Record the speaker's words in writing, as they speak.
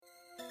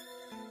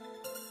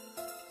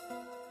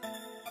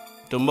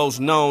The most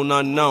known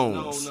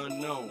unknowns.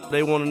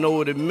 They want to know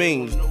what it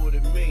means.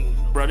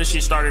 Bro, this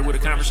shit started with a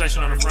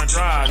conversation on the front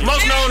drive.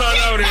 Most known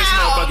unknown to this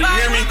motherfucker, you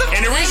hear me?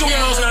 And the reason we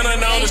most known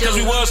unknown is because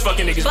we was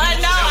fucking niggas.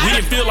 We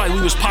didn't feel like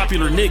we was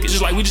popular niggas.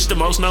 Just like we just the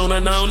most known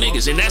unknown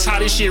niggas. And that's how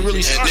this shit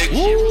really started.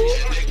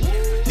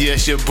 Yeah,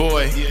 it's your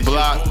boy,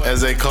 Block, as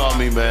they call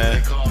me,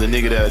 man. The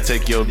nigga that'll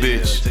take your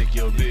bitch.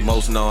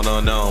 Most known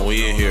unknown,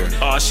 we in here.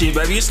 Oh shit,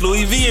 baby, it's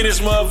Louis V in this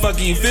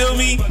motherfucker, you feel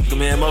me?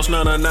 Man, most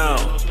known unknown.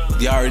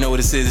 Y'all already know what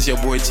it is. It's your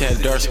boy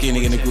Chad, dark skin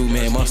nigga in the group,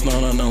 man. Most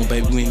known unknown,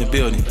 baby. We in the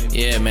building.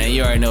 Yeah, man,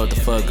 you already know what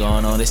the fuck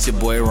going on. It's your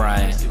boy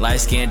Ryan,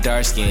 light skin,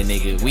 dark skin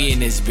nigga. We in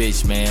this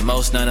bitch, man.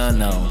 Most known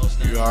unknown.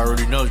 You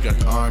already know, you got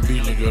the R&B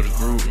nigga of the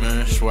group,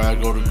 man.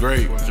 Swag go to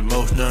great. The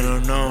most known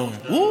unknown.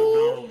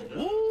 Woo!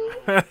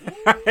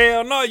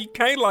 Hell no, you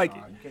can't like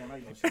it.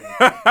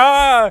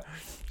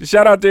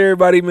 Shout out to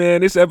everybody,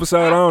 man. This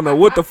episode, I don't know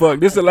what the fuck.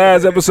 This is the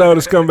last episode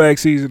of Scumbag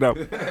Season, though.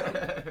 We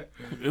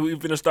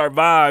finna start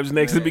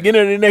vibes the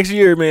beginning of the next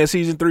year, man.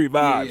 Season 3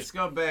 vibes. Yeah,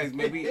 Scumbags,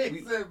 man.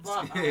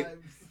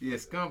 Yeah,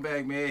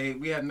 Scumbag, man.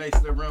 We had a nice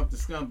little run with the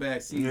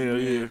Scumbag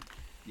season.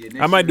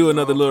 Yeah. I might do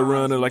another little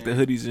run of like the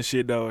hoodies and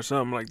shit, though, or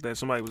something like that.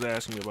 Somebody was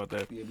asking me about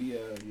that.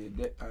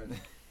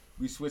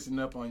 We switching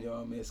up on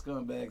y'all, man.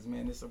 Scumbags,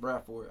 man. It's a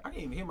rap for it. I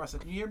can't even hear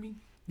myself. Can you hear me?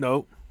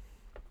 Nope.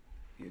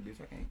 Yeah,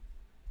 bitch, I can't.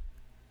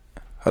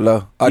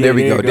 Hello. Oh, there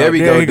we go. There we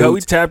go. Dude.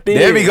 We tapped in.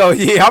 There we go.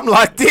 Yeah, I'm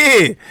locked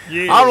in.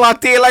 Yeah. I'm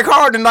locked in like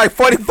hard tonight.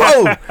 44.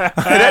 That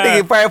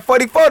nigga playing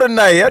 44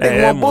 tonight. That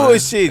nigga want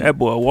bullshit. That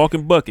boy a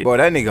walking bucket. Bro,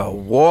 that nigga a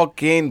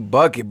walking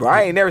bucket, bro.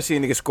 I ain't never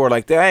seen a nigga score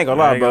like that. I ain't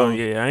gonna lie, bro. I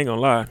ain't gonna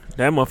lie.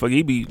 That motherfucker,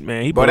 he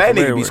bro, that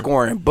nigga be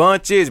scoring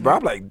bunches, bro.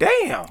 I'm like,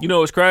 damn. You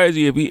know what's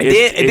crazy? And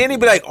then he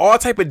be like all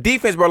type of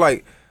defense, bro.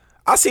 Like,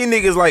 I see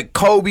niggas like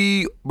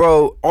Kobe,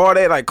 bro, all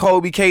that, like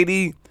Kobe,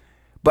 KD.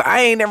 But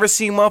I ain't never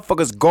seen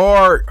motherfuckers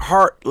guard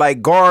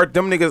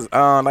them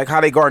niggas like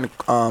how they guard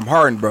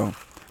Harden, bro.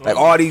 Like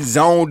all these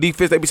zone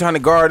defense, they be trying to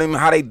guard him,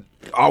 how they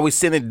always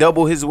sending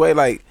double his way.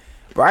 Like,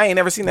 bro, I ain't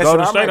never seen that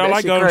Golden shit. State, I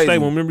like Golden State.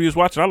 When remember you was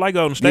watching, I like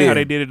Golden State how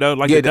they did it though.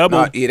 Like the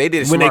double. They did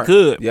it when smart. they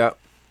could. Yep.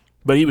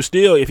 But he was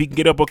still, if he can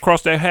get up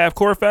across that half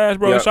court fast,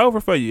 bro, it's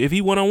over for you. If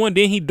he 1-on-1,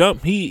 then he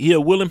dump. He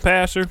a willing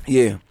passer.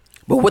 Yeah.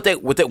 But when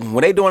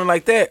they doing it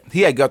like that,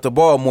 he had got the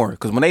ball more.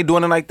 Because when they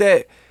doing it like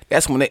that,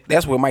 that's when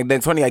Mike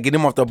D'Antoni, I get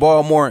him off the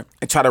ball more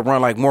and try to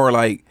run like more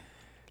like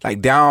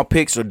down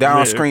picks or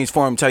down screens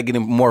for him, try to get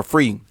him more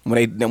free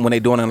when they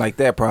doing it like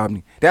that.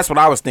 Probably that's what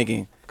I was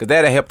thinking, because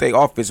that'll help their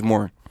offense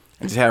more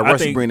and just have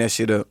Rushy bring that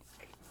shit up.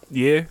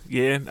 Yeah,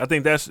 I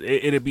think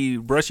it'd be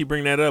Rushy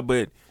bring that up,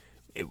 but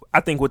I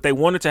think what they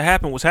wanted to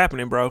happen was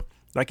happening, bro.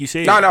 Like you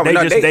said,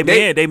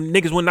 they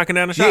niggas weren't knocking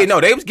down the shots. Yeah,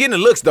 no, they was getting the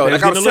looks though.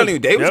 Like I was telling you,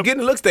 they was getting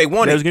the looks they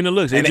wanted. They was getting the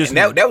looks, and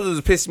that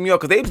was pissing me off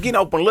because they was getting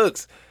open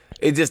looks.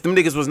 It just them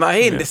niggas was not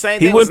hitting. The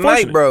same thing was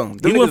night, bro.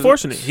 He wasn't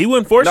forcing it. He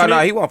wasn't forcing it. No,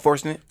 he wasn't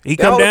forcing it. He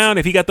come down.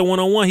 If he got the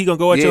 1-on-1, he gonna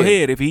go at your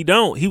head. If he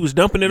don't, he was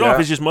dumping it off.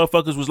 It's just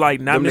motherfuckers was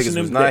like not missing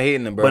them. Not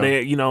hitting them, bro.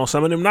 But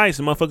some of them nights,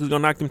 the motherfuckers gonna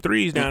knock them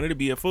threes down. It'll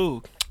be a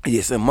fool.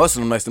 Yes, and most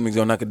of them nights, them niggas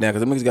gonna knock it down because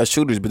them niggas got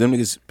shooters, but them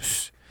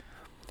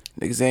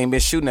niggas ain't been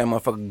shooting that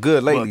motherfucker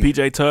good lately.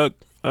 PJ Tuck.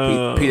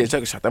 PJ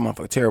Tucker shot that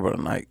motherfucker terrible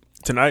tonight.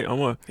 On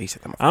what? He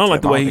shot that motherfucker. I don't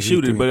like the way he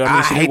shoot it, but I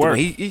mean, hate work.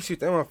 He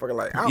shoot that motherfucker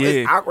like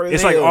it's awkward as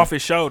it's hell. like off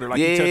his shoulder, like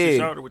he touched his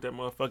shoulder with that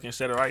motherfucker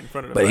instead of right in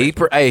front of the. But he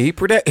perfected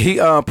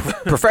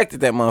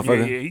that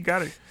motherfucker. Yeah, he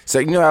got it. So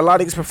a lot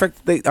of niggas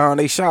perfected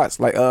they shots.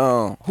 Like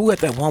who had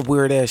that one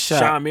weird ass shot?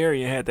 Sean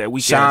Marion had that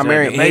weak. Sean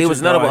Marion. He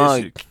was another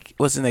one.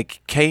 What's his name?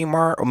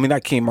 Kmart. I mean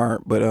not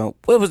Kmart, but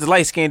what was the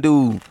light skinned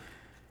dude?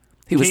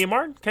 He was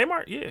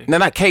Kmart. Yeah. No,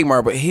 not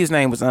Kmart, but his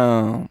name was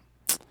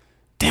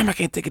Damn, I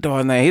can't think of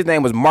his name. His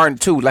name was Martin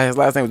too. Like his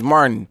last name was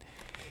Martin.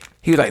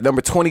 He was like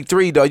number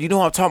 23, though. You know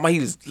what I'm talking about? He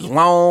was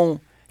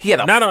long. He had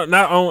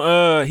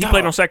he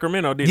played on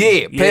Sacramento, didn't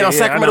he? Yeah, played on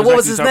Sacramento. What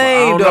was his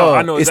name, though?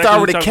 I know it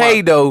started with a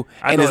K, though,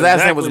 and his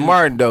last name was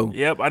Martin, though.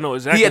 Yep, I know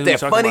exactly. He had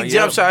that funny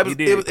jump shot.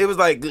 It was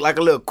like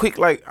a little quick,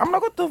 like I'm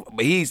not gonna.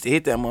 But he used to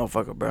hit that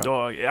motherfucker, bro.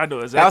 Oh, yeah, I know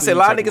exactly. I said a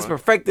lot of niggas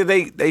perfected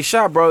they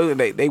shot, bro.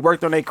 They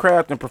worked on their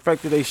craft and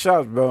perfected their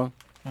shots, bro.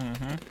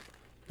 Mm-hmm.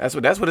 That's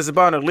what it's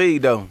about in the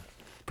league, though.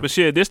 But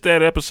shit,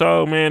 that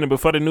episode, man, and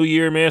before the new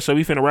year, man, so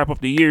we finna wrap up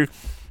the year.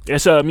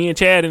 It's me and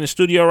Chad in the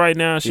studio right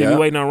now. Shit, we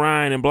waiting on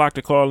Ryan and Block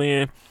to call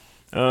in.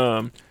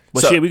 But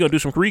shit, we gonna do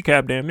some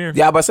recap damn near.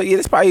 Yeah, but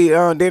this probably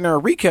dinner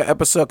a recap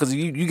episode because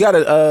you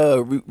gotta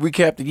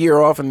recap the year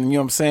off, and you know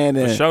what I'm saying.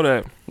 And show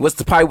that. What's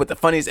the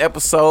funniest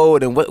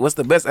episode and what's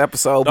the best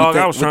episode? Dog,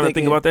 I was trying to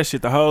think about that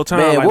shit the whole time.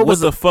 Man, like, what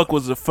the fuck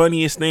was the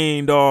funniest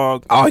thing,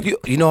 dog? Oh,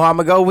 you know how I'm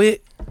gonna go with?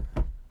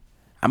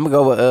 I'm gonna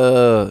go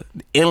with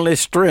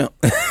endless shrimp.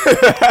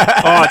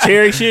 Oh,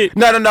 cherry shit.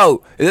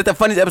 No. Is that the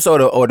funniest episode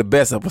or the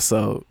best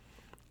episode?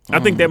 I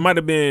think that might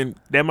have been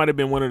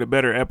one of the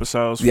better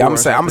episodes. Yeah, I'm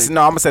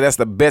gonna say that's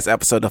the best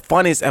episode. The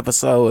funniest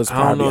episode is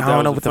probably I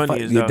don't know what the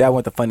funniest. Yeah, that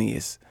was the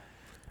funniest.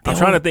 I'm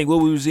trying to think what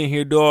we was in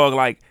here, dog.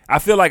 Like I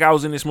feel like I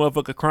was in this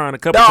motherfucker crying a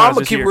couple times. I'm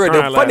gonna keep real.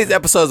 The funniest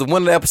episodes of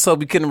one of the episodes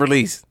we couldn't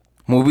release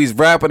when we was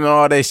rapping and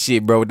all that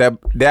shit, bro.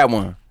 That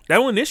one.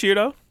 That one this year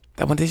though.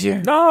 That one this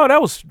year? No,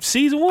 that was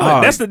season 1.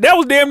 Oh. That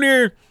was damn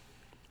near.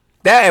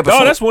 That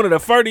episode. Oh, that's one of the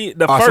first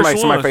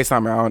somebody ones.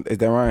 FaceTime me. Is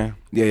that Ryan?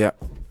 Yeah.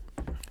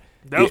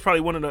 That was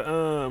probably one of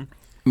the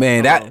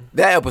Man, that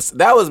episode,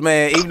 that was,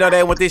 man, even though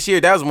that went this year,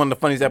 that was one of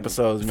the funniest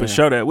episodes, man. for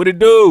sure. That what it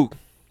do?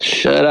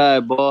 Shut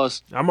up,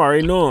 boss. I'm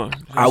already knowing.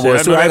 I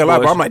was too. know I ain't gonna lie,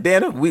 that bro. I'm like,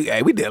 damn, we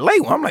did a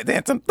late one. I'm like,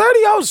 damn, 10:30.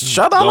 I was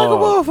shut up like a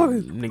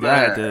motherfucker. Nigga, I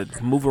had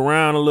to move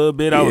around a little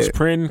bit. I was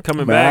printing,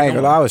 coming Man, back. I ain't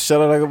gonna lie, I was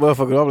shut up like a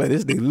motherfucker. I'm like,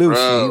 this nigga loose.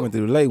 He went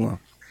through the late one.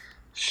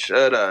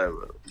 Shut up,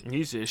 bro.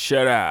 He said,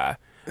 "Shut up."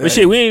 But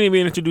shit, we ain't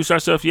even introduced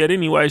ourselves yet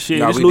anyway. Shit,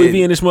 No, this we Louis V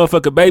didn't. and this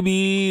motherfucker,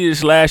 baby.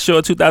 This last show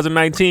of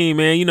 2019,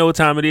 man. You know what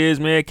time it is,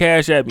 man.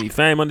 Cash at me.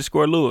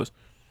 Fame_Lewis.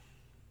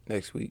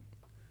 Next week.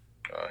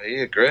 He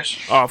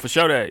aggressive. Oh, for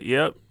sure that.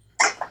 Yep.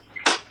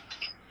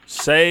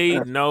 Say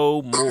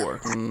no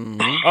more.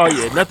 Oh,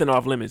 yeah. Nothing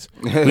off limits.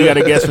 We got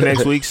a guest for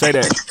next week. Say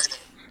that.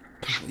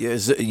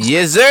 Yes,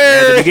 yes, At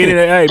the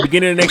sir.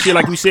 beginning of next year,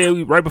 like we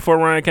said, right before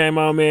Ryan came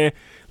on, man.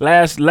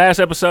 Last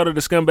episode of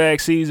the Scumbag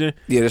season.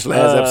 Yeah, this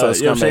last episode of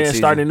You know what I'm Scumbag saying? season.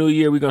 Starting the new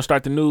year, we're going to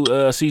start the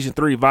new season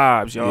 3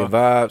 vibes, y'all.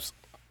 Yeah,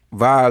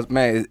 vibes,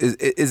 man.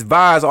 It's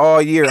vibes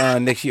all year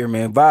next year,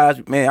 man.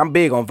 Vibes, man. I'm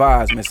big on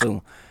vibes, man.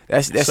 So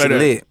that's Say shit that.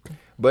 lit.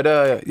 But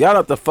y'all know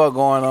what the fuck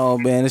going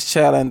on, man. It's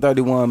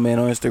Chad31, man,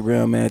 on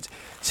Instagram, man.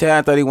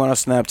 Chad31 on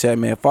Snapchat,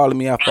 man. Follow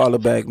me, I follow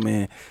back,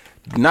 man.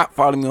 Do not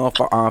follow me on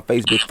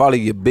Facebook. Follow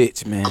your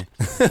bitch, man.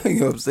 You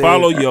know what I'm saying?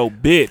 Follow your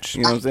bitch.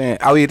 You know what I'm saying?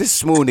 Oh yeah, this is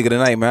smooth nigga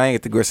tonight, man. I ain't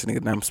get the aggressive nigga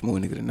tonight. I'm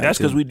smooth nigga tonight. That's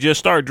because too. we just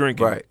started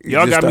drinking. Right. You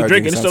Y'all just got me started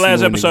drinking. drinking. It's the I'm last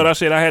smooth, episode nigga. I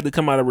said I had to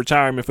come out of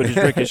retirement for this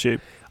drinking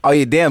shit. Oh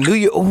yeah, damn New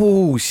Year.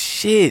 Oh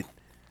shit.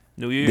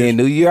 New Year's. Then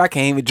New Year, I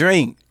can't even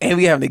drink, and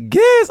we having a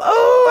guest.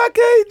 Oh, I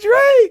can't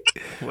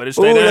drink. Well, just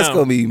Oh, stay down. that's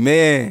gonna be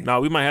man. No,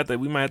 we might have to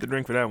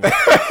drink for that one.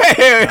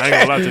 I ain't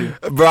gonna lie to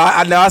you. Bro,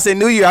 I know. I said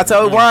New Year. I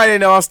told Ryan, you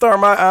know, I'm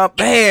starting my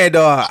man,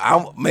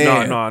 dog.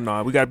 Man,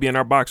 No. We gotta be in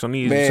our box on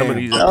these Man. some of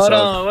these Hold episodes.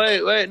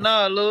 on, wait,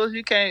 no, Lewis,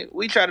 you can't.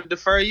 We try to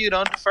defer you,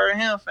 don't defer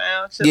him,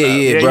 fam. Chill Yeah, out.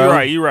 yeah, Yeah, bro.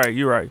 you're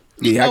right.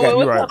 Yeah, I No, got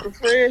what's you right. up,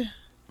 Fred?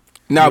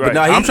 No, You're but no,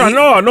 right. he, I'm trying.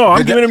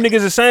 I'm giving them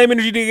niggas the same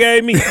energy they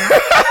gave me.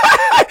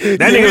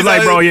 That nigga's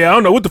like, bro, yeah, I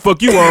don't know what the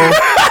fuck you on.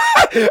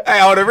 Hey,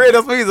 on the red,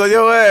 that's on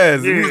your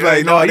ass. Yeah, He's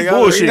like, no, he nigga,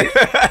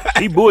 bullshit.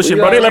 He bullshit,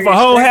 bro. They left a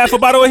whole half a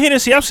bottle of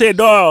Hennessy. I said,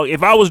 dog,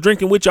 if I was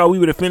drinking with y'all, we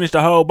would have finished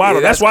the whole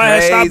bottle. Yeah, that's that's why I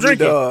had stopped crazy,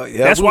 drinking. dog. Yeah,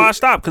 that's we- why I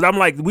stopped, because I'm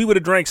like, we would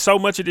have drank so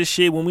much of this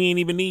shit when we ain't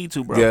even need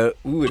to, bro. Yeah,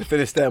 we would have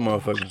finished that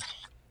motherfucker.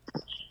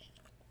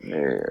 Yeah,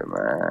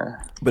 man.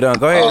 But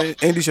go ahead,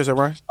 introduce yourself,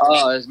 Ryan.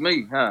 Oh, it's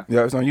me, huh?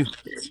 Yeah, it's on you.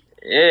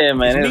 Yeah,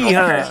 man. Me,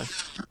 huh?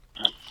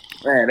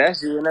 Man,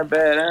 that's you in that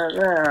bad ass,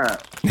 huh?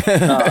 What's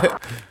Yeah,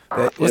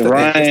 that? That's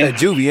Ryan. that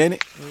juvie, ain't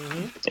it?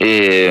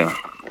 Yeah.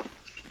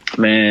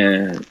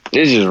 Man,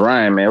 it's just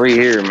Ryan, man. We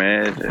here,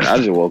 man. I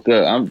just woke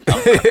up. I'm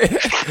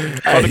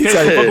Hey, the case,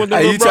 fuck with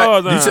them little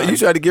bras, you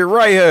try to get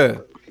right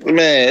here.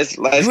 man, it's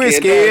like You ain't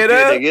scared,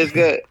 huh? It's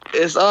good.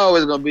 It's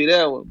always gonna be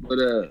that one, but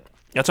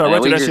I told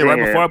Man, Retro we that just shit right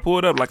in before here. I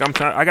pulled up. Like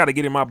I got to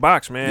get in my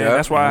box, man. Yeah.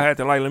 That's why I had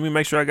to let me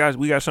make sure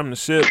we got something to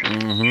sip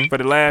for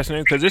the last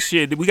name, because this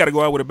shit we got to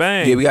go out with a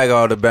bang. Yeah, we gotta go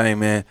all the bang,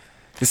 man.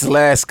 This is the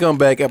last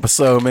scumbag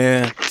episode,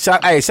 man.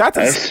 Shout to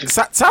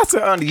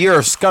the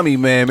year scummy,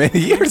 man. The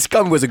year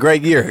scummy was a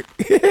great year.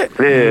 yeah,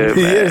 Yeah,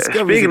 man.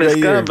 Scummy Speaking was of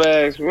a great year.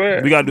 scumbags,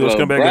 where we got to do a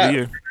scumbag of the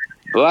year.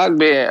 Block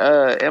being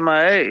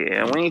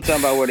MIA, and we ain't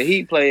talking about where the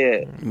Heat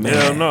play at.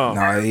 Hell no.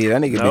 Nah, yeah,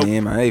 that nigga Nope.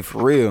 been MIA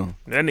for real.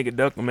 That nigga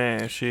duck,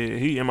 man. Shit,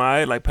 he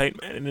MIA like Peyton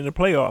Manning in the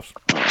playoffs.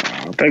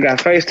 I think I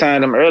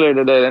FaceTimed him earlier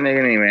today. That nigga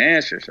didn't even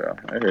answer. So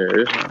That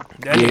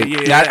Yeah,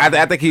 nigga,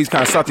 I think he was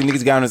kind of salty.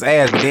 Niggas got on his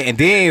ass, but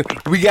then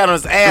we got on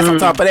his ass. On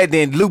top of that,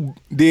 then Luke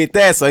did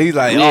that, so he's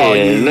like, oh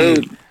yeah.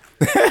 Luke.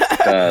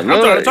 trying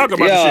to talk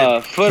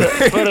about this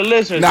shit. For the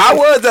listeners. Nah, I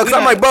was though, cause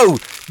I'm like, bro,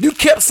 you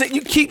keep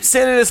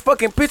sending this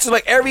fucking picture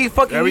like every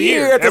fucking Every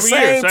year year, at the every year,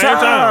 same same time,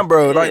 time.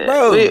 bro. Like,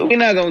 bro, We're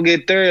not gonna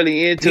get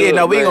thoroughly into it. Yeah,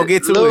 no, we ain't but gonna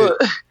get to Lou-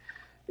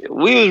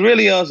 We was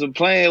really on some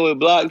playing with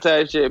block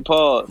type shit,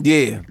 Paul.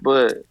 yeah.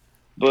 But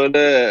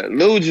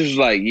Lou just was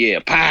like, yeah,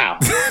 pow.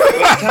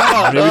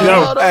 There we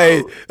go.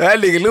 Hey, that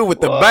nigga Lou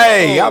with the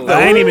bang. I,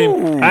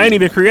 I ain't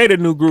even created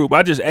a new group.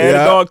 I just added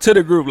Yeah. a dog to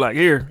the group. Like,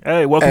 here,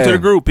 hey, welcome to Hey. the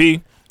group,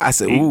 P. I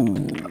said, ooh.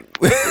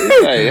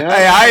 Hey,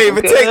 I ain't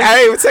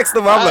even text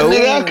him. I'm like,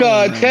 nigga, I ooh.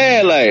 called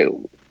Chad like,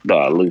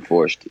 dog, Lou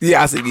forced it.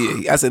 Yeah, I said,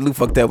 yeah. I said, Lou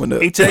fucked that one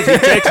up. He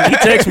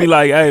text me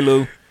like, hey,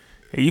 Lou,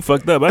 hey, you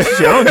fucked up. I said,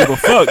 shit, I don't give a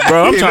fuck,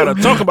 bro. I'm trying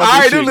to talk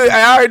about this shit.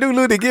 I already knew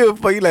Lou to give a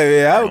fuck. He like,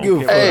 yeah, I don't give a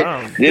fuck. Hey,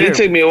 I don't then care. it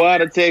took me a while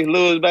to text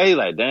Lewis back. He's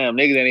like, damn,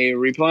 niggas ain't even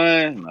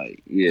replying.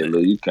 Like, yeah, Lou,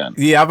 you kind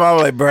of. Yeah, I'm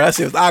like, bro, that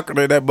shit was awkward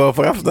in that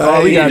motherfucker. I'm Oh,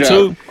 like, we got dropped-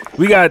 two.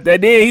 We got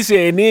that. Then he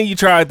said, and then you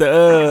tried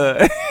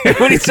to,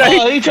 what he say?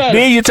 Oh, he tried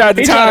then you tried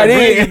to He tie tried to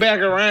bring it it in. back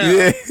around.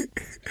 yeah.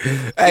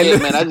 Hey, Yeah,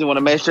 look, man, I just want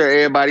to make sure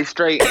everybody's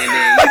straight. And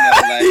then, you know,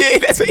 like, yeah,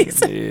 that's what he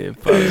said. Yeah,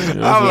 fuck. You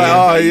know I'm what like, I'm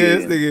oh, yeah,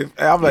 this nigga.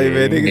 I'm like,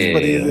 man, niggas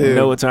funny as saying? You know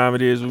hell. what time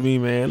it is with me,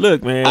 man.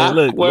 Look, man.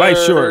 Look, Awkward. life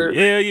short.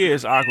 Yeah,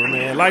 it's awkward,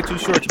 man. Life too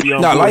short to be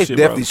on No, bullshit, life bro.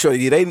 definitely short.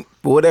 Yeah, they,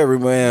 whatever,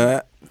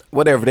 man.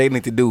 whatever they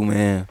need to do,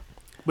 man.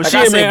 But Like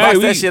shit, I said, man, box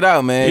hey, that shit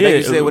out, man. yeah, Like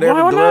you said,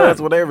 whatever why drugs,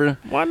 not? whatever.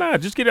 Why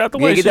not? Just get it out the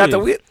Yeah, way. get shit.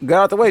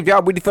 out the way. If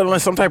y'all really feeling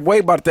some type of way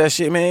about that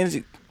shit, man,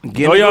 just get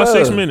Go in the y'all glove.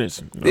 6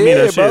 minutes. I mean, Yeah,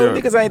 that bro.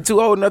 shit, Niggas ain't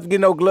too old enough to get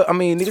no glove. I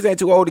mean, niggas ain't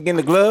too old to get in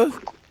the glove.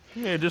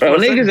 yeah, just Bro,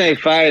 for a second. niggas ain't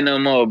fighting no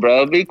more,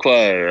 bro. Be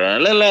quiet, bro.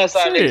 Let last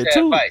time Shit, niggas had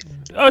too. fights.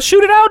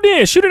 Shoot it out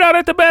then. Shoot it out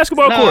at the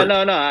basketball court.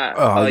 No. Oh,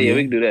 Oh, yeah, yeah.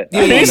 we can do that.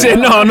 Yeah, He said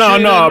no, bro.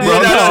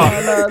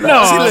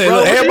 No, See, look,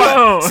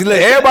 bro.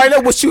 everybody know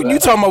what shooting you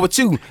talking about with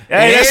you. Hey,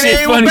 that And it shit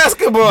ain't funny. with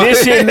basketball.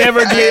 This shit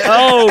never get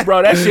old,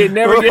 bro. That shit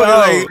never get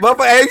old.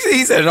 Motherfucker,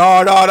 he said,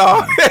 no.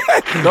 Dog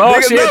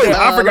Niggas shit. know.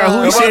 I forgot who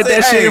he I'm said about to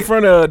that say, shit hey, in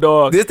front of,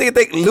 dog. This nigga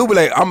think Lou be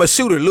like, I'm a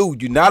shooter, Lou.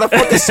 You not a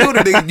fucking shooter,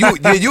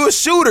 nigga. You a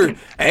shooter.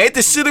 Ain't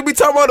the shooter be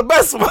talking about the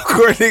basketball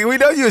court, nigga. We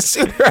know you a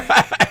shooter.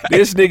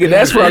 This nigga,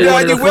 that's probably Yeah,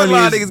 one of the you will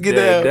lie, funniest. niggas get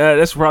down.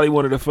 That's probably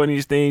one of the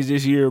funniest things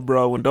this year,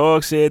 bro. When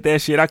Dog said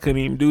that shit, I couldn't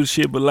even do the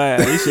shit but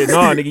laugh. He said, "No,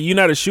 nigga, you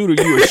not a shooter.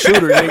 You a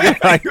shooter,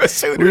 nigga. Like, You a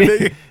shooter,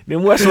 nigga.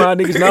 Them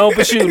Westline niggas known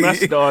for shooting. I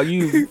said, dog,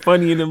 you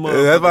funny in the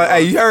motherfucker. That's why,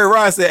 hey, you heard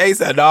Ron say, hey,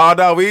 said,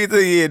 no, we ain't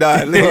doing it,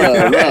 dog. Look.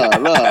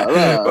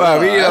 Right,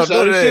 we That's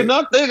don't do the shit that.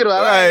 I'm thinking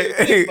about. I ain't Right.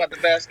 thinking about the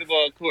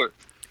basketball court.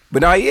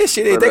 But nah, yeah,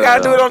 shit, they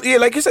gotta do it on, yeah,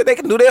 like you said, they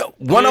can do that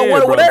one-on-one Yeah, or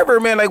bro. whatever,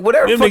 man. Like,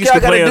 whatever the Them fuck niggas y'all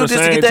can play gotta on do the just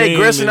to same get that team.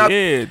 aggression out.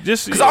 Yeah,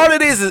 just Because all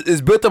it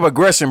is built up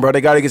aggression, bro.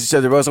 They gotta get each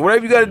other, bro. So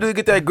whatever you gotta do to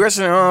get that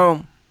aggression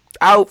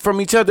out from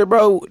each other,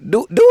 bro,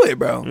 do it,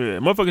 bro. yeah,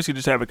 motherfuckers can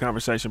just have a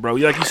conversation, bro.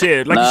 Like you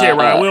said,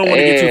 Ryan, we don't want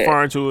to get too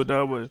far into it,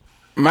 though. But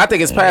I mean, I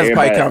think it's past the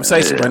fight Everybody-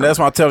 conversation, man. That's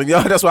why I'm telling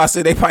y'all. That's why I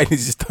said they probably need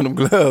to just throw them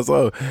gloves.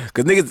 So,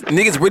 because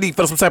niggas really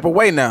feel some type of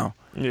way now.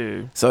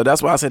 yeah, So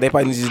that's why I said they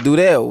probably need to just do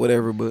that or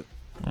whatever. But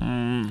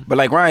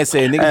like Ryan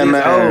said, niggas Hey, is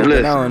man, old. But I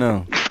listen. don't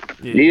know.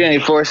 You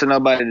ain't forcing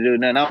nobody to do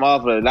nothing. I'm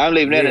off of it. I'm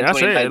leaving that in I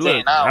said, 2019.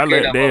 look, I don't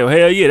care no more.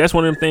 hell yeah, that's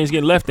one of them things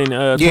getting left in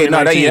Yeah,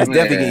 2019. no,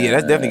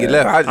 that's definitely get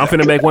left. I'm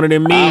finna make one of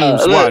them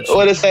memes. Look, Watch.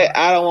 what it say?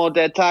 I don't want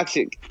that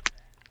toxic,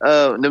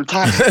 them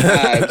toxic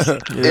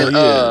vibes. And,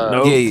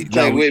 No.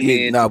 take with me.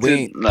 we ain't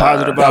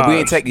Positive no,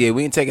 we vibes.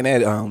 ain't taking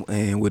that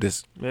in with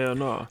us. Hell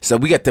no. So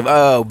we got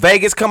the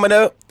Vegas coming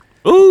up.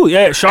 Ooh,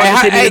 yeah, Shaw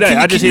just hit me hey, today. can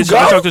you- I just can you hit.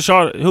 I go? talked to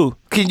Shaw. Who?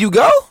 Can you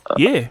go?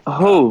 Yeah.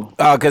 Who?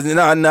 Cause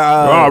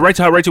Oh,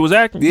 Rachel, how Rachel was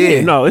acting?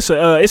 Yeah. No, it's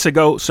a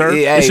go, sir.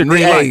 Yeah, It's a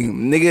green light.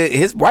 nigga.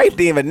 His wife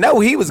didn't even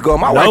know he was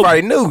going. My Nope. wife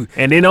already knew.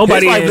 And then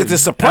nobody. His wife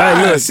looked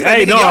surprised. She Hey,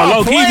 like, no, nigga, y'all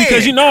low key playing.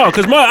 because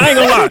I ain't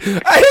gonna lie.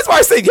 Hey, his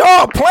wife said,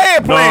 y'all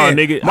playing.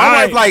 nigga, My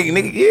I wife like,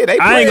 nigga, yeah, they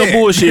playing. I ain't gonna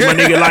bullshit, my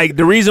nigga. Like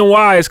the reason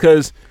why is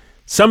because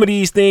some of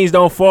these things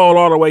don't fall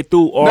all the way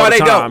through all No, the they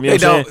time. don't. You know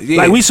They what I'm don't. saying? Yeah.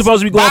 Like we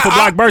supposed to be going But for I-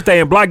 Block birthday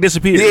and Block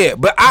disappeared. Yeah,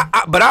 but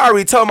I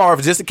already told my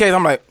wife just in case.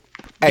 I'm like,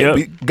 hey,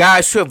 Yep.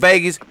 guys, trip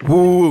Vegas.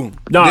 Woo.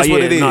 No, This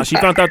what it is. no, she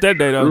found out that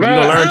day though. Bro, You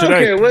gonna learn I don't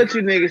today. care what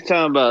you niggas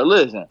talking about.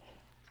 Listen,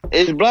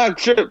 it's Block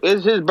Trip.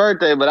 It's his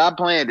birthday, but I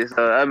planned it.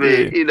 So I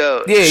mean, you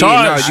know. Yeah,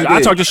 Shaw, no, you I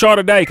did. talked to Shaw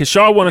today because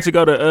Shaw wanted to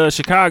go to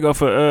Chicago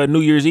for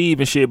New Year's Eve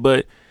and shit,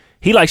 but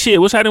he like shit.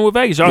 What's happening with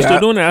Vegas? Y'all still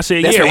doing that? I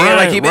said, That's yeah. what Ryan,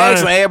 everybody keep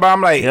asking everybody.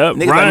 I'm like, Yep,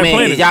 niggas Ryan like, man,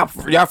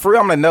 planning. y'all for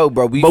real? I'm like, no,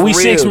 bro. But we for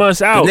 6 real.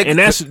 months out, The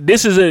niggas-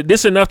 and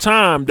this enough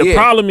time. The Yeah.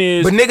 problem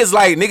is, but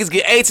niggas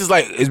get anxious.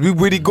 Like, is we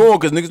really going?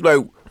 Because niggas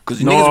like,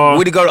 because No. niggas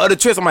really go to other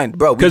trips. I'm like,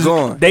 bro, we because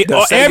going. they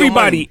Just save your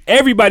money.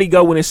 everybody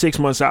go when it's 6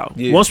 months out.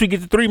 Yeah. Once we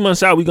get to 3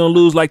 months out, we gonna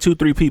lose like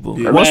 2-3 people.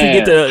 Yeah. Once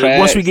Man,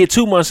 once we facts. get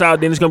 2 months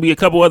out, then it's gonna be a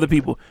couple other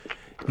people.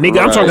 Nigga,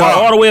 I'm Right. talking about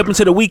No. all the way up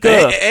until the week of.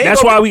 Ain't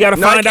That's no- why we gotta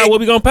no, find out what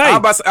we gonna pay. I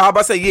was about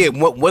to say, yeah.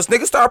 Once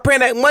niggas start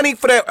paying that money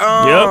for that,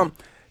 Yep.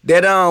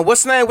 that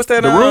what's the name? What's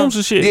that? The rooms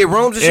and shit. Yeah,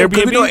 rooms and shit.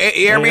 'Cause we Airbnb? doing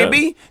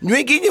Airbnb. You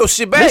ain't getting your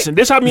shit back. Listen,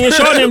 this how me and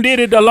Shaw them did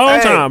it a long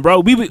Hey, time,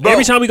 bro.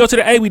 Every time we go to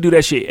the A, we do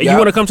that shit. And Yeah. you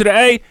want to come to the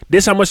A?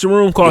 This how much the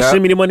room costs. Yeah.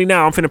 Send me the money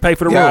now. I'm finna pay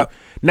for the Yeah. room.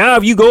 Now,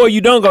 if you go or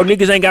you don't go,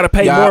 niggas ain't got to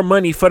pay Yeah. more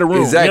money for the room. You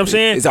know what I'm Exactly.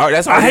 saying? It's hard-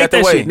 that's I already hate out the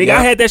that way. shit. Nigga, Yeah.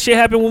 I had that shit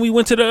happen when we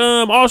went to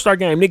the All-Star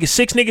game. Nigga,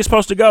 6 niggas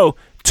supposed to go.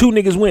 2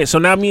 niggas went. So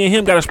now me and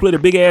him got to split a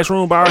big-ass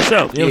room by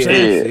ourselves. You know what I'm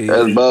saying? Yeah,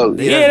 that's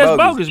bogus. Yeah, that's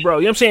bogus, bro.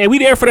 You know what I'm saying? We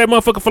there for that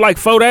motherfucker for like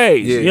 4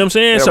 days. Yeah. You know what I'm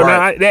saying? Yeah, So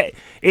right. now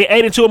it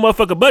ate into a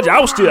motherfucker budget. I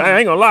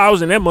ain't gonna lie, I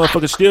was in that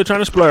motherfucker still trying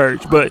to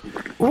splurge. But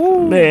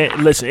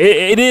man, listen,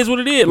 it is what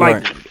it is. Like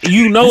Right.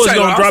 you know it's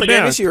gonna drop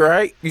down. this year,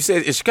 right? You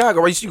said it's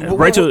Chicago, right?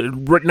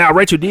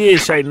 Rachel did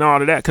say and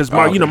all of that because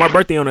okay. my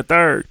birthday on the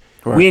 3rd.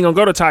 Right. We ain't gonna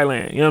go to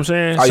Thailand. You know what I'm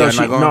saying? Oh, so y'all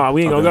not going? no,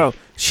 we ain't Okay. gonna go.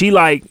 She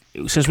like,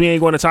 since we ain't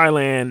going to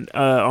Thailand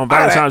on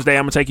Valentine's Day,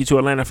 I'm gonna take you to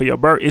Atlanta for your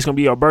birthday. It's gonna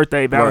be your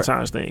birthday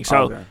Valentine's thing. So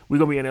Okay. we're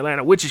gonna be in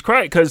Atlanta, which is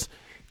crazy because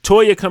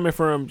Toya coming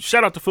from,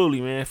 shout out to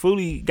Foolie, man.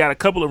 Foolie got a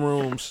couple of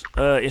rooms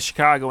in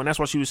Chicago, and that's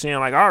why she was saying,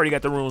 like, I already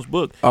got the rooms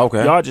booked.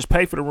 Okay. Y'all just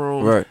pay for the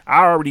room. Right.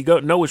 I already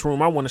know which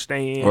room I want to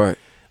stay in. Right.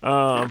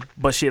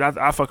 But shit,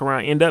 I fuck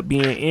around, end up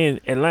being in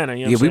Atlanta.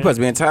 You know Yeah, what we I'm supposed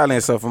to be in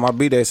Thailand, so for my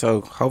B-Day,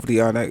 so hopefully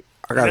y'all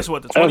I got That's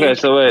what the 20th. Okay,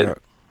 so wait. Yeah.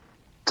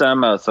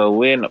 Time out. So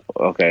when?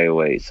 Okay,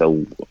 wait.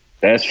 So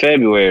that's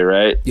February,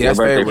 right? Yeah, that's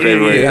Your birthday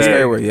February. Yeah, that's 3rd.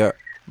 February, yeah.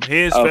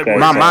 His Okay. February.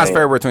 Mine's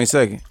February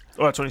 22nd.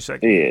 Or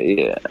 22nd.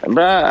 Yeah.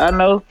 Bro, I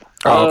know.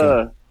 Oh,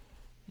 okay.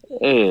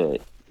 Yeah.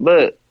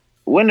 But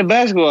when the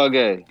basketball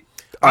game?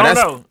 I Oh, don't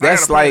know. I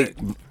that's gotta play like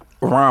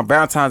around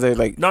Valentine's Day,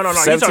 like No. You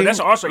 17? talking, that's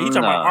also he talking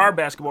about our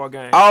basketball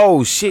game.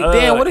 Oh shit!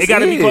 Damn, what is it? Got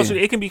to be it? closer.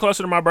 It can be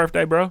closer to my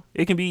birthday, bro.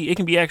 It can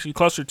be actually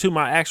closer to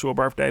my actual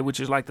birthday, which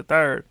is like the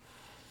 3rd.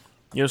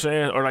 You know what I'm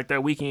saying, or like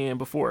that weekend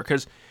before.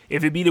 Because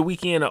if it be the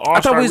weekend of All-Star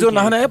I thought we was doing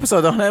the weekend, 100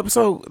 episode. The 100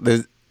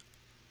 episode.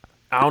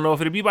 I don't know if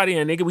it'll be by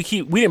then, nigga. We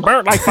didn't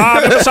burn like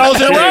 5 episodes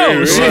in a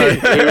row.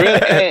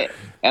 Shit.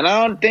 And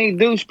I don't think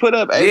Deuce put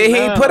up. Yeah, he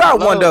ain't put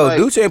out one though.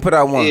 Deuce ain't put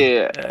out one.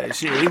 Yeah,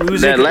 Shit. We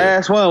was that in,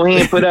 last one he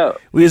ain't put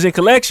out. we was in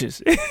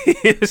collections.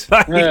 It's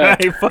like I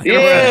ain't fucking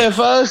around. Yeah,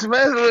 folks,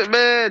 messing with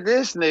man.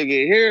 This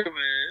nigga here,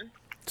 man.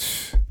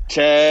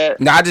 Chad.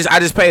 No, I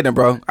just paid him,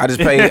 bro. I just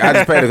paid him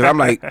because I'm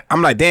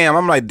like,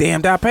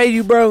 damn, did I pay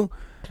you, bro?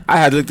 I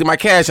had to look through my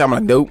cash. I'm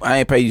like, nope, I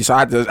ain't pay you. So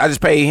I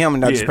just paid him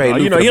and I just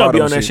paid. You know, Luke he for don't the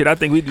be on bottom that shit. I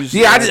think we just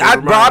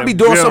bro, I be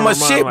doing so much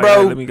shit, like,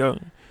 bro. Let me go.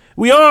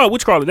 We all,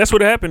 which call it? That's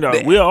what happened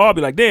though. We'll all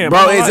be like, damn,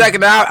 Bro, man, exactly.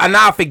 Now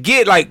I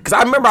forget, like, cause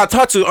I remember I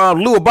talked to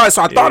Lou about it,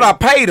 so I thought I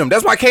paid him.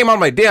 That's why I came out. I'm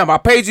like, damn, I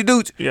paid you,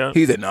 dude. Yeah.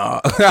 He said,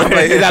 nah. I'm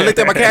like, and I looked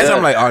at my cash.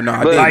 I'm like, oh no,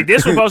 I didn't. Like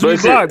this was supposed to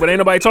be blocked, but ain't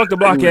nobody talked to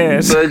block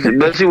ass.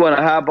 But you want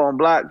to hop on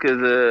block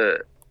because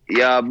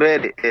y'all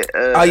bet it.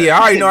 Oh yeah,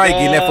 I already know I ain't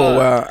getting that for a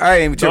while. I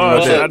ain't even tripping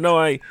about I that. know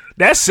I ain't.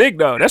 That's sick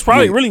though. That's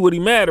probably really what he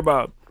mad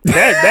about.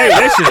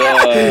 That shit.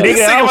 He's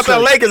Nigga, sick I was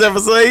about that Lakers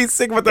episode. He's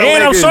sick about that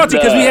and I'm Lakers. salty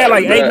because we had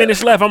like 8 Nah.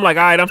 minutes left. I'm like,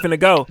 all right, I'm finna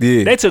go.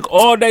 Yeah. They took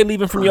all day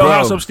leaving from your Bro.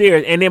 house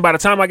upstairs, and then by the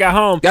time I got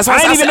home, That's why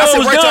I didn't even know it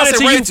was done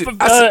until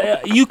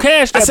you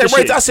cashed I out the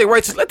said, shit.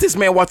 Rachel, let this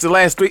man watch the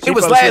last 3. It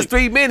was fell last asleep.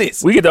 3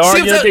 minutes. We get to She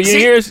argue was at the she-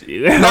 years.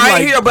 No, I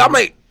ain't here, but I'm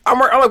like,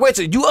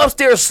 Rachel, you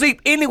upstairs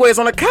asleep anyways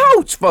on the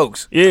couch,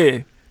 folks. Yeah.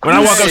 When I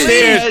walk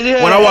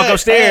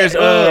upstairs,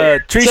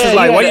 Teresa's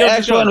like, "Why you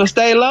ask one to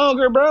stay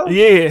longer, bro?"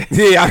 Yeah.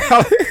 Yeah,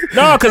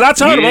 No, because I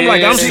told him, I'm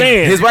like, I'm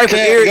staying. his wife was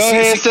Chad, go ahead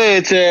and irritated. say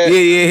it, Chad.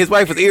 Yeah, his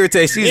wife was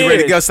irritated. She's Yeah,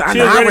 ready to go. So she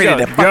was I'm ready to ready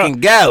go. to fucking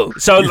go.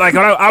 So like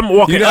when I'm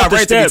walking You know up how the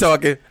Rachel be steps,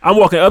 talking. I'm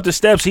walking up the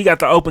steps. He got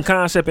the open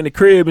concept in the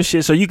crib and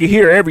shit, so you can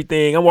hear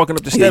everything. I'm walking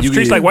up the steps. you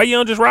Tree's can- like, why you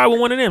don't just ride with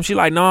one of them? She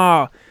like,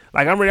 nah.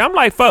 Like I'm ready. I'm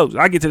like, folks.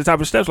 I get to the top of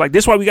the steps. Like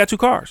this, why we got 2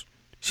 cars.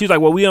 She's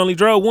like, well, we only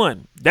drove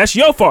one. That's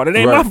your fault. It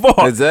ain't my fault.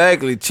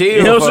 Exactly. Chill.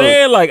 You know what I'm folks.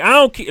 saying? Like I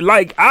don't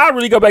like. I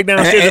really go back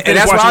downstairs and, And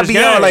that's why I watching be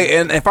this on. game. Like,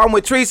 and if I'm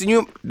with Trees and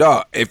you,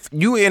 dog, if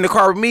you in the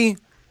car with me.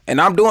 And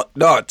I'm doing,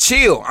 dog,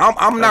 chill.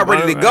 I'm not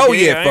ready to go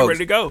Yeah, yet, I ain't folks. ready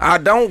to go. I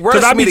don't 'Cause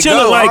rush I be me to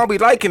chilling, go. like, I don't be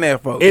liking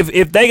that, folks.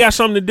 if they got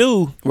something to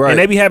do Right. and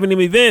they be having them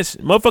events,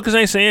 motherfuckers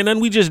ain't saying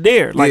nothing. We just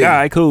there. Like, Yeah. all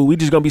right, cool. We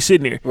just gonna be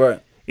sitting there. Right.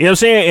 You know what I'm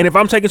saying? And if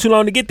I'm taking too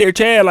long to get there,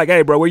 Chad, like,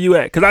 hey, bro, where you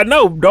at? Because I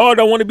know dog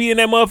don't want to be in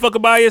that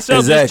motherfucker by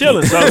yourself just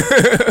Exactly. chilling.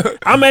 So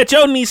I'm at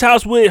your niece's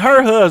house with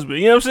her husband.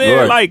 You know what I'm saying?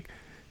 Right. Like,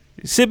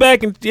 sit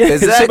back and sit back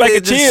Exactly.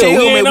 and Just chill. We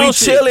ain't man. on We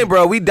shit. chilling,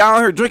 bro. We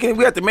down here drinking.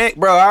 We got the man,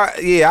 bro. I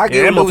Yeah,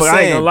 get that what Lou was motherfucker, I ain't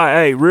saying. gonna lie.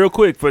 Hey, real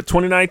quick for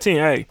 2019,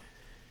 hey,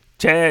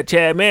 Chad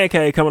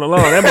Mancade coming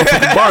along. That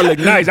motherfucking bar look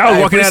nice. I was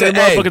Hey, walking out of that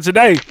appreciate- motherfucker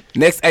today.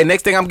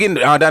 Next thing I'm getting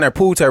down there at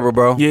pool table,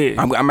 bro. Yeah.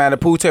 I'm at a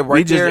pool table We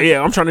right just there.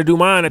 yeah, I'm trying to do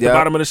mine at the Yeah.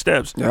 bottom of the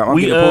steps. Yeah, I'm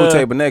we getting a pool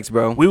table next,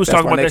 bro. We was That's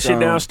talking my about that next, shit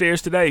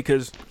downstairs today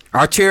because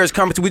Our chairs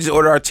coming. We just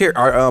ordered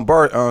our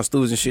bar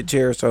stools and shit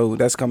chairs, so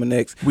that's coming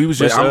next. We was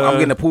But just, I'm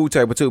getting a pool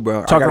table too, bro.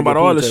 I talking gotta get about a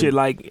all pool the table. shit.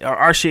 Like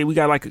our shit, we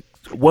got like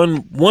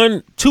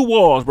two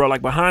walls, bro.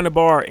 Like behind the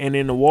bar and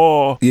then the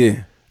wall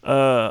Yeah.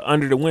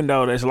 under the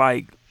window that's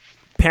like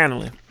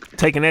paneling.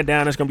 Taking that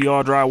down, that's gonna be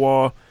all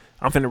drywall.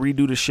 I'm finna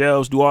redo the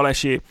shelves, do all that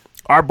shit.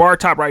 Our bar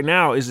top right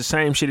now is the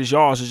same shit as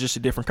y'all's, it's just a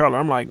different color.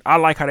 I'm like, I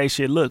like how they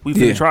shit look. We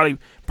finna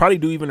probably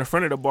do even the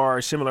front of the bar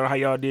similar to how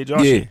y'all did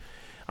y'all Yeah. shit.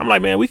 I'm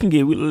like, man,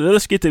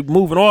 let's get to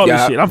moving all Yeah,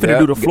 this shit. I'm finna yeah.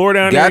 do the floor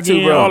down there Got to,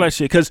 again, bro. all that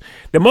shit. Cause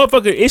the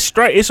motherfucker, it's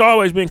straight. It's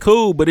always been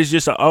cool, but it's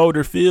just an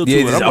older feel to Yeah,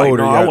 it. just I'm like,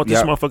 older, no, yeah, I want this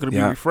yeah, motherfucker to be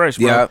yeah. refreshed,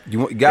 bro. Yeah, you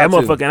got that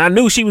to. motherfucker, and I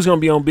knew she was gonna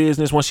be on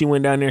business once she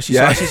went down there. She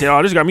said,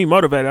 "Oh, this got me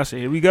motivated." I said,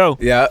 "Here we go."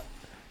 Yeah.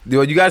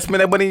 Dude, you gotta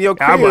spend that money in your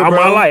crib, I'm bro.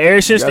 on like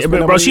ever since, You gotta spend that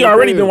bro. money She in your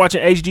already crib. been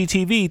watching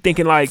HGTV,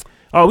 thinking like,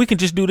 "Oh, we can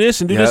just do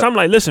this and do this." Yep. I'm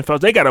like, "Listen,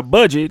 folks, they got a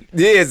budget."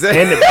 Yeah,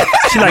 exactly. And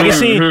she like,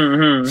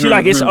 she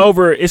like, it's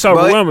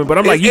overwhelming. But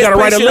I'm like, you gotta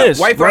write a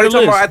list. Wife Write already a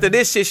talking about list. after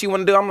this shit she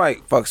want to do. I'm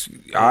like, fuck,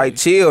 all right,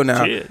 chill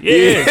now. Chill.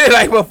 Yeah.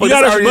 like, You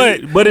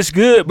gotta, but it's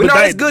good. But no,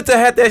 that- it's good to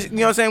have that. You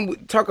know what I'm saying? We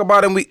talk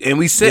about it and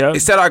we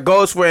set our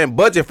goals for it and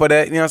budget for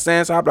that. You know what I'm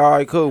saying? So I'm like, all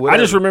right, cool. I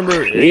Whatever. just remember, you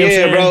know what I'm Yeah,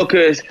 saying? bro,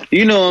 because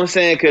you know what I'm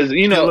saying? Because,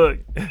 you know, Look,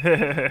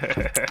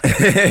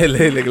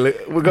 look.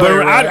 We're but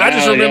going. I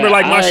just remember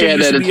like my I shit ain't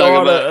used got to nothing be to talk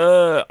all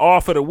the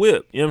off of the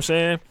whip. You know what I'm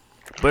saying?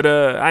 But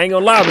I ain't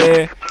gonna lie,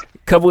 man.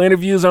 Couple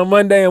interviews on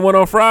Monday and one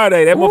on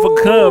Friday. That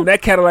motherfucker come.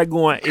 That Cadillac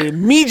going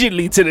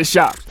immediately to the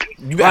shop.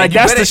 Like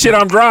that's the shit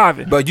I'm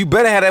driving. But you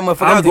better have that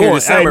motherfucker I'm out here going.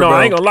 this summer, Hey, no, bro.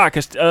 I ain't gonna lie,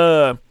 cause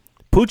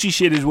Poochie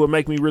shit is what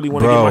make me really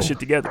want to get Bro. my shit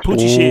together.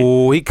 Poochie shit.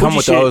 Ooh, he come Poochie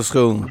with shit. the old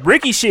school.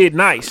 Ricky shit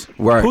nice.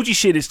 Right. Poochie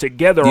shit is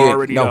together Yeah,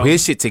 already. no, though.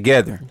 his shit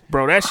together.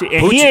 Bro, that shit.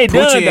 And Poochie- he ain't Poochie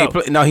done ain't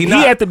though. play- no, he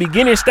not. at the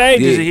beginning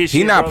stages of his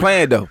shit. He not bro.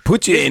 playing though.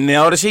 Poochie and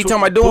all the shit he talking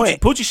about doing.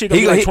 Poochie shit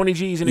gonna be like 20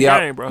 G's in the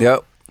game, bro.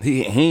 Yep.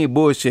 He ain't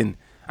bullshitting.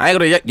 I ain't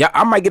gonna. Yeah,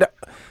 I might get a.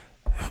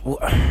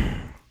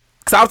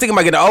 Cause I was thinking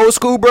about getting the old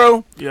school,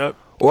 bro. Yep.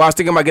 Or I was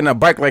thinking about getting a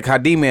bike like how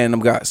D-Man and them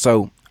got.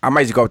 So I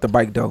might just go with the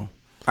bike though.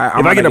 If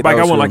I get a bike,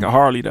 I want like a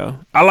Harley though.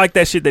 I like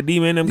that shit that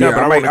D-Man them got.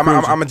 Yeah, but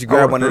I'm gonna just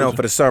grab one of them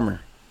for the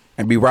summer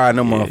and be riding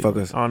them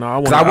motherfuckers. Oh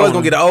no, Because I was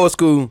gonna get an old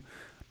school.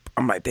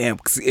 I'm like, damn.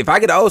 Cause if I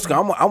get an old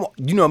school, I'm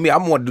you know me.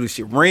 I'm gonna do this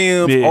shit,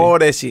 rims, all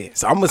that shit.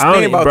 So I'm gonna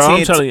spend about 10,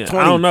 I'm telling you, 20.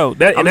 I don't know.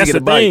 And that's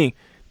the thing.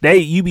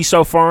 You be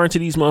so far into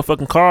these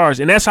motherfucking cars,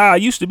 and that's how I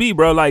used to be,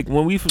 bro. Like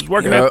when we was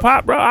working at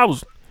Pop, bro,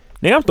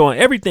 I'm throwing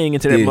everything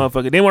into that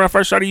motherfucker. Then when I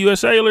first started US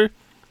Cellular,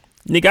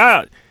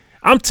 nigga,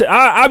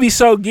 I be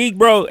so geek,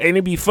 bro, and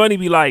it be funny,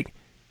 be like,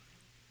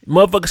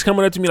 motherfuckers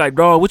coming up to me like,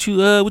 dog, what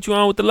you on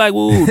with the light?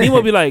 Woo.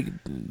 Nemo be like,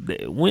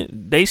 when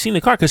they seen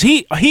the car, cause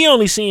he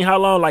only seen how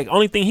long. Like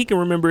only thing he can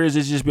remember is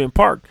it's just been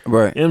parked.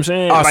 Right. You know what I'm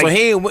saying? Oh, like, so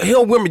he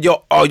don't remember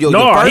your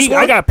no, first one?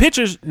 I got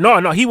pictures.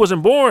 No, he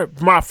wasn't born.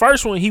 My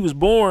first one, he was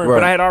born, Right.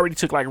 but I had already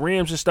took like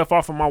rims and stuff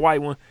off of my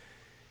white one.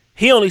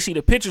 He only see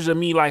the pictures of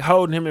me like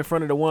holding him in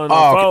front of the one.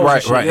 Oh,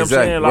 right, shit, right, you know exactly,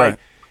 what I'm saying? right. Like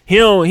he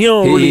don't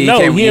really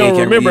know. He don't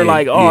remember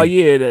like,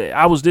 yeah.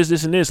 I was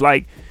this and this.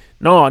 Like,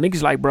 no,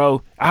 niggas like,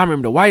 bro, I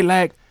remember the white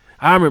lack.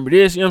 I remember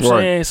this, you know what I'm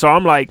saying? So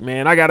I'm like,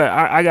 man, I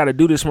gotta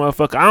do this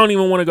motherfucker. I don't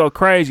even want to go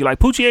crazy. Like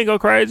Poochie ain't go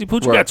crazy.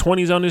 Poochie got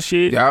 20s on this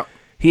shit. Yeah.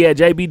 He had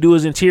JB do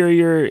his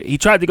interior. He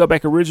tried to go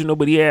back original,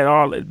 but he had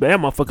all that. That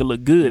motherfucker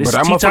look good. It's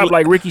T-top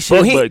like Ricky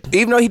shit. But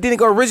even though he didn't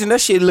go original, that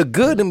shit look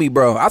good to me,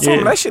 bro. I told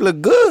him that shit look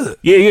good.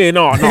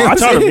 No. I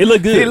told him it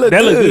look good.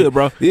 That look good,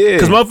 bro. Yeah.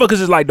 Because motherfuckers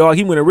is like, dog,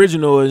 he went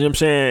original, you know what I'm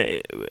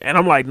saying? And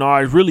I'm like, no,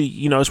 it's really,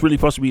 it's really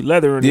supposed to be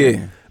leather.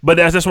 Yeah. But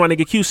that's what my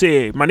nigga Q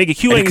said. My nigga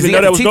Q ain't even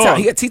know that was dog.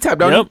 He got T-top,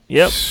 don't he?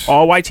 Yep.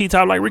 All white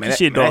T-top like Ricky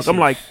shit, dog. I'm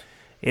like,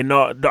 and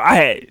I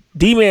had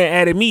D-Man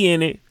added me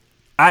in it.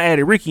 I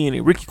added Ricky in it.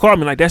 Ricky called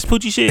me like, that's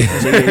Poochie shit. I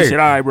said, yeah. He said,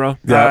 all right, bro.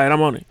 Yeah. All right,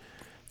 I'm on it.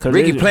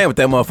 Ricky playing with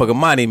that motherfucker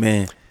money,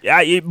 man.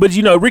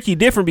 But Ricky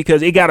different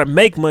because it got to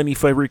make money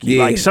for Ricky.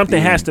 Like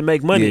something has to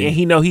make money, and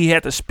he know he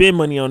had to spend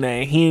money on that.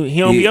 And he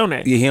don't be on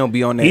that. Yeah, he don't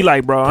be on that. He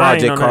like, bro,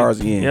 Project I ain't on cars.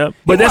 that. Yeah. Yep.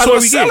 But that's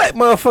what we sell get. that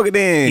motherfucker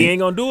then. He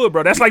ain't gonna do it,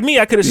 bro. That's like me.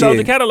 I could have sold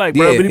the Cadillac,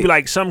 bro. But he'd be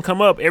like, something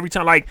come up every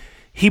time. Like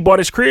he bought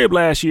his crib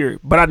last year,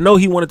 but I know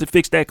he wanted to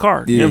fix that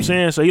car. You know what I'm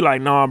saying? So he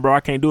like, nah, bro, I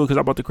can't do it because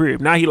I bought the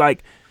crib. Now he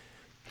like,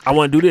 I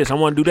want to do this. I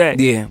want to do that.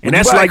 Yeah. And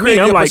that's like me.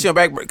 I'm like,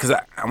 because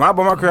when I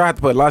bought my crib, I had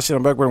to put a lot of shit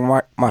on back with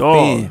my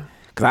fin.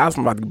 Because I was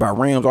about to buy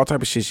rims, all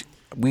type of shit.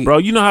 Bro,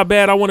 you know how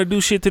bad I want to do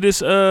shit to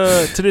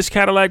this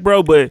Cadillac,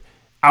 bro. But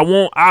I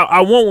want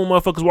when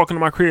motherfuckers walk into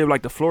my crib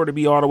like the floor to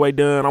be all the way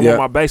done. I want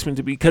my basement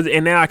to be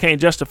and now I can't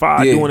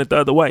justify doing it the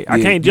other way.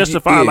 I can't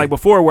justify like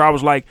before where I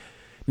was like,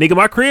 nigga,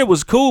 my crib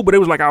was cool, but it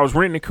was like I was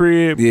renting a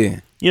crib. Yeah.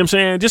 You know what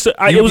I'm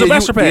saying? It was a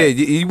master pad.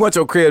 Yeah, you want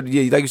your crib.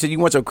 Yeah, like you said, you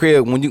want your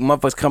crib when you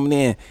motherfuckers coming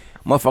in.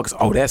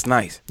 Motherfuckers, that's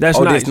nice. That's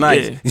nice.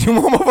 Yeah. You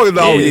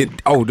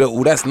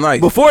motherfuckers, that's nice.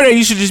 Before that,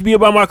 you should just be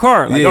about my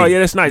car. Like,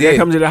 that's nice. They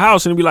come to the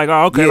house and be like,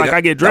 oh, okay, like I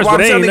get dressed, but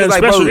they ain't nothing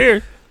special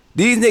there.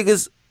 These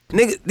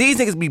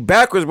niggas be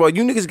backwards, bro.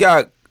 You niggas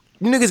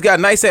got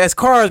nice ass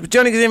cars, but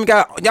y'all niggas even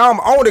y'all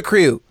own the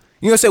crib.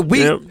 You know what I'm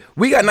saying?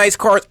 We got nice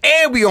cars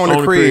and we own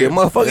the crib.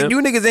 Motherfucker, you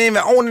niggas ain't even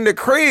owning the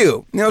crib.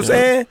 You know what I'm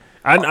saying?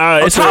 On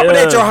top of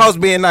that, your house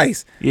being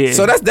nice. Yeah.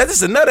 So that's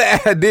just another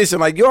addition.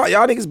 Like y'all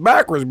niggas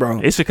backwards,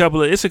 bro. It's a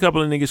couple of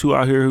niggas who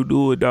out here who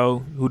do it though,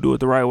 who do it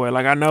the right way.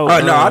 Like I know.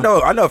 I know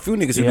a few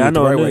niggas who do it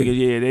the right way.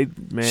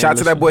 Yeah, shout out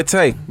to that boy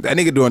Tay. That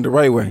nigga doing it the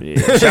right way.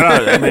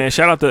 Yeah.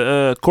 Shout out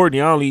to Courtney.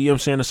 I only, you know what I'm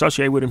saying,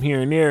 associate with him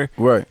here and there.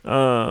 Right.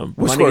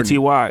 What's my nigga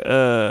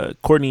T.Y.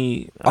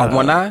 Courtney.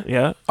 1-9?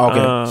 Yeah.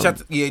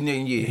 Okay.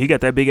 Yeah. He got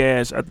that big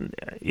ass.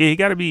 He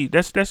got to be.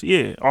 That's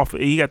off.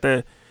 He got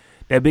that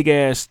big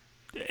ass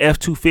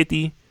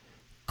F-250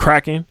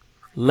 cracking,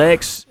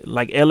 Lex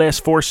like LS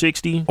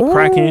 460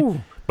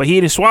 cracking, but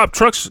he didn't swap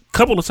trucks a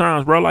couple of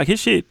times, bro. Like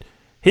his shit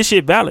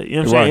valid, you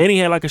know what I'm saying? And he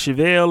had like a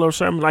Chevelle or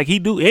something, like he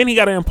he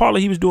got an Impala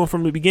he was doing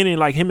from the beginning,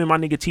 like him and my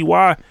nigga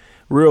T.Y.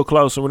 real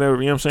close or whatever,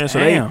 you know what I'm saying? So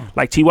they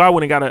like T.Y.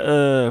 went and got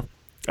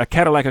a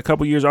Cadillac a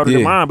couple years older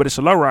than mine, but it's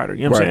a lowrider,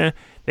 you know what I'm saying?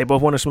 They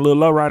both wanted some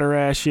little lowrider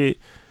ass shit,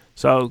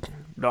 so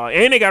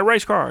and they got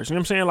race cars, you know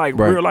what I'm saying? Like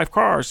real life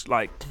cars,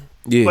 like.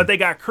 Yeah. But they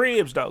got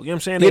cribs though. You know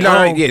what I'm saying?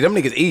 Them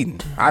niggas eating.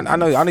 I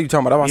know you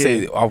talking about. I want to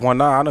say off 1-9.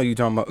 I know you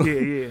talking about.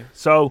 Yeah.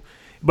 So,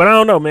 but I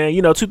don't know, man.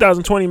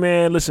 2020,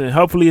 man. Listen,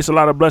 hopefully it's a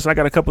lot of blessings. I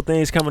got a couple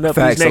things coming up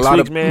these next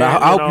weeks, man.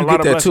 I hope you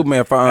get that too,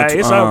 man.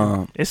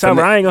 It's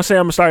over. I ain't gonna say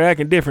I'm gonna start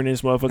acting different in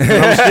this motherfucker.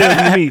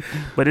 I'm still me,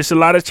 but it's a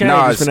lot of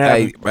challenges for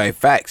now. Right,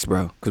 facts,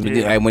 bro. Because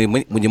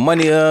when your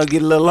money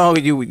get a little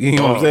longer, you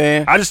know what I'm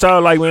saying. I just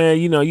thought like, man,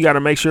 you got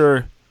to make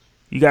sure.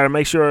 You got to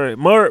make sure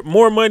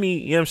more money,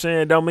 you know what I'm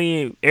saying, don't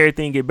mean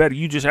everything get better.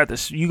 You just have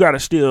to, you got to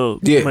still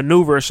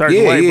maneuver a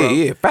certain way, bro.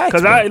 Yeah, facts.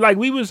 Because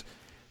we was,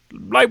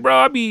 like, bro,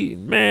 I be,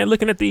 man,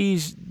 looking at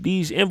these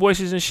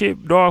invoices and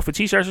shit, dog, for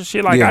T-shirts and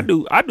shit. Like, I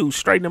do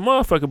straight in the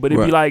motherfucker, but it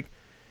be like,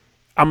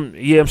 you know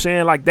what I'm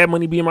saying, like, that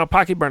money be in my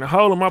pocket, burn a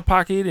hole in my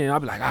pocket, and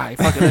I'll be like, all right,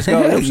 fuck it, let's go.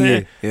 You know what I'm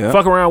saying?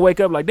 Fuck around, wake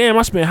up, like, damn,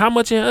 I spent how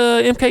much in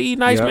MKE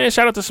Nights, man?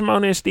 Shout out to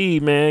Simone and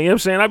Steve, man. You know what I'm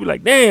saying? I'll be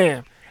like,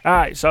 damn. All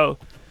right, so.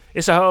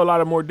 it's a whole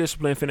lot of more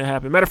discipline finna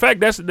happen. Matter of fact,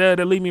 that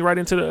lead me right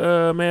into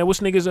the man. What's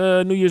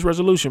niggas' New Year's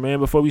resolution, man?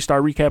 Before we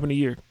start recapping the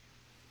year.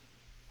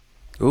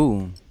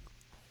 Ooh.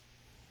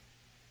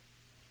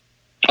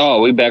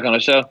 Oh, we back on the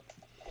show.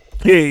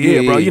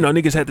 Yeah, bro. yeah. You know,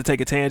 niggas had to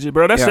take a tangent,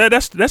 bro. That's Yeah.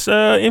 that's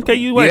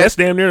MKU. Wait, Yeah, that's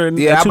damn near.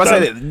 Yeah, I'm about to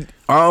 2000. say that.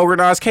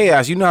 Unorganized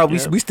chaos. You know how we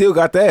still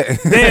got that.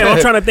 Damn, I'm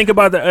trying to think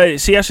about the.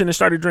 See, I shouldn't have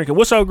started drinking.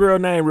 What's old girl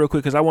name, real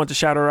quick? Because I want to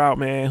shout her out,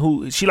 man.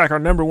 Who she like our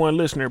 #1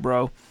 listener,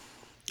 bro.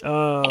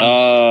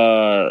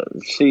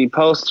 She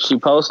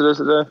posted us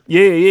today.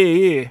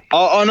 Yeah.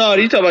 Oh no,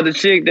 you talking about the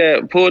chick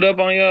that pulled up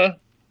on y'all?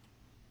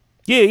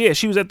 Yeah.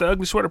 She was at the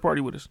ugly sweater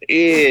party with us.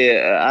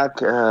 Yeah,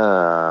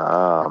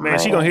 Man,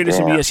 she gonna hear this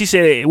and be. She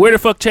said, "Where the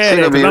fuck Chad She at?"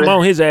 gonna Because be I'm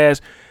on his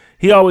ass.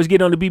 He always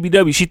get on the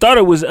BBW. She thought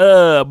it was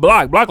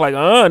Block like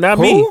not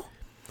me. Who?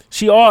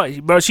 She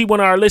one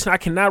of our listeners. I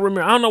cannot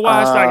remember. I don't know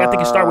why I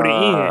think it start with an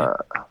N.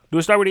 Do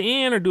it start with an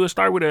N or do it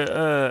start with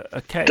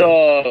a K?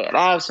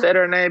 I've said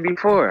her name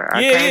before.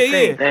 I Yeah. can't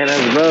think. Man,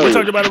 that's rough. We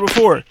talked about it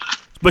before.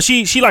 But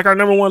she like our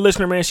 #1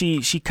 listener, man.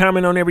 She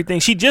comment on everything.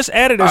 She just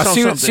added us on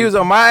something. She was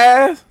on my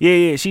ass.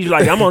 Yeah. She's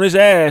like, I'm on his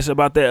ass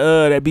about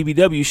that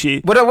BBW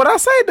shit. What I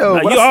say though?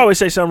 Nah, you always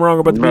say something wrong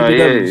about the Bro,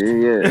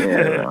 BBWs.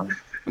 yeah.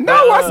 No,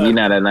 I You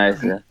not that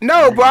nice. Yeah.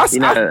 No, bro. I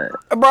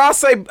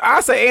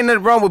say ain't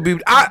nothing wrong with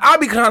BBW. I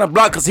be kind of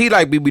blocked because he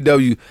like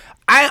BBW.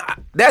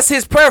 That's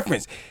his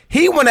preference.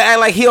 He want to act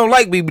like he don't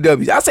like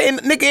BBWs. I say,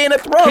 nigga, ain't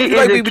nothing wrong if you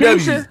like BBWs.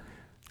 Keisha?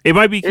 It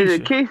might be Keisha. Is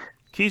it Keith?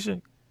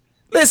 Keisha?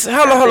 Listen,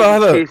 hold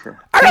on. Keisha.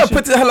 I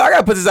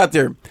gotta put this out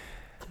there.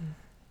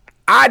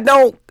 I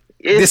don't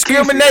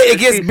discriminate Keisha.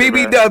 against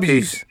Keisha,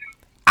 BBWs.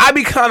 I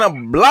be kind of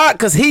blocked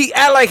because he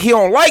act like he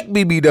don't like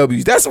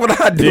BBWs. That's what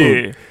I do.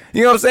 Yeah.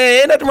 You know what I'm saying?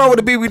 Ain't nothing wrong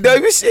with the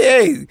BBW shit.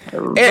 Hey.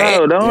 Bro, you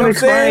know don't what I'm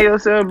explain saying?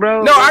 yourself,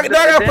 bro. No, I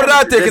gotta put it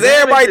out there because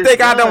everybody think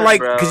I don't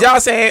like. Because y'all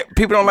saying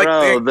people don't like.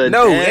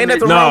 No, ain't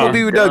nothing wrong with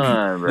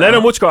BBW. Let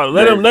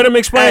him Let him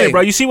explain it,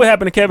 bro. You see what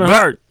happened to Kevin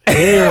Hart? He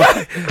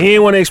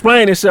didn't want to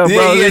explain himself,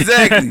 bro. Yeah,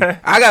 exactly.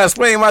 I gotta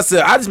explain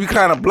myself. I just be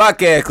kind of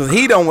block ass because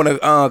he don't want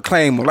to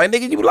claim him. Like,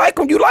 nigga, you like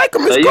him.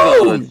 It's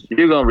cool.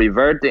 You're gonna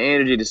revert the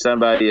energy to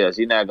somebody else.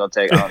 You're not gonna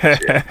take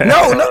ownership.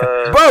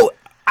 No, bro.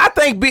 I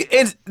think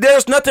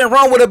there's nothing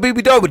wrong with a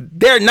BBW.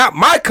 They're not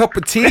my cup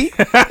of tea.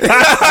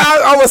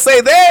 I would say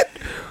that.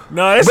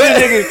 No, that's the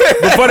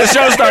nigga. Before the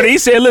show started, he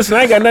said, "Listen,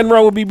 I ain't got nothing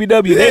wrong with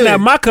BBW. They not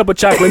my cup of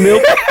chocolate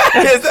milk."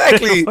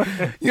 Exactly. You know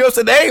what I'm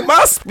saying? They ain't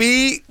my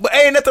speed, but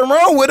ain't nothing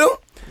wrong with them.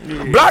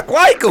 Yeah. Block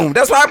like them.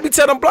 That's why I be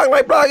telling Block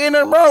ain't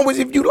nothing wrong with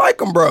if you like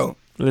them, bro.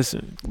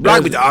 Listen,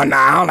 Block be, I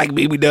don't like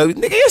BBW.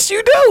 Nigga, yes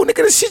you do.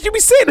 Nigga, the shit you be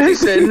saying. He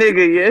said,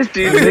 "Nigga, yes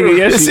you do." Nigga,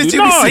 yes The you shit do.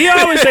 you be No, he saying.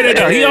 always say that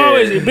though. He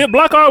always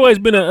Block always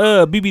been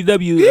a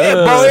BBW. Yeah,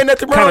 bro, ain't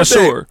nothing wrong with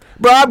connoisseur. that.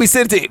 Bro, I be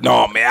sitting there.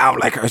 No, man, I don't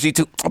like her. She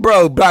too.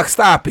 Bro, Block,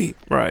 stop it.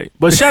 Right,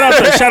 but shout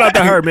out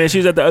to her, man. She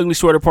was at the ugly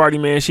sweater party,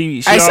 man.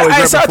 She I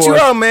always shout you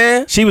out,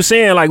 man. She was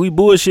saying like we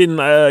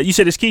bullshitting. You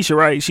said it's Keisha,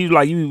 right? She was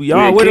like y'all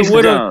Yeah, with Keisha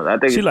her. Jones. I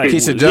think She it's like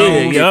Keisha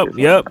Jones.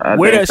 Yep.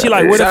 Where the, she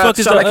like where the fuck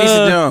is the like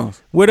Keisha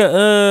Jones. where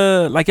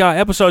the like y'all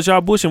episodes y'all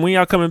bushing when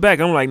y'all coming back?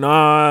 I'm like,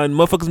 nah,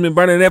 motherfuckers been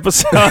burning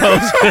episodes.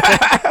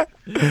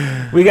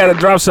 We gotta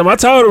drop some. I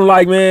told him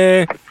like,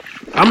 man,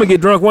 I'm gonna get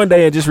drunk one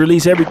day and just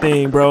release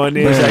everything, bro, and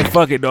then say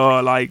fuck it,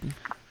 dog. Like,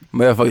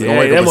 Motherfuckers Yeah, gonna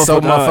wake that up with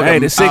so motherfucker, motherfucking hey,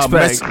 the six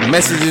pack.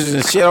 messages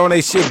and shit on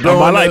they shit I'm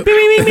blowing like, up. beep,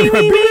 beep, beep, beep,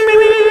 beep, beep,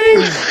 beep,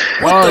 beep.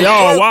 Oh,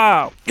 y'all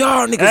wow.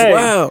 Y'all niggas Hey,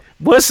 wild.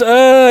 what's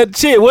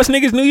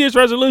niggas' New Year's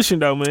resolution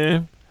though,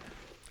 man?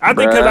 I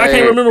think because I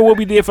can't remember what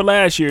we did for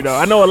last year though.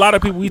 I know a lot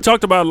of people. We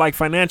talked about like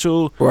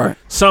financial Right.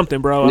 something,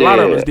 bro. A lot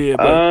of us did.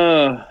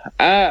 But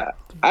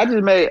I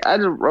just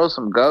wrote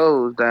some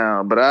goals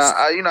down, but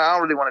I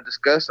don't really want to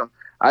discuss them.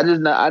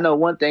 I know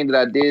one thing that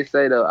I did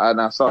say though,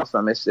 and I saw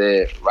something. It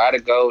said write a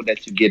goal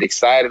that you get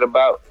excited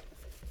about,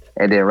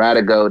 and then write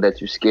a goal that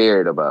you're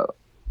scared about.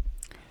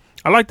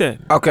 I like that.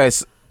 Okay,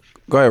 so,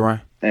 go ahead,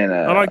 Ryan. And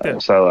I like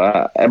that. So,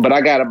 but I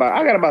got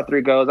about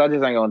 3 goals. I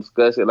just ain't gonna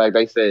discuss it. Like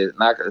they said,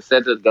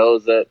 set the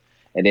goals up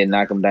and then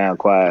knock them down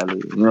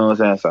quietly. You know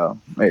what I'm saying?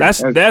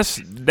 So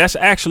That's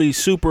actually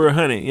super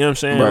honey. You know what I'm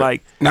saying? Right.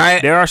 Like Now,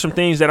 there are some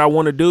things that I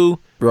want to do,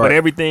 Right. but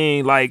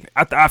everything like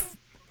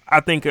I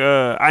think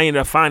I ended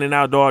up finding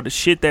out dog the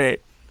shit that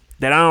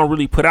I don't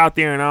really put out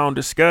there and I don't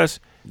discuss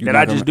that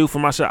I just do for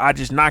myself. I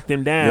just knock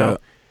them down,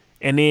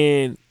 and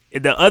then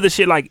the other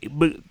shit like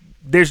but.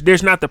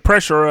 There's not the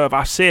pressure of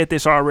I said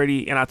this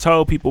already and I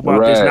told people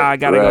about this. Now I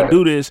gotta go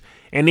do this,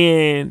 and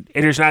then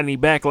there's not any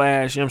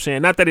backlash. You know what I'm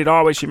saying? Not that it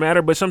always should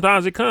matter, but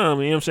sometimes it come.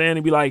 You know what I'm saying?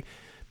 And be like,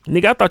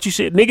 nigga, I thought you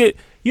said, nigga.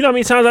 You know how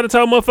many times I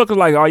tell motherfuckers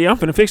like, oh yeah, I'm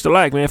finna fix the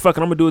lag, man. Fuck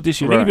it, I'm gonna do it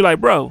this year. Nigga be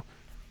like, bro,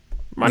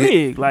 my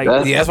nigga, like,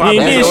 that's why you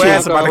I'm ain't your did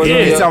ass shit. about to Yeah.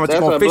 get me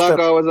That's why Block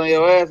always on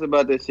your ass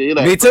about this shit.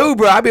 Like, Me too,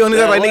 bro. I be on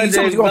this like,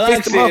 nigga, you gonna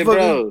fix the motherfucker.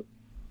 bro.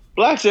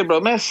 Block shit, bro.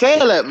 Man,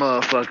 sell that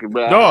motherfucker,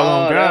 bro.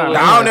 Dog, God.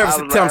 I don't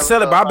ever tell him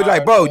sell it, but I'll be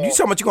like, bro, you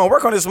so much you gonna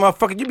work on this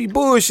motherfucker? You be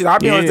bullshit. I'll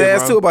be on his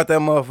ass too about that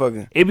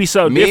motherfucker. It be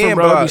so different,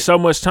 bro. It be so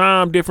much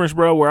time difference,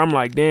 bro, where I'm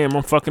like, damn,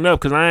 I'm fucking up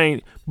because I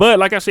ain't. But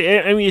like I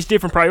said, I mean, it's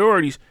different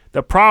priorities.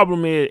 The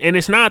problem is, and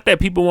it's not that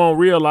people won't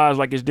realize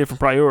like it's different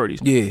priorities.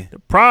 Yeah. The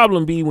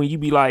problem be when you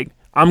be like,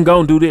 I'm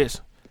gonna do this.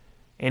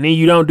 And then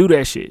you don't do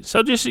that shit.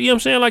 So just, you know what I'm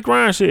saying? Like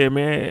Ryan said,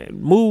 man,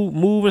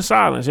 move in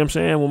silence. You know what I'm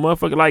saying? When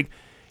motherfucker, like,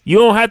 you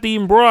don't have to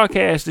even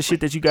broadcast the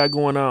shit that you got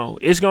going on.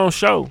 It's going to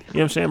show. You know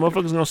what I'm saying?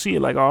 Motherfuckers going to see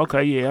it like, oh,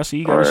 okay, yeah, I see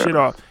you got this shit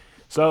off.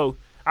 So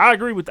I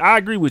agree with you.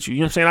 You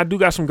know what I'm saying? I do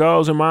got some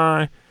goals in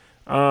mind.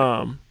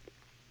 And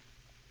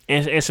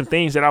some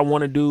things that I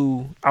want to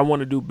do. I want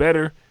to do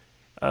better.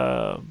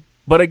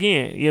 But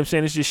again, you know what I'm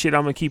saying? It's just shit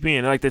I'm going to keep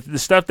in. Like the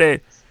stuff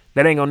that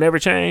ain't gonna never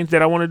change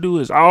that I want to do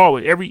is you know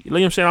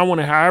what I'm saying, I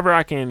want to, however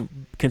I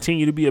can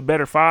continue to be a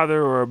better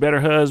father or a better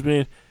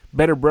husband,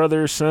 better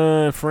brother,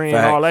 son, friend,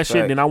 all that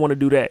shit, then I want to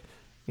do that.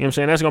 You know what I'm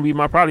saying? That's gonna be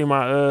probably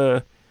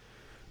my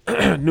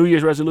New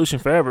Year's resolution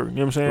forever. You know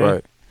what I'm saying?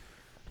 Right.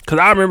 Cause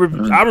I remember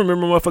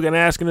motherfucking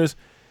asking us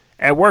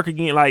at work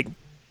again, like,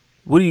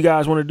 what do you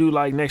guys want to do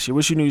like next year?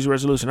 What's your New Year's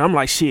resolution? I'm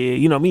like, shit,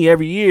 you know me,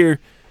 every year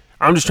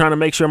I'm just trying to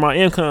make sure my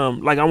income,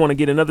 like I want to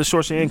get another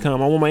source of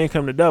income. I want my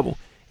income to double.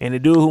 And the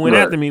dude who went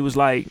after me was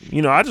like,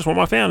 you know, I just want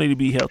my family to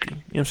be healthy. You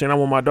know what I'm saying? I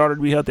want my daughter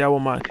to be healthy.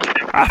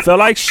 I felt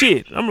like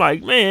shit. I'm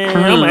like, man,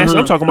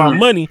 I'm talking about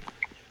money.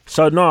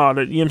 So, no,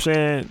 you know what I'm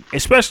saying?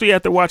 Especially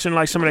after watching,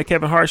 like, some of that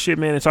Kevin Hart shit,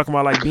 man, and talking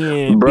about, like,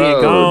 being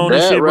gone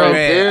and shit, bro.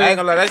 Man, I ain't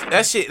gonna lie.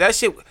 That shit, I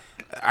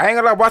ain't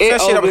gonna lie. Watching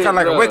that shit, that was kind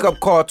of like a wake-up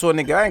call to a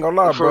nigga. I ain't gonna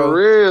lie, bro. For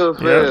real.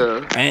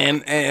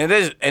 And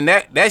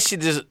that shit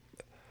just...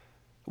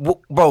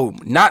 Bro,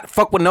 not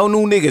fuck with no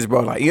new niggas,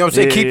 bro. Like, you know what I'm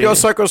saying? Keep your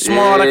circle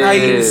small, like how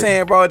you was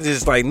saying, bro.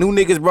 Just like new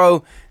niggas,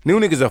 bro.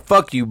 New niggas will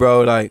fuck you,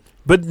 bro. Like,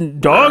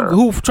 but dog,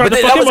 who tried to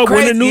fuck him up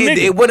with a new nigga?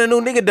 It wasn't a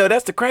new nigga though.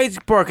 That's the crazy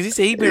part, cause he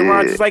said he been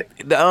around just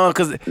like the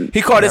cause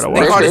he called this the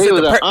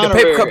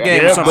paper cup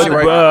game or something,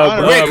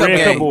 right?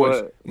 Red cup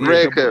boys,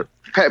 Red cup.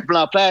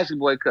 Plastic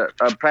boy cup.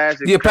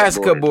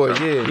 Plastic cup boys.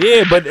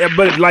 Yeah,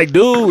 but like,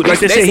 dude, like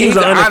they said, he was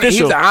an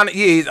unofficial.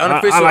 He's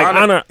unofficial.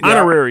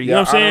 Honorary. You know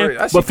what I'm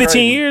saying? But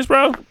 15 years,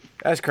 bro.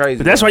 That's crazy.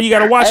 But that's why you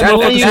gotta watch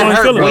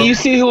motherfuckers. When you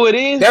see who it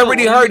is, that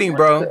really hurting,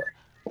 bro.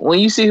 When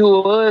you see who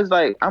it was,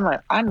 like, I'm like,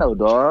 I know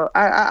dog.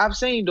 I've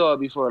seen dog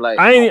before. Like,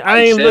 I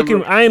ain't looking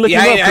him up. I ain't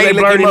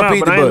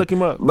looking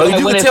him up. But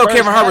you can tell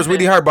Kevin Hart was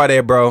really hurt by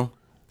that, bro.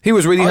 He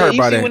was really hurt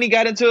by that. When he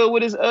got into it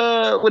with his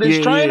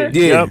trainer,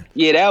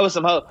 yeah, that was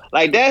some hoe.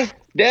 Like that's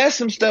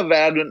some stuff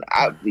that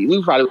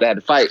we probably would have had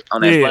to fight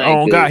on that. Yeah,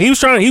 oh God, he was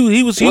trying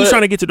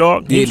to get to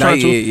dog. His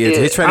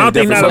trainer, I don't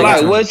think not a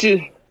lot.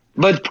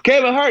 But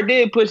Kevin Hart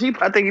did push.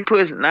 I think he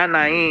pushed not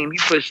Naeem. He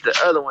pushed the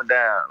other one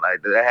down,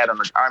 like that I had on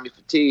the Army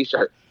fatigue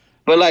shirt.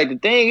 But like the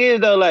thing is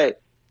though, like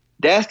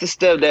that's the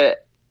stuff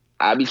that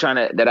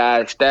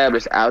I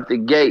establish out the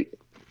gate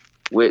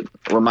with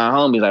my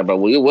homies. Like, bro,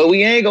 what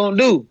we ain't gonna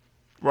do,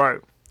 right?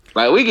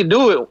 Like we can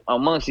do it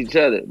amongst each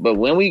other, but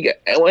when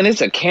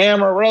it's a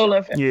camera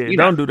rolling,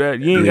 don't do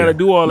that. You ain't gotta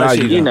do all that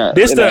shit.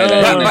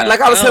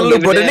 Like I was telling Lou,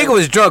 but the nigga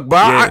was drunk,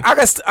 bro.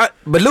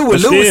 But Lou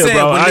was saying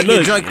bro, when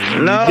nigga drunk.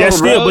 No, yeah,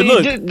 still, bro, but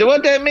look,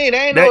 what that mean?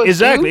 That ain't no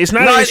exactly. excuse.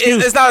 It's not an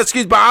excuse. It's not an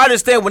excuse, but I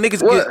understand when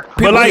niggas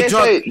people get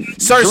drunk.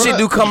 Certain shit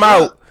do come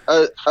out.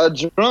 A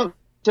drunk.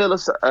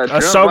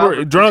 A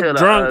sober drunk.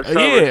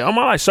 Yeah, I'm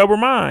like sober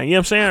mind. You know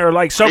what I'm saying, or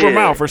like sober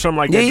mouth or something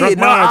like that. Drunk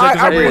mind.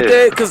 I agree with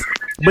that because.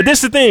 But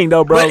this the thing,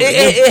 though, bro. But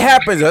it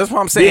happens. That's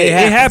what I'm saying.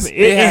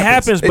 It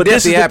happens. But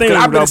this is the thing,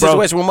 I've been in a bro.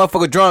 situation where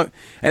motherfucker drunk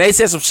and they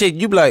said some shit.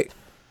 You be like,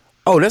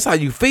 oh, that's how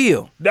you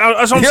feel.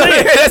 That's what I'm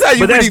saying. That's how you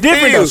but really that's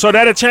different, feel. though. So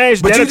that'll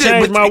change. That'll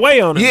change my way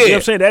on it. Yeah. You know what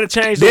I'm saying? That'll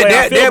change the way I feel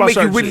that'll about make you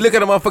certain really shit. look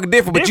at a motherfucker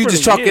different. But you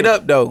just chalk it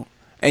up though,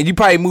 and you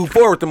probably move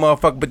forward with the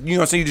motherfucker. But you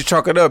know what I'm saying? You just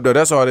chalk it up though.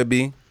 That's all it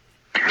be.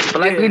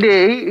 But like he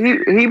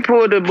did, he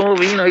pulled the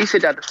movie. You know, he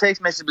sent out the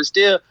text message, but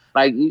still,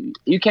 like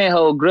you can't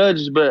hold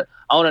grudges. But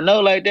on a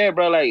note like that,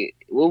 bro, like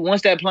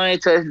once that plane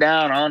touched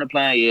down on the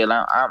plane,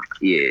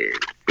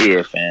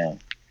 yeah, fam.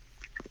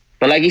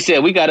 But like he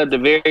said, we got up the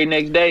very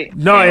next day.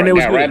 No, and it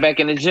was right back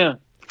in the gym.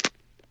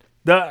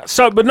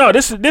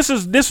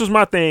 This was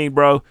my thing,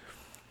 bro.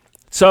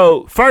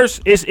 So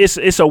first,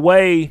 it's a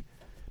way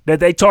that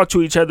they talk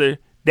to each other.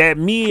 That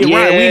me and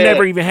Ryan, we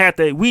never even had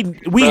to. We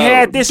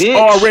had this bitch.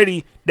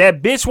 Already.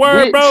 That bitch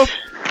word, bro.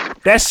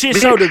 That shit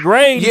so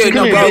degrading. Yeah,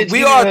 no, bro.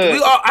 We all.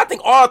 I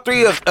think all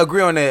three of us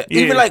agree on that.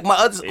 Yeah. Even like my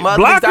other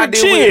Blocker, I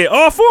did with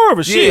all four of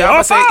us. Yeah,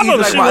 all five of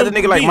us. Like my other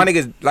nigga,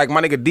 like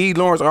my nigga D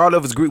Lawrence, all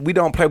of us agree. We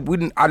don't play.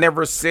 I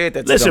never said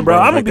that. Listen, bro,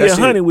 I'm gonna be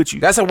 100 with you.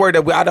 That's a word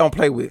that I don't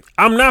play with.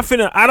 I'm not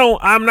finna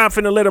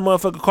let a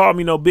motherfucker call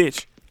me no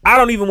bitch. I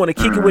don't even want to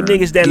kick it with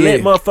niggas that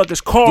let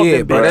motherfuckers call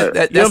them bitch.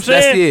 That's, you know what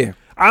I'm saying?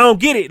 I don't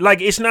get it. Like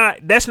that's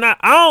not.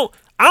 I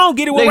don't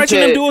get it when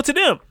Rachel them do it to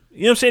them.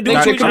 You know what I'm saying? Do Nah,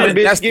 what you come here, want.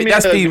 bitch, that's give me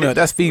that's a hug. female.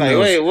 That's female.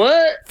 Like, wait,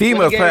 what? Females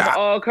When he gave play- him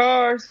all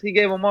cars. He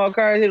gave them all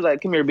cars. He was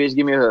like, "Come here, bitch,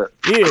 give me a hug."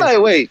 Yeah. I'm like,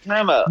 wait,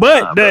 time out.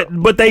 But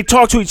but they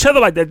talk to each other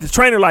like that. The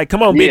trainer like,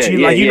 come on, bitch. Yeah, You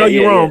yeah, like, you yeah, know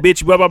you're yeah, wrong, yeah.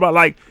 bitch. Blah blah blah.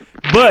 Like,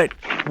 but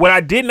what I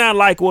did not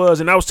like was,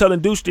 and I was telling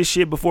Deuce this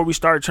shit before we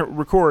started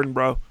recording,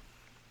 bro.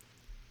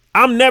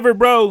 I'm never,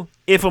 bro.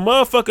 If a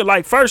motherfucker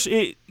like first,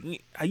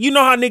 you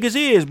know how niggas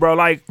is, bro.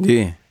 Like,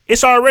 Yeah.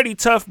 it's already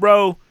tough,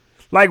 bro.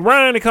 Like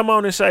Ryan to come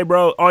on and say,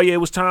 bro, oh yeah, it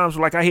was times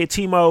like I hit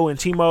Timo and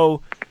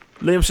Timo,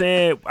 you know what I'm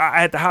saying?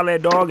 I had to holler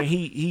at dog and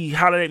he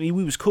hollered at me.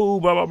 We was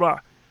cool, blah, blah, blah.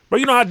 Bro,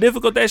 you know how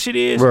difficult that shit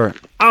is? Right.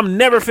 I'm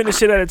never finna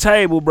sit at a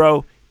table,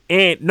 bro.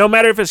 And no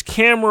matter if it's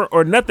camera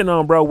or nothing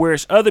on, bro, where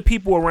it's other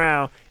people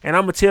around, and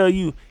I'm gonna tell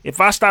you,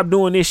 if I stop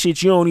doing this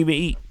shit, you don't even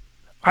eat.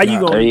 How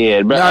you gonna eat?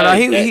 yeah, bro. No,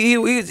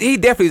 he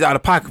definitely is out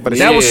of pocket for the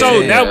That shit. was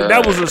so Yeah.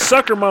 that was a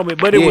sucker moment,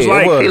 but it Yeah, was it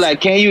like was. He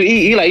like, can you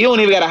eat? He like, you don't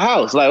even got a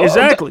house. Like,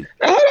 exactly.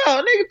 Hold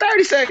on, nigga,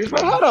 30 seconds,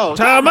 bro. Hold on.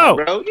 Time out.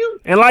 bro.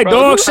 And like bro,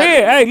 Dog you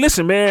said, like- hey,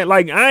 listen, man,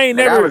 like I ain't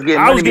Like, never I was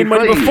getting getting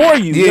money money before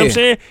you. You know what I'm Yeah.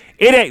 saying?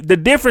 It ain't the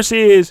difference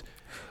is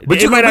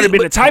it might not have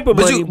been the type of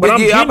money, but I'm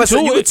getting to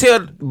you it. could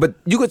tell, but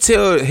you could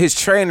tell his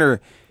trainer.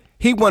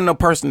 He wasn't a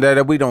person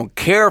that we don't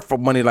care for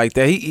money like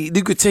that.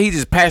 You could tell he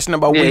just passionate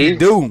about what he he's-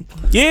 do.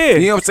 Yeah.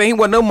 You know what I'm saying? He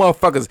wasn't no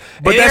motherfuckers.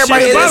 But And that shit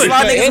everybody, is there's a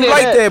lot of Any niggas of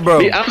like that,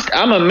 bro.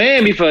 I'm a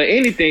man before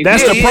anything.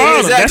 That's Yeah, the yeah, problem.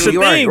 That's the exactly. thing,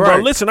 Right, bro.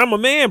 right. Listen, I'm a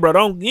man,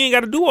 bro. You ain't got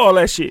to do all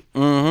that shit.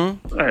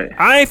 Right.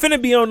 I ain't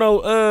finna be on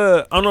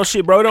no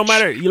shit, bro. It don't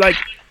matter. You like,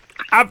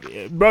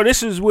 bro.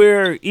 This is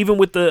where even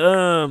with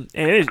the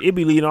and it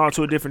be leading on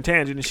to a different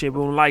tangent and shit.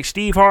 But when like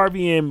Steve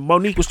Harvey and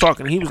Monique was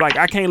talking, he was like,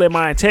 I can't let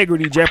my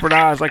integrity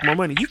jeopardize like my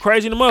money. You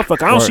crazy in the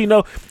motherfucker.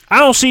 I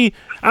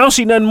don't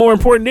see nothing more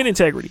important than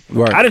integrity.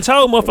 Right. I done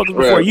told motherfuckers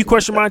before, Right. you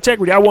question my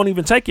integrity, I won't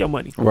even take your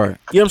money. Right.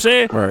 You know what I'm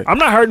saying? Right. I'm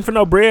not hurting for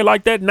no bread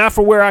like that. Not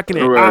for where I can.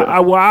 Right. I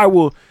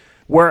will.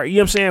 Where you know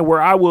what I'm saying?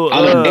 Where I will.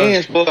 I'm a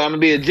dance for it. I'm gonna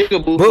be a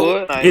jigaboo But- for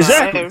it. Like,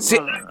 Exactly. like, See,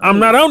 I'm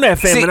not on that,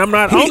 fam, and I'm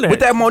not on that. With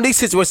that Monique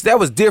situation, that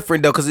was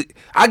different though, because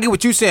I get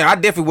what you saying. I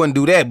definitely wouldn't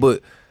do that,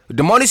 but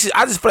the Monique,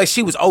 I just feel like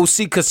she was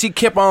OC because she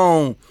kept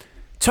on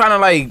trying to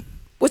like,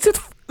 what's it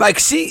like?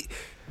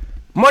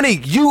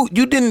 Monique, you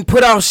didn't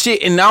put out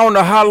shit in I don't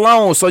know how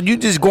long, so you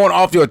just going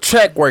off your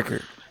track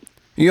record.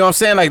 You know what I'm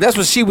saying? Like that's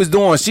what she was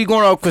doing. She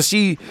going off because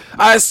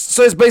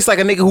so it's based like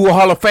a nigga who a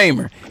Hall of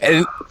Famer,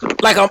 and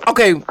like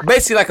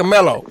basically like a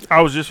Mello.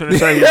 I was just gonna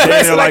say, Yeah,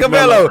 it's damn like a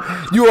Melo.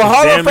 Mello. You a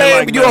Hall Damn of near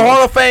Fame. like You a Melo.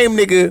 Hall of Fame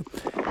nigga,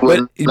 but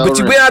no you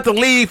ring. been out the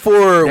league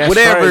for That's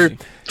whatever. crazy.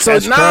 So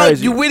That's now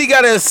crazy. you really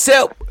gotta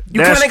accept.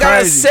 You That's kind of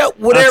gotta crazy. accept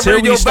whatever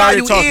Until we your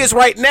started value talking. is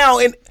right now.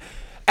 And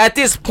at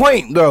this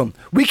point, though,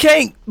 we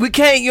can't. You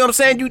know what I'm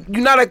saying?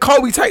 You're not a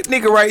Kobe type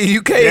nigga, right?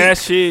 You can't. That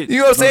shit. You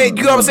know what I'm saying?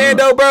 You know what I'm saying,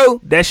 though, bro?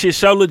 That shit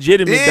so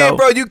legitimate, Yeah, though.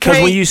 bro, you Because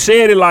when can't- you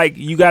said it, like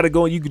you gotta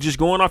go, you could just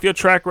going off your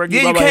track record.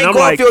 Yeah, blah, you blah, and can't I'm go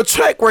like, off your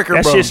track record,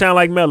 that bro. shit sound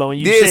like Mello,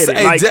 and you Yeah, said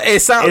it. Like, it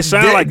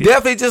sound like it.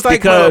 definitely just like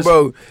because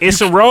Mello, bro. It's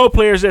some role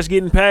players that's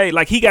getting paid.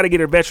 Like he got to get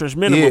a veterans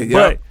minimum, Yeah,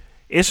 but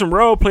yeah. it's some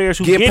role players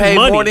who Get get paid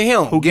money, more than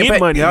him. who Get get paid-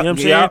 money. yep, You know what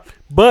I'm yep. saying?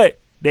 But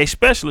they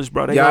specialists,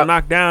 bro. They Yep. gonna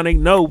knock down. They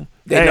know.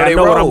 They Hey, know I they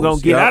know what I'm roles. gonna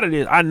get Yep. out of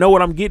this. I know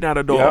what I'm getting out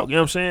of dog. Yep. You know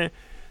what I'm saying?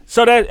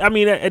 So that, I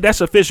mean, that's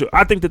official.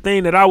 I think the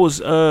thing that I was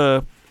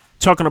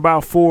talking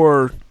about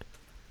for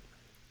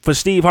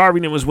Steve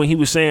Harvey was when he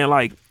was saying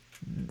like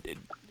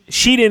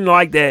she didn't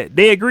like that.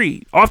 They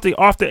agreed off the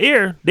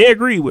air. They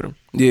agreed with him.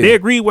 Yeah. They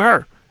agreed with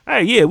her.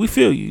 Hey, yeah, we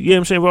feel you. You know what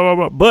I'm saying? Blah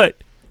blah blah. But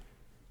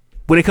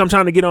when it comes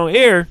time to get on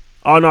air,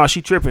 oh no,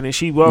 she tripping and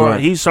she Right.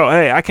 he's so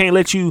hey, I can't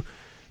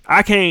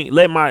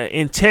let my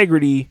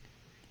integrity.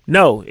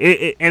 No,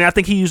 and I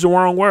think he used the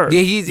wrong word.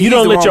 Yeah, he's you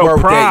don't the let wrong your word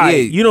with that, pride. yeah.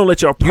 You don't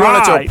let your pride. You don't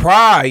let your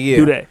pride, yeah.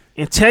 do that.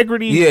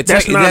 Integrity, Yeah,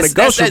 that's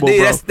non-negotiable,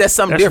 bro. That's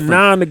something different.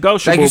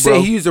 non-negotiable, Like you bro.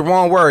 said, he used the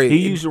wrong word. He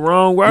used the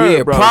wrong word,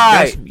 Yeah, bro. pride.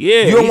 That's-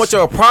 yeah, you don't he's- want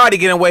your pride to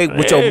get away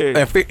with your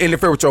Yeah.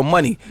 interfere with your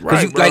money. 'Cause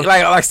Right, you,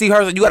 bro. like Steve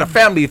Harvey said, you got a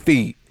family to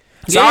feed.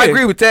 So I Yeah.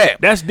 agree with that.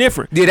 That's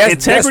different. Yeah, that's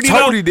integrity,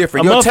 totally though,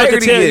 different. A Your motherfucker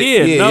integrity,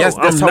 tell, yeah, no, that's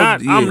I'm totally-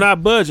 not. yeah. I'm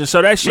not budging.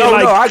 So that shit, No,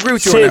 like, I agree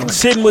with you on that one.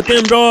 sitting with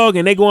them, dog,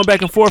 and they going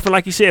back and forth, and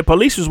like you said,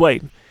 police was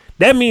waiting.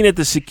 That mean that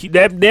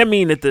that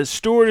mean that the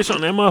stewardess on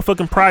that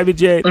motherfucking private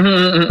jet,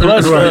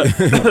 plus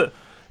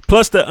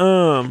plus the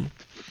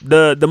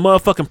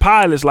motherfucking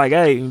pilot's like,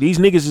 hey, these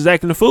niggas is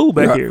acting the fool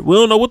back Yeah. here. We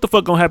don't know what the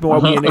fuck gonna happen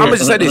while we in I'm there. gonna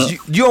just say this: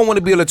 you don't want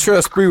to be a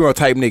Latrell Sprewell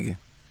type nigga.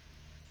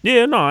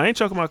 Yeah, no, I ain't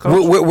talking about coach.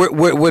 With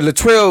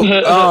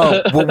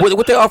Latrell,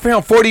 what they offer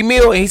him $40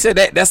 million, and he said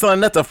that's not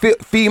enough to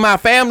feed my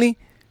family.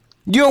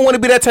 You don't want to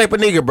be that type of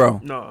nigga, bro.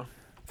 No.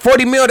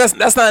 $40 million,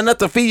 that's not enough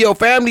to feed your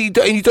family, and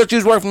you thought you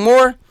was worth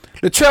more.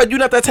 Latrell, you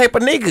not that type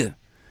of nigga.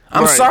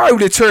 I'm Right. sorry,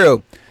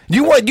 Latrell.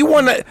 You want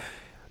to.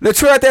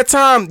 Latrell at that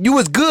time, you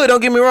was good. Don't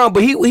get me wrong,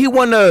 but he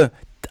won a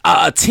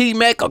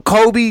T-Mac, a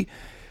Kobe.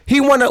 He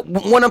one of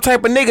them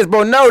type of niggas,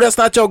 bro. No, that's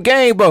not your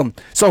game, bro.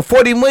 So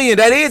 $40 million,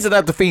 that is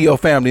enough to feed your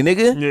family,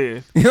 nigga. Yeah.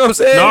 You know what I'm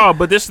saying? No,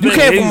 but this you thing,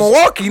 came from he's-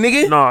 Milwaukee,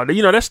 nigga. No,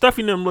 you know that's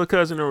Stuffy them little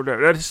cousin or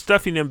whatever. That's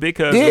Stuffy them big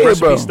cousin. Yeah, Recipe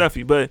bro.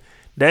 Stuffy. But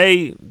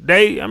I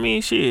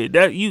mean, shit.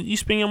 That you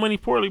spend your money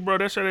poorly, bro.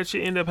 That's how that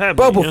shit end up happening.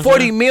 Bro, you know but what I'm 40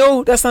 saying?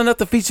 mil, that's not enough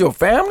to feed your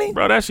family?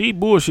 Bro, that's he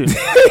bullshit.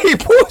 He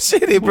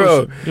bullshitted,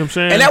 bro. Bullshit. You know what I'm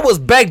saying? And that was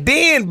back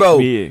then, bro.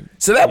 Yeah.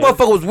 So that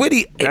motherfucker was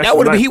witty. And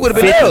That's he would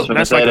have been like up.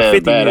 That's like a 50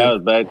 That mil.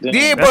 was back then.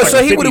 Yeah, That's bro. like So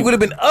a he 50 would have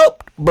been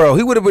up, bro.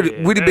 He would have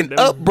been that-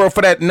 up, bro,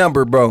 for that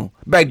number, bro.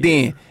 Back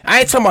then.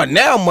 I ain't talking about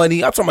now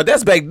money. I'm talking about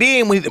that's back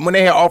then when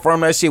they had offer on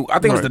that shit. I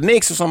think it was the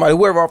Knicks or somebody,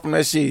 whoever offered on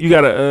that shit. You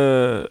got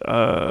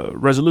a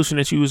resolution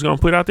that you was gonna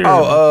put out there?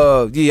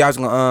 Yeah, I was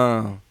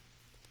gonna.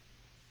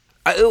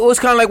 It was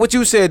kind of like what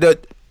you said.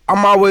 That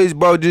I'm always,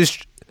 bro,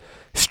 just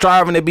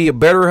striving to be a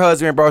better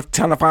husband, bro.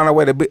 Trying to find a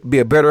way to be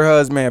a better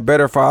husband, a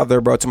better father,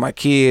 bro, to my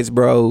kids,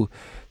 bro.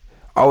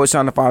 Always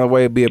trying to find a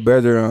way to be a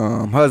better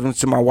husband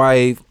to my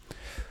wife.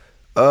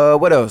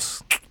 What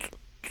else?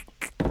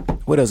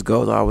 What else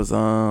goes? I always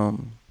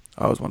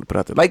want to put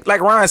out there. Like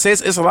Ryan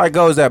says, it's a lot of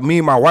goals that me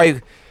and my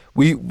wife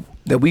we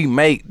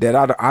make that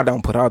I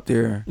don't put out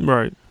there.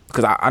 Right.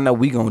 Because I know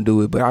we gonna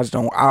do it, but I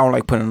don't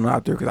like putting them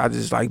out there because I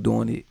just like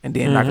doing it and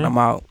then knocking them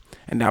out.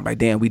 And now I'm like,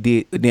 damn, we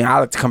did. Then I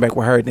like to come back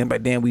with her. And then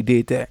like, damn, we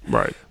did that.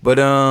 Right. But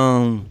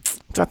so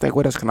I think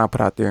what else can I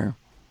put out there?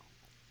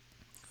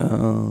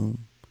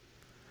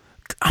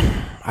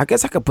 I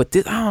guess I could put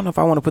this. I don't know if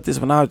I want to put this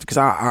one out because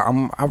I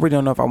really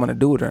don't know if I want to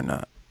do it or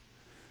not.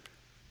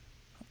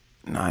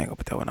 No, I ain't gonna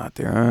put that one out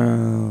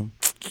there.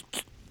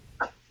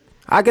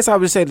 I guess I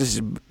would say this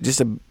is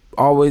just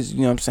always,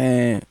 you know what I'm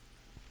saying,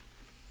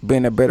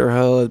 being a better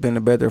husband, being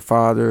a better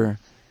father,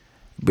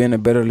 being a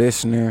better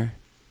listener.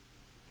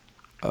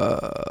 Yeah,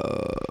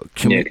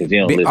 'cause you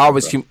don't listen,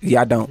 always, bro.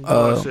 yeah, I don't.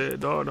 Dog said,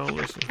 dog don't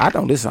listen. I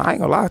don't listen. I ain't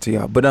gonna lie to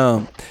y'all, but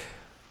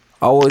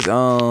always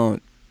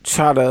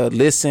try to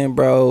listen,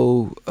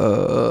 bro.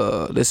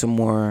 Listen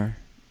more,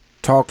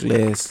 talk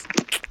less,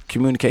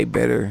 communicate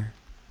better.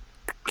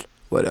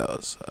 What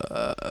else?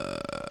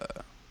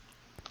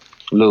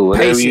 Lou,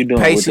 whatever you Patient- doing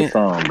with patient. the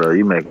phone, bro,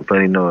 you making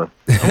funny noise.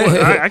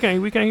 I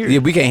can't. We can't hear. Yeah,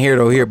 we can't hear it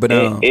over here, but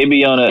It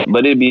be on a,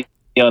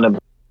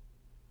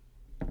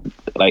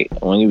 like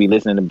when you be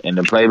listening in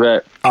the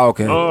playback.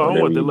 okay. Oh, I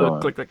Whatever want the you little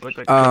doing. click.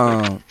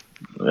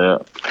 Yeah.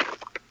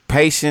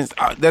 Patience.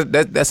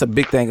 That's a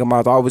big thing. I'm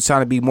always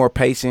trying to be more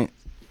patient.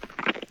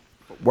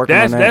 Working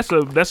on that.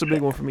 That's a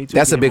big one for me too.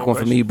 That's a being big more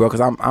one for me, bro.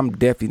 Because I'm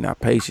definitely not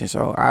patient.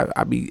 So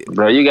I be.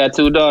 Bro, you got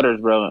 2 daughters,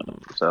 bro.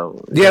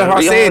 So Yeah, that's what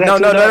I said.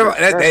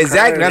 No.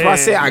 Exactly. That's what I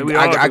said. Yeah, we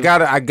all I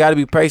do. gotta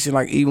be patient.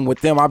 Like even with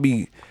them, I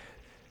be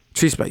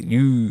treats like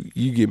you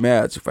get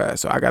mad too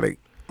fast. So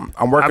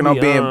I'm working I on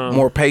be, being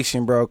more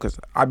patient, bro. Because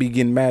I be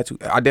getting mad too.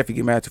 I definitely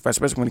get mad too fast,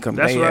 especially when it comes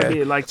That's to what I their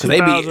did, ass. like 'Cause they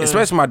be, 2000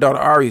 especially my daughter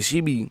Ari.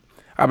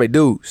 I be,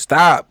 dude,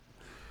 stop.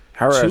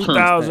 Her ass.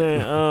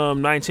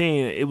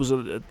 2019, it was you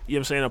know what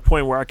I'm saying, a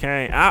point where I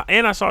came.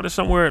 I saw this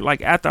somewhere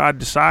like after I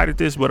decided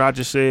this, but I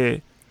just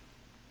said,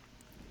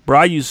 bro,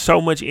 I use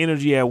so much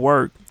energy at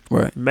work,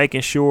 Right.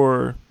 making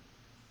sure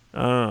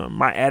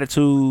my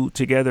attitude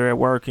together at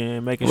work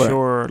and making Right.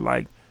 sure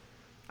like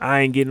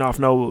I ain't getting off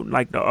no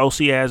like the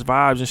OC ass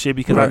vibes and shit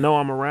because I Right. know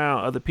I'm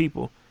around other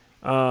people.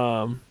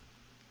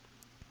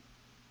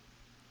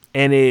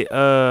 And it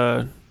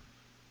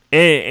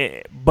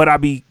but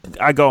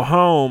I go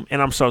home and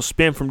I'm so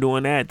spent from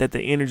doing that the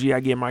energy I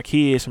get my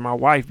kids and my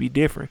wife be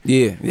different.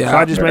 Yeah. So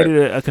I just made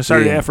it a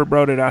concerted Yeah. effort,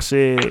 bro, that I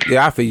said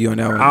Yeah, I feel you on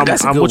that one. I'm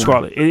That's a good what you one.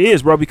 call it. It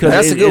is, bro, because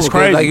That's a good it's one. 'Cause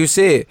crazy. Like you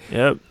said,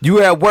 Yep.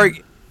 you at work,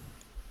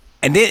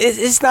 and then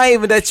it's not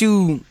even that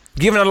you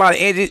giving a lot of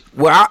energy.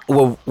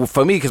 Well,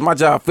 for me, because my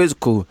job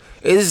physical,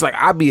 it's just like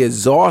I be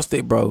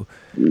exhausted, bro.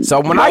 So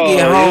when I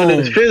get home,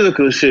 it's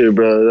physical shit,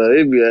 bro. Like,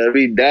 it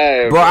be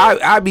dying, bro,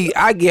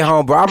 I get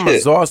home, bro. I'm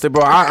exhausted,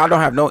 bro. I don't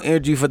have no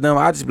energy for them.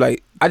 I just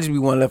be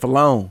one left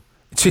alone.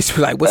 Just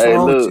be like, what's Hey,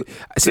 wrong look, with you?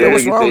 I said,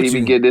 what's wrong with he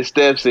you? be getting his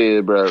steps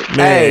in, bro.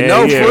 Hey, Yeah,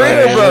 no, yeah, for yeah,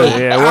 real, bro.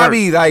 yeah, I work.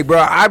 be like, bro,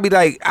 I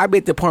be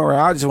at the point where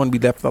I just want to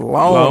be left alone.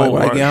 Long Like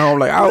when I work. get home,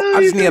 like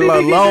I just need a little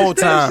alone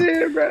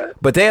time.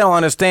 But they don't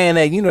understand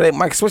that, you know,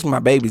 especially my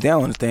babies, they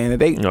don't understand that.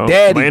 They, No,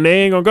 daddy, man, they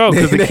ain't gonna go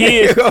because the They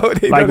kids, go,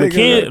 they know like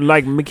they gonna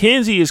like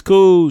Mackenzie is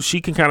cool.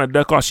 She can kind of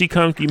duck off. She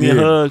comes give me a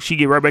Yeah. hug. She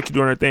get right back to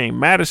doing her thing.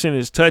 Madison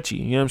is touchy.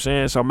 You know what I'm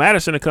saying? So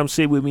Madison will come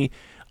sit with me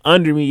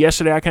under me.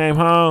 Yesterday I came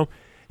home.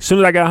 As soon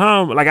as I got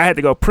home, like I had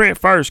to go print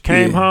first.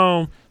 Came Yeah.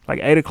 home like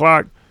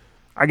 8:00.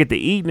 I get to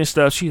eating and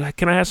stuff. She's like,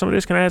 "Can I have some of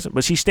this? Can I have some?"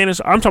 But she's standing.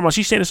 I'm talking about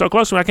she's standing so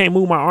close to me, I can't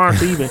move my arm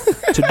to even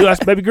to do. I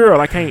said, "Baby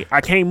girl, I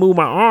can't move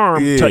my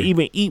arm Yeah. to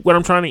even eat what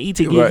I'm trying to eat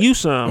to give Right. you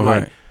some."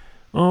 Right.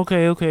 Like,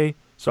 okay.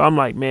 So I'm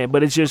like, man,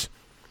 but it's just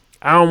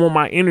I don't want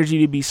my energy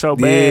to be so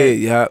Yeah, bad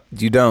yeah,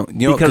 you don't.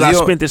 because 'cause I you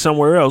don't- spent it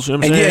somewhere else. You know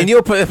what I'm And saying?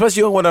 you'll plus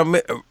you don't want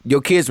to your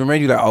kids remember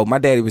you like, oh, my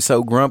daddy was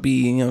so grumpy.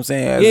 You know what I'm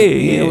saying? Yeah.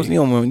 You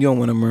don't want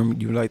to remember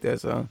you like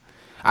that. So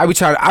I be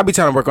trying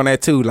to work on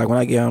that too. Like when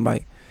I get home,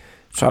 like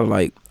try to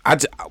like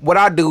what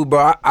I do,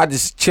 bro. I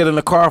just chill in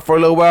the car for a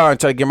little while and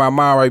try to get my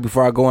mind right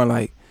before I go in.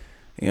 Like,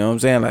 you know what I'm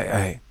saying? Like,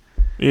 hey,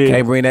 yeah.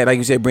 can't bring that, like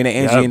you said, bring that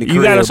energy Yeah. in the You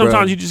crib, gotta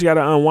sometimes bro. you just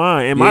gotta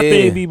unwind. And my Yeah.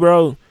 thing be,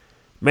 bro,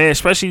 man,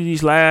 especially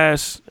these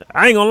last,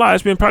 I ain't gonna lie,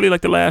 it's been probably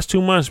like the last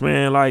 2 months,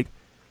 man. Like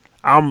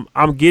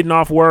I'm getting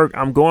off work.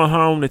 I'm going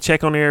home to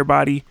check on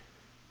everybody,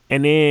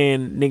 and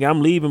then nigga,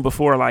 I'm leaving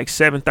before like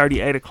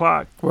 7:30, 8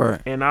 o'clock.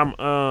 Right. And I'm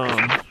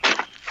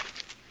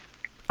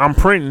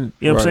printing.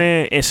 You know what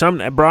I'm saying?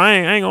 And bro, I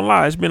ain't gonna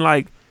lie. It's been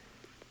like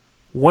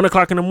 1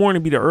 o'clock in the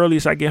morning be the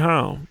earliest I get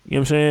home. You know what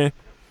I'm saying?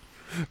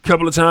 A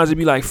couple of times it'd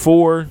be like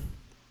 4.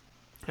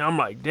 And I'm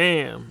like,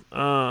 damn.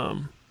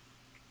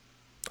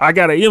 I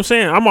gotta, you know what I'm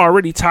saying? I'm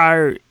already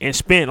tired and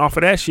spent off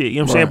of that shit. You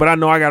know what I'm saying? But I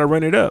know I gotta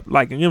run it up.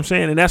 Like, you know what I'm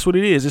saying? And that's what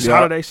it is. It's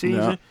holiday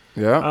season.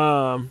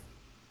 Yeah.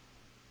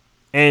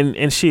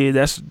 And shit,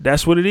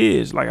 that's what it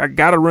is. Like, I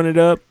gotta run it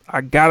up.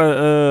 I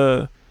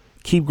gotta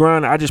keep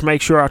grinding. I just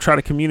make sure I try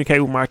to communicate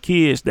with my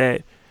kids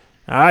that,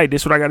 all right,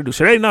 this is what I gotta do.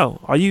 So they know.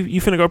 Are you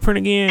finna go print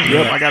again?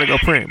 Yep, I gotta go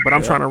print. But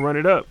I'm trying to run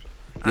it up.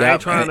 I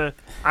ain't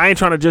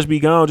trying to just be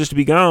gone to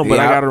be gone, but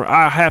I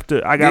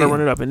gotta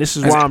run it up, and this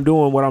is why I'm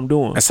doing what I'm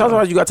doing. And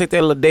sometimes you gotta take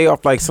that little day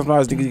off. Like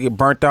sometimes niggas get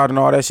burnt out and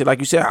all that shit. Like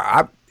you said,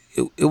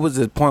 it was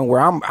a point where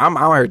I'm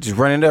out here just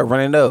running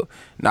up.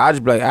 Now I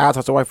just be like, I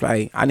talk to the wife like,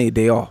 hey, I need a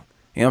day off.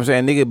 You know what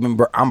I'm saying?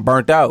 Nigga, I'm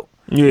burnt out.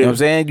 Yeah. You know what I'm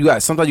saying?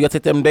 Sometimes you gotta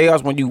take them day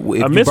offs when you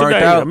burnt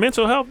out. A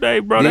mental health day,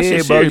 bro. That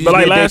shit bro, serious. But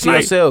like last night,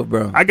 yourself,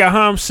 bro. I got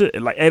home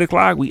like 8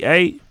 o'clock. We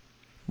ate.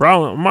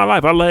 Bro, in my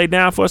life, I laid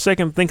down for a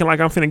second thinking like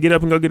I'm finna get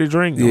up and go get a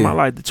drink. In my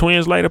life, the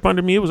twins laid up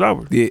under me. It was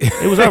over. Yeah.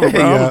 It was over,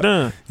 bro. I was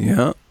done.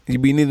 Yeah. You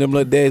be needing them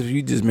little days where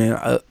you just,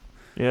 man.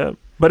 Yeah.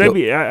 But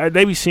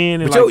they be seeing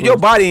it. But like your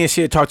body and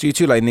shit talk to you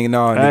too, like, nigga,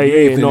 no.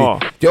 No.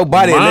 Your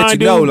body will let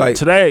you know, like.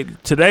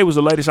 Today was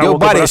the latest I woke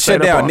up. Your body is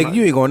shut down, nigga.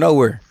 You ain't going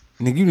nowhere.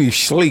 Nigga, you need to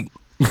sleep.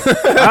 All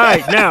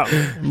right, now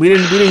we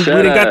didn't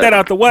got that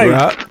out the way.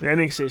 Right. That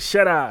nigga said,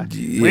 "Shut up."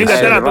 We ain't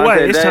got that out the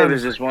way. It's time to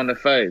just won the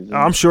face.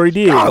 I'm sure he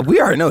did. Oh,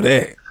 we already know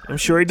that. I'm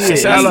sure he did.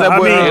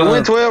 It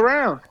went 12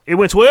 rounds. It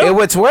went 12. It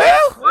went 12.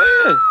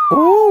 Yeah.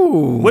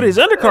 Ooh. What does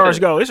undercards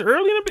go? It's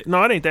early in a bit.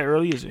 No, it ain't that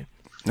early, is it?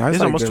 No, it's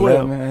like almost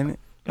 12. 11, ain't it?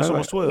 It's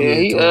almost 12. Yeah,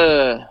 he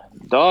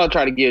dog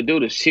tried to give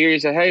dude a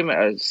series of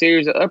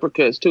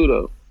uppercuts too,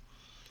 though.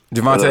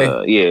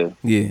 Javante.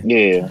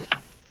 Yeah.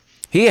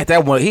 He had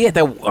that one.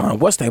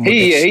 What's that one?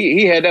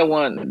 He had that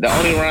one. The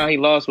only round he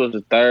lost was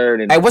the third.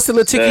 And hey, what's the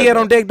little chick he had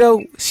on deck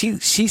though?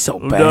 She's so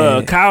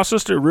bad. The Kyle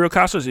sister, real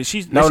Kyle sister.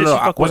 She's no.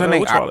 What's her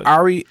name?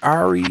 Ari.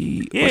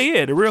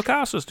 Yeah, the real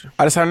Kyle sister.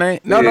 Oh, that's her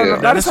name? No.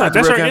 That's her.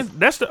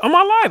 That's the on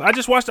my life. I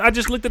just watched. I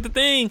just looked at the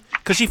thing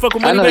because she fuck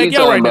with Moneybagg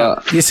Yo right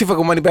now. Yeah, she fuck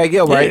with Moneybagg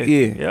Yo, right?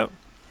 Yeah. Yep.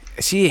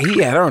 He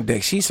had her on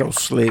deck. She's so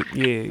slick.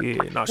 Yeah.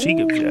 No, she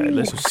good.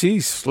 Listen,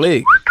 she's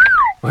slick.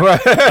 Right.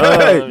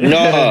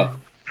 No.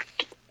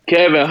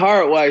 Kevin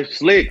Hart wife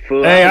slick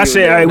fool. Hey, I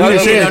said,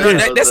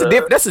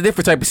 that's a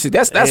different type of shit.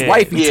 That's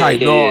wifey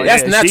type. No,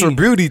 that's natural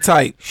beauty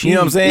type. You know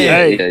what I'm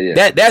saying?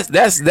 That's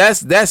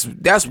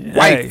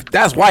wife.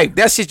 That's wife.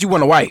 That's shit you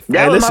want a wife.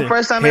 That was my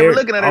first time ever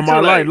looking at her. On my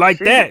life, like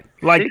that.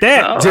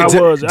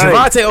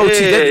 Javante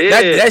OT.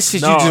 That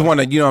shit you just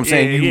want to, you know what I'm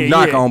saying? You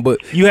knock on,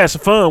 but you had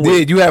some fun with.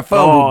 Yeah, you had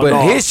fun with.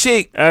 But his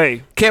chick,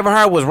 Kevin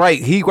Hart was right.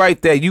 He right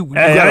there. You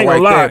got it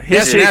right there.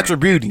 That's natural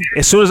beauty.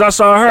 As soon as I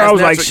saw her, I was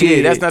like, shit.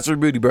 Yeah, that's natural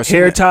beauty, bro.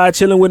 Hair tied,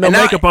 chilling with no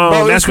makeup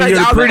on. That's when you're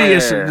the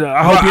prettiest.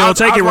 I hope you don't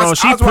take it wrong.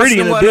 She's pretty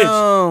in the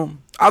bitch.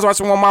 I was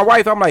watching one with my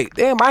wife. I'm like,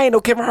 damn, I ain't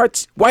know Kevin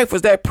Hart's wife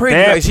was that pretty.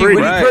 Like, she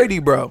really pretty,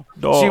 bro.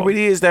 She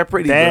really is that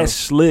pretty, bro. That's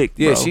slick,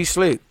 bro. Yeah, she's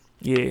slick.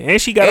 Yeah,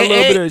 and she got a little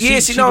bit of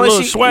she got a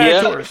little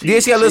swag to her. Yeah,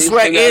 she got a little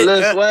swag.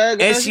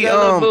 And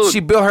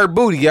she built her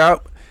booty,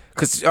 y'all.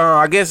 Cause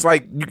I guess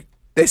like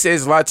they say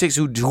there's a lot of chicks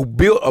who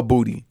built a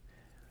booty.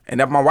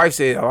 And that my wife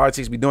said a lot of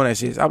chicks be doing that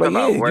shit. I'm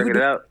like, work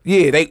it out.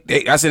 Yeah,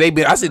 I said they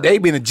been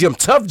in the gym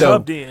tough though.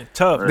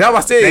 Tough. That's what I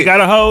said. They got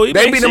a hoe.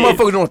 They be the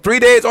motherfuckers doing 3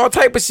 days, all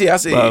type of shit. I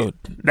said, bro,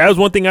 that was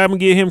one thing I'm gonna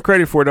give him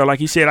credit for though. Like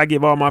he said, I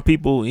give all my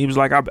people. He was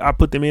like, I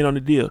put them in on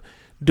the deal.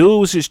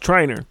 Dude was his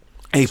trainer.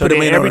 He put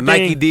him in on a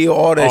Nike deal,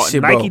 all that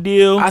shit, bro. Nike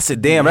deal. I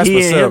said, damn, that's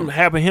what's up.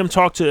 Having him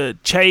talk to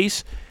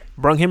Chase,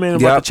 brung him in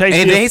about the Chase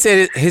deal. And then he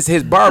said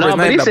his barber's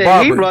name the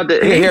barber. He brought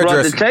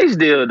the Chase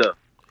deal though.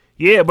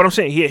 Yeah, but I'm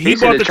saying he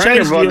bought the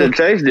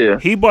Chase deal.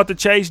 He bought the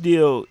Chase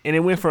deal, and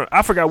it went from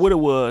I forgot what it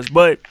was,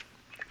 but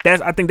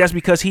I think that's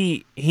because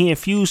he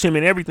infused him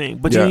in everything.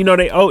 But you know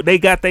they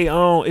got their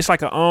own. It's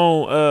like a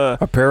own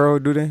apparel.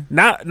 Do they?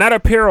 Not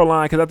apparel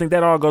line because I think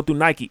that all go through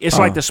Nike. It's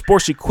like the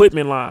sports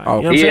equipment line. Oh,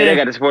 you know what I'm saying? They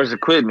got the sports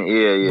equipment.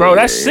 Yeah. Bro,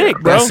 that's sick,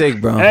 bro. That's sick,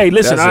 bro. Hey,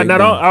 listen,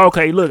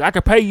 okay, look, I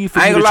can pay you for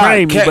you to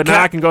train me, but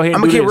now I can go ahead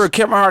and do this. I'm gonna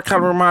Kevin Hart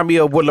kind of remind me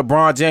of what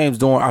LeBron James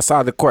doing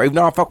outside the court. Even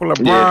though I fuck with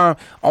LeBron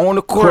on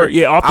the court,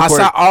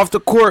 off the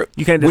court,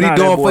 you can't what he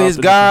doing for his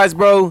guys,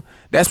 bro.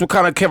 That's what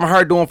kind of Kevin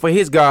Hart doing for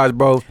his guys,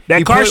 bro.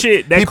 That car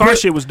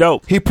shit was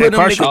dope. He put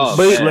them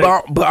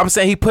niggas, but I'm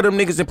saying he put them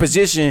niggas in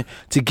position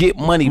to get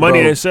money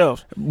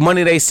themselves.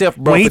 Money themselves,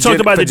 bro. When he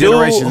talked about the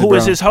dude who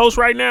is his host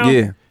right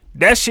now,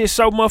 that shit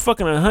so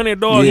motherfucking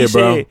 $100. He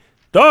said,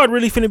 dog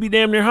really finna be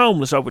damn near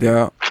homeless over there.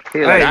 Yeah.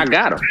 He like, Hey. I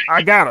got him.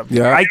 I got him.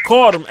 Yeah. I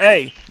called him.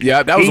 Hey,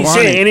 Yeah, that was he one.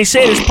 said, and he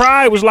said his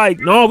pride was like,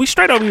 no, we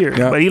straight over here.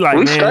 Yeah. But he like,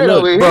 We man, straight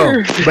look, over bro.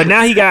 here. But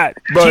now he got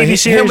Bro, TV him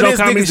series and on his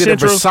Comedy niggas did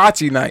a Central.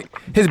 Versace night.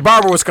 His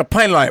barber was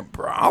complaining like,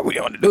 bro, I don't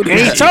want to do this.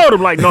 And he told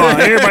him like, no,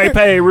 everybody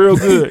paid real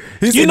good.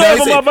 He You said- know no, if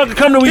a he said- motherfucker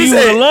come to he you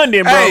said- in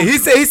London, bro. Hey, he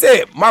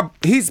said,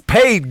 he's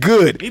paid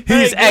good. He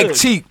paid He's act good.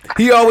 cheap.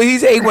 He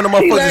always he's one of the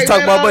He motherfuckers like, talk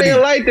man, about I money.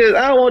 don't like this.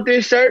 I don't want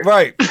this shirt.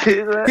 Right. He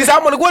said,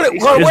 I'm gonna wear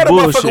It's the motherfucker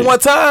bullshit. one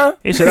time.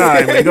 He said, all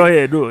right, man, go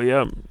ahead, do it.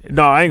 Yeah.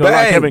 No, I ain't gonna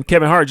But lie. hey,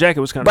 Kevin Hart jacket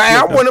was kind of But hey,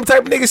 I'm one of them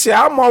type of niggas shit.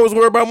 I'm always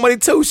worried about money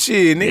too,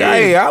 shit. Nigga, Yeah.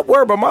 hey, I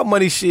worry about my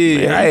money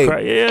shit. Hey,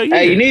 Yeah.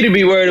 Hey, you need to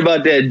be worried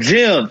about that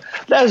gym.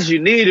 That's what you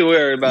need to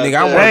worry about.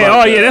 Nigga, I'm that. worried Hey,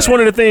 about oh yeah, that's one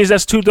of the things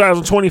that's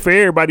 2020 for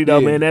everybody though,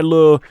 Yeah.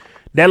 man.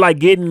 That like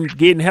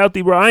getting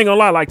healthy, bro. I ain't gonna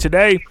lie, like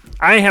today,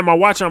 I ain't had my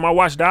watch on. My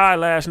watch died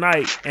last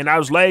night, and I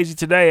was lazy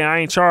today, and I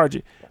ain't charge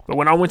it. But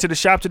when I went to the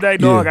shop today,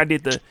 dog, Yeah. I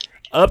did the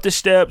up the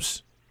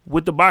steps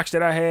with the box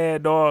that I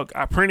had, dog.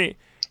 I printed,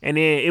 and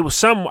then it was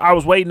something I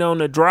was waiting on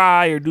to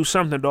dry or do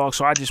something, dog.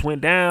 So I just went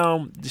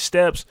down the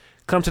steps,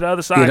 come to the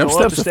other side, yeah, them go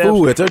up steps the are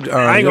food.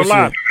 I ain't gonna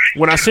lie.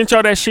 When I sent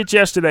y'all that shit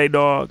yesterday,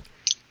 dog,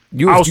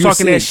 I was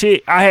talking that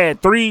shit. I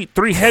had three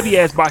heavy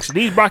ass boxes.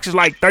 These boxes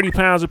like 30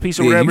 pounds a piece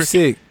or Yeah, whatever. you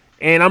sick.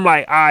 And I'm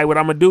like, all right, what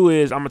I'm gonna do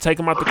is I'm gonna take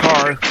them out the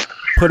car,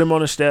 put them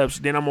on the steps,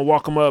 then I'm gonna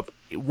walk them up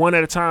one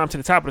at a time to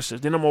the top of the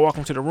steps. Then I'm gonna walk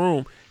them to the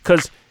room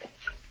because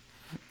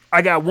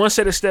I got one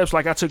set of steps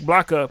like I took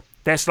block up.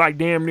 That's like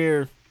damn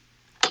near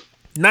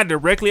not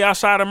directly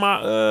outside of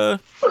my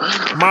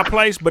my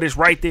place, but it's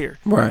right there.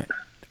 Right.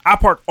 I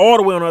parked all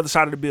the way on the other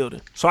side of the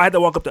building. So I had to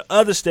walk up the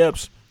other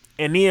steps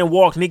and then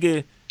walk,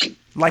 nigga,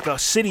 like a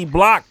city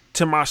block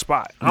to my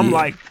spot. I'm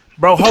like,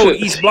 bro, hold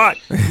East Block.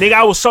 Nigga,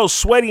 I was so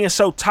sweaty and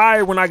so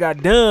tired when I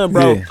got done,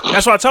 bro. Yeah.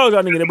 That's why I told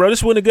y'all, nigga, bro,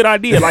 this wasn't a good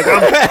idea. Like,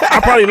 I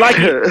probably like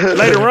it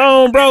later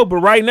on, bro, but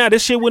right now,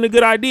 this shit wasn't a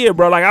good idea,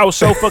 bro. Like, I was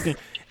so fucking,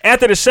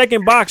 after the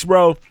second box,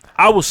 bro,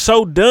 I was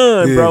so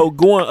done, bro,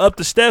 going up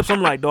the steps.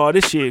 I'm like, dog,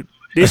 this shit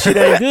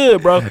ain't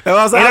good, bro. And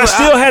I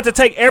still had to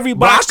take every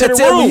But I box to could the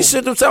tell when room. he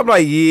shook himself, I'm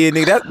like, yeah,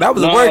 nigga, that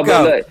was a No, workout.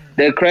 but look,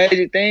 the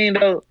crazy thing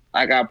though,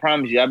 like I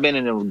promise you, I've been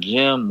in the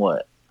gym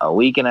a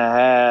week and a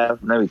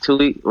half, maybe 2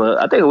 weeks. Well,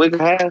 I think a week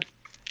and a half.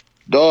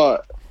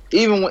 Dog,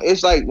 even when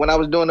it's like when I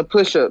was doing the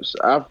push-ups,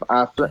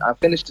 I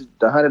finished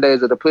the 100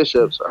 days of the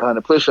push-ups,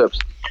 100 push-ups.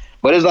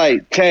 But it's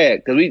like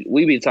Chad, because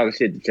we been talking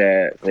shit to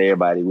Chad for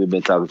everybody. We've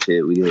been talking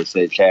shit. We just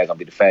said Chad gonna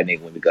be the fat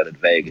nigga when we go to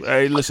Vegas.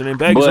 Hey, listen, in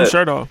Vegas, But- no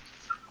shirt off.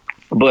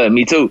 But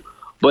me too.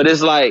 But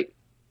it's like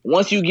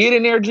once you get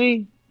in there,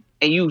 G,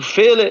 and you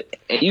feel it,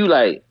 and you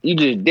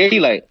just there, you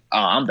like, oh,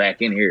 I'm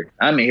back in here.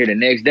 I'm in here the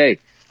next day.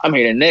 I'm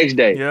here the next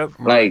day. Yep.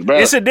 Like, bro,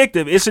 It's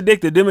addictive. It's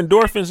addictive. Them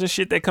endorphins and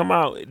shit that come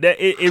out. That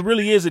it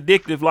really is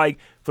addictive. Like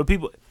for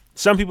people,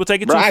 some people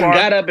take it bro, too I far.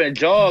 got up and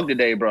jogged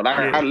today, bro. Like,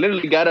 Yeah. I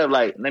literally got up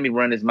like, let me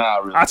run this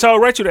mile. Real I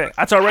told Rachel that.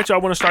 I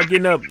want to start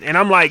getting up, and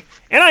I'm like,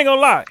 and I ain't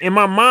gonna lie. In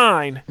my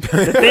mind,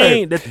 the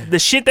thing, the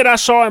shit that I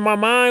saw in my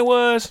mind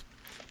was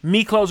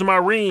me closing my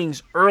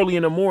rings early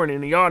in the morning,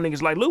 and y'all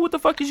niggas like, look, what the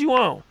fuck is you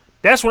on?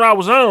 That's when I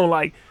was on.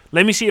 Like,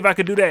 let me see if I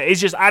could do that.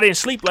 It's just I didn't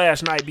sleep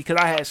last night because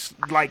I had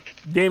like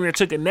damn near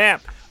took a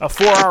nap, a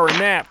 4-hour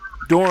nap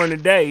during the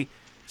day,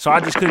 so I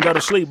just couldn't go to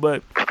sleep.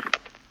 But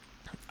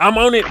I'm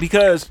on it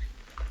because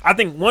I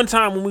think one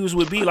time when we was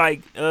with B,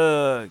 like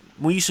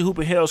we used to hoop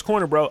in Hell's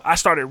Corner, bro, I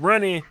started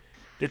running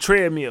the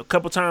treadmill a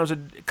couple times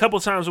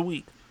a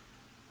week.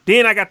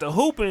 Then I got to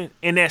hooping,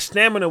 and that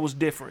stamina was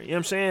different. You know what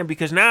I'm saying?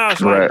 Because now it's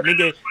like, Right.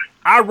 nigga,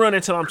 I run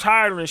until I'm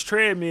tired on this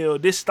treadmill.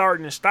 This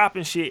starting and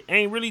stopping shit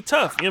ain't really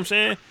tough. You know what I'm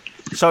saying?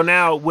 So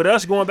now with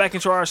us going back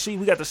into RC,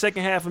 we got the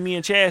second half of me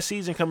and Chad's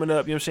season coming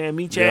up. You know what I'm saying?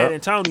 Me, Chad, Yep.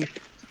 and Tony.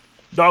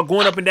 Dog,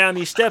 going up and down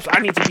these steps, I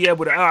need to be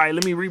able to, all right,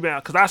 let me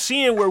rebound. Because I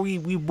seen where we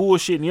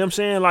bullshitting. You know what I'm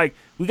saying? Like,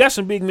 we got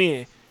some big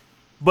men.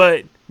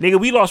 But, nigga,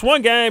 we lost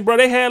one game, bro.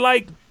 They had,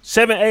 like,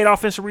 7-8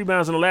 offensive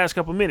rebounds in the last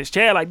couple minutes.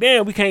 Chad, like,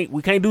 damn, we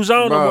can't do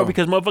zone no Bro. more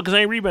because motherfuckers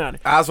ain't rebounding.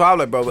 That's why I'm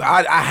like, bro.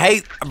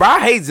 I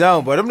hate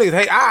zone, bro. Them niggas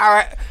hate.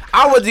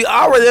 I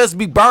would just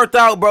be burnt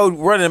out, bro,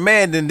 running a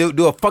man than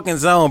do a fucking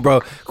zone, bro.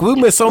 Cause we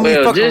missed so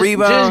many fucking just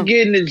rebounds.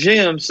 get in the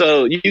gym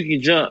so you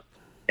can jump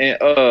and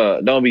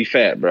don't be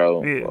fat,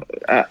 bro.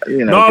 Yeah. You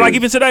know, No, 'cause- like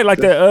even today, like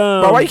that.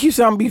 Bro, why you keep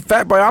saying I'm be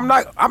fat, bro? I'm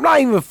not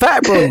even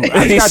fat, bro. I He just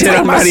gotta said take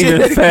I'm my not shit.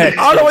 even fat. I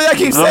don't know why y'all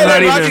keep I'm saying not that,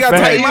 bro. I even just gotta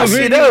fat. take my you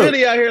shit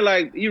really,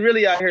 up. you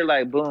really out here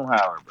like Boomhauer,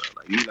 bro.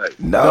 Like you like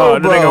No, they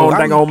bro.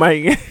 gonna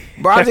make it.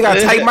 Bro, I just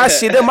gotta take my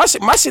shit up.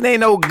 My shit ain't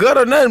no good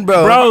or nothing,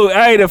 bro. Bro,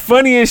 hey, the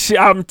funniest shit,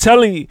 I'm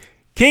telling you,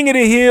 King of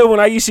the Hill, when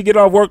I used to get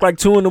off work like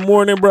 2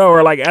 a.m, bro,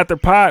 or like after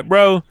pot,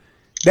 bro,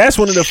 that's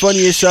one of the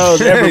funniest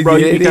shows ever, bro.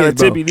 Yeah, You it be kind is, of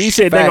bro. tippy. He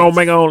said Facts. they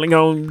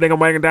gonna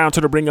make it down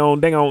to the bring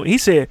on. He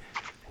said,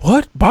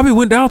 what? Bobby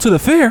went down to the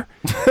fair?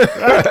 See,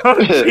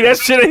 that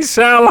shit ain't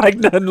sound like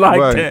nothing like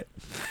Right. that.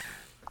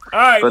 All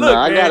right, But look, no,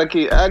 I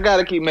man.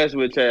 gotta keep messing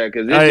with Chad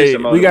because it's Hey,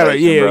 just some we gotta,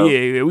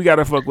 motivation, bro. we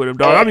gotta fuck with him,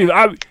 dog.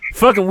 I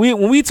fucking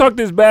when we talk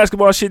this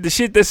basketball shit, the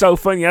shit that's so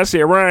funny. I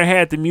said Ryan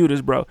had to mute us,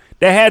 bro.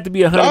 There had to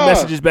be 100 Dog.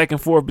 messages back and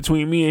forth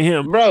between me and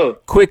him, Bro,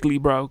 quickly,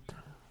 bro.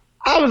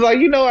 I was like,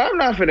 you know, I'm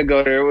not finna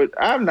go there.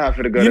 I'm not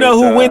finna go. You there know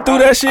with who y'all. went through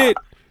that shit?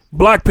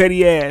 Block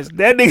petty ass.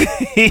 That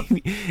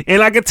nigga,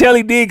 and I could tell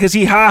he did because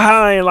he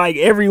high and like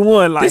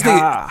everyone like This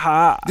nigga-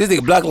 ha. This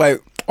nigga Block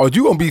like, oh,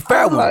 you gonna be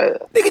fat one. Like-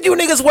 Nigga, you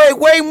niggas weigh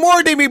way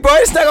more than me, bro.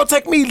 It's not gonna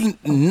take me,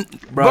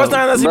 bro. It's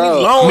not gonna take me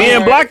Bro. long. Me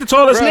and Block the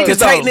tallest Bro, niggas to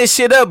tighten though. this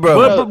shit up, bro.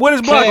 But what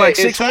is Block Chad, like?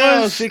 it 6'1",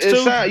 sounds-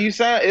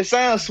 6'2"? It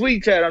sounds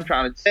sweet, Chad. I'm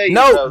trying to tell you.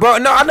 No, bro.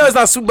 No, I know it's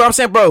not super. But I'm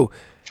saying, bro.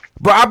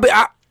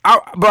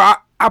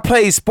 I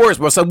play sports,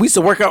 bro. So we used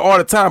to work out all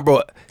the time,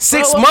 bro.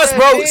 6 Bro, months, what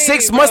bro. that mean,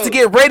 6 months to bro?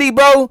 get ready,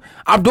 bro.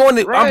 I'm doing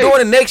it. Right. I'm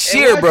doing it next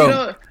And year, watch bro. you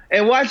don't-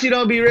 And watch you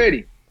don't be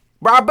ready.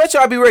 Bro, I bet you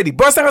I'll be ready.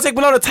 Bro, it's not gonna take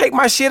me long to take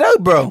my shit up,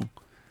 bro.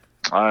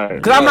 All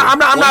right. Cause I'm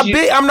not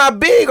big. I'm not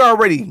big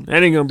already.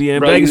 That ain't gonna be in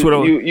Bro, Vegas with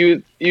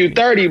a. you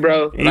 30,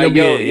 bro. Ain't gonna be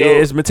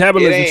it's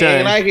metabolism it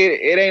change.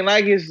 ain't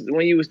like it's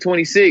when you was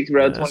 26,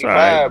 bro. That's 25, all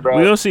right. bro.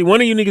 We don't see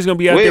one of you niggas gonna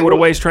be out Wait, there with a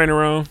what- waist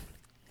trainer on.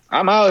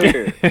 I'm out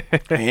here.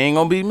 He ain't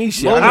gonna be me,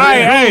 shit. Moving. All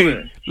right,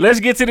 moving. hey, let's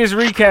get to this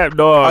recap,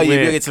 dog. Oh, yeah,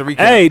 man. we'll get to the recap.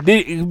 Hey,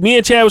 me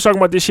and Chad was talking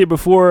about this shit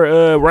before,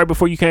 right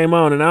before you came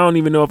on, and I don't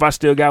even know if I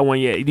still got one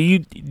yet. Do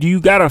you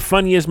got a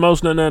funniest,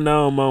 most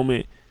unknown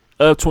moment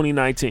of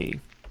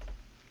 2019?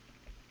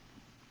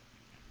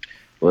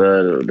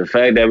 Well, the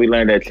fact that we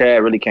learned that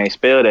Chad really can't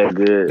spell that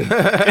good.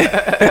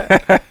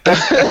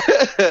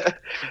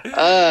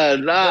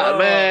 Nah,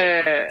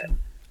 man.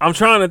 I'm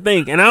trying to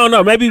think, and I don't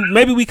know.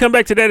 Maybe we come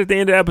back to that at the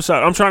end of the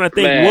episode. I'm trying to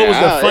think Man, what was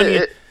the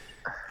funniest.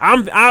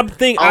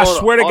 I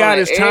swear to God, on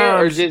it's the air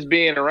or times. just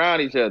being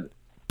around each other.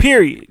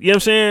 Period. You know what I'm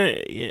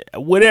saying? Yeah,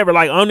 whatever,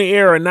 like on the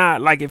air or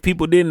not, like if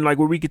people didn't like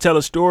where we could tell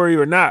a story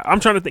or not. I'm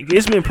trying to think.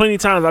 It's been plenty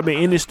of times I've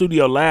been in this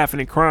studio laughing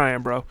and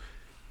crying, bro.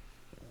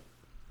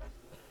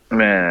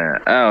 Man,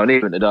 I don't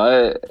even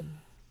know.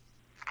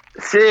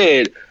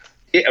 Shit.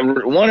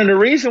 One of the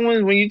recent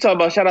ones when you talk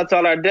about shout out to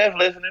all our deaf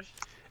listeners.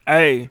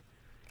 Hey,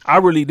 I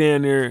really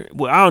damn near.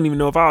 Well, I don't even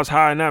know if I was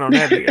high or not on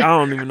that. Day. I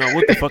don't even know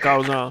what the fuck I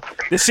was on.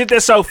 This shit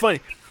that's so funny.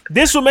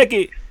 This will make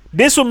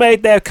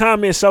that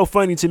comment so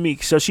funny to me.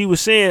 So she was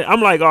saying,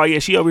 I'm like, oh yeah,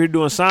 she over here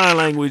doing sign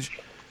language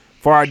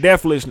for our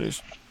deaf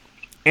listeners.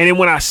 And then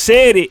when I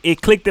said it,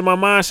 it clicked in my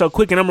mind so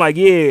quick, and I'm like,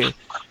 yeah.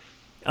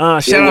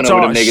 Shout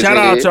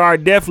out to our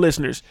deaf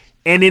listeners.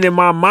 And then in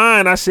my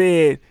mind, I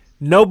said,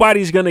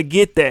 nobody's gonna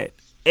get that.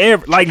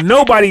 Like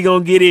nobody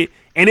gonna get it.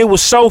 And it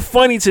was so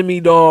funny to me,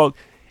 dog.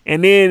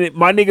 And then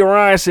my nigga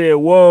Ryan said,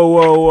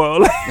 whoa.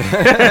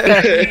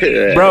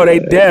 Bro, they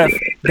deaf.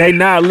 They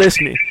not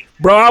listening.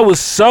 Bro, I was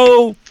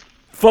so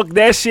fuck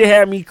that shit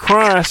had me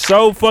crying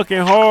so fucking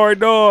hard,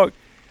 dog.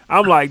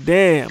 I'm like,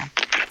 damn.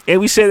 And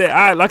we said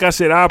that like I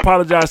said, I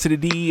apologize to the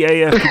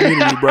DEAF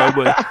community, bro,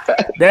 but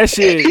that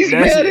shit. He's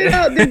mad it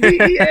out the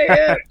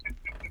DEAF.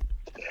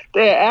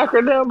 That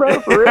acronym, bro,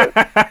 for real.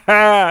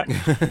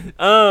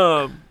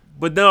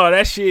 But no,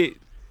 that shit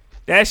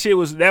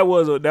was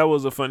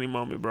a funny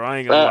moment, bro. I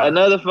ain't gonna lie.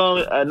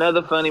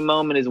 Another funny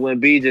moment is when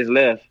B just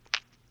left.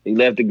 He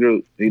left the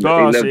group. He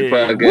left the shit.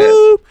 podcast.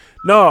 Whoop.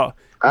 No,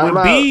 I'm when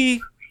out.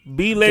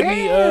 B let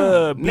me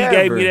B never.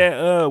 gave me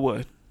that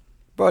what?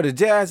 Bro, the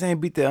Jazz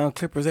ain't beat the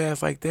Clippers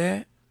ass like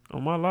that.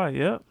 On my life,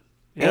 yep.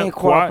 And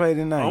Kawhi played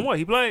tonight. On what?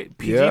 He played?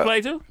 PG Yeah.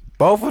 played too?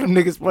 Both of them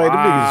niggas played. Them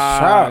niggas Wow.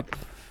 shot.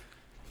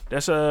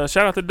 That's shout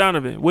out to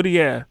Donovan. What he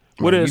have?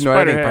 What is You know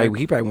that Spider ain't have?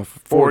 he probably went for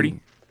 40.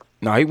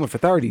 No, he went for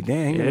 30.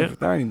 Damn, he Yeah. went for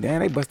 30. Damn,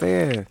 they bust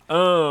their ass.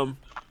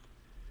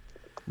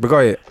 But go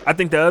ahead. I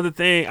think the other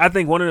thing,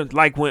 one of the,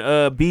 like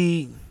when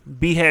B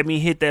had me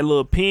hit that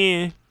little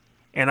pin,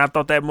 and I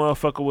thought that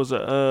motherfucker was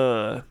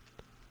a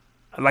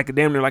like a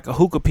damn near like a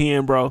hookah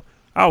pin, bro.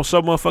 I was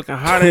so motherfucking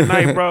high that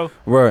night, bro.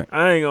 Right.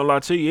 I ain't gonna lie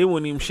to you, it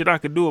wasn't even shit I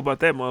could do about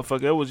that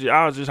motherfucker. I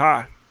was just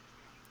high.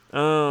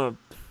 I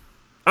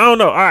don't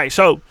know. All right,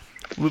 so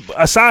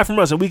aside from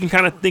us, and we can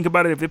kind of think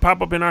about it if it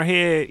pop up in our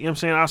head, you know what I'm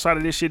saying, outside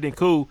of this shit, then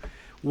cool.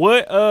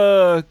 What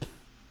hold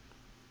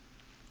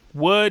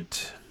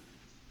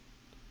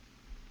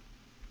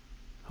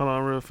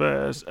on real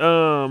fast.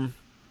 All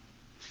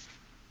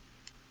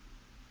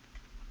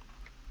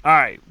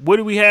right, what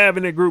do we have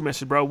in the group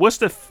message, bro? What's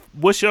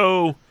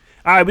your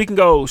all right, we can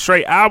go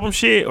straight album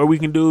shit, or we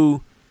can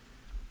do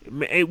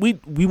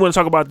we want to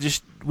talk about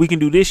just we can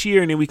do this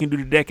year and then we can do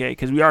the decade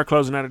because we are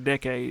closing out a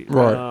decade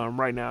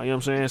right now. You know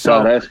what I'm saying?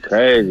 So that's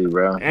crazy,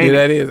 bro. Yeah,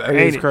 that is. That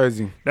is it?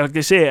 crazy. Like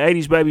they said,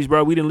 80s babies,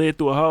 bro. We done lived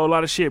through a whole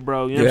lot of shit,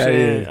 bro. You know what I'm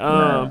saying? Yeah. You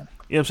know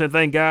what I'm saying?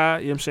 Thank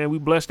God. You know what I'm saying? We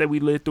blessed that we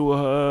lived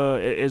through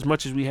as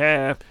much as we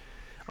have.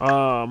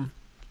 I'm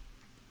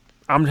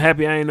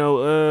happy I ain't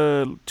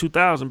no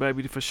 2000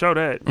 baby for sure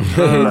that.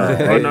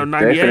 Or no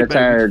 98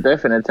 baby. They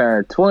finna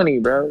turn 20,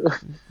 bro.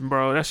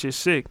 Bro, that shit's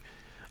sick.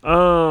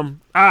 All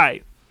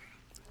right.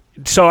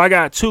 So I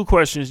got two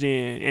questions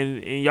then,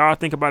 and y'all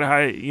think about it how,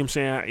 you know what I'm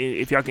saying,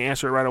 if y'all can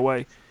answer it right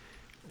away.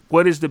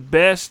 What is the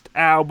best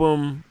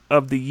album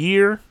of the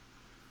year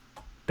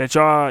that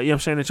y'all, you know what I'm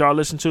saying, that y'all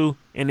listen to?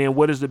 And then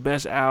what is the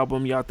best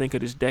album y'all think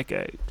of this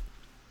decade?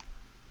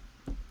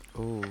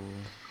 Ooh,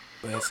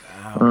 best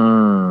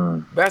album.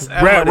 Best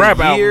album Rap of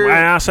the year.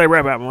 album. I say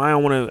rap album. I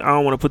don't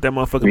want to put that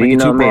motherfucker You make it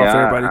know too me, broad for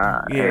I-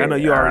 everybody. I know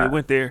you already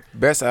went there.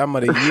 Best album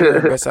of the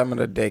year. Best album of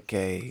the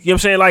decade. You know what I'm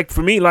saying? Like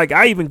for me, like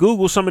I even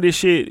Googled some of this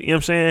shit. You know what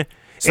I'm saying?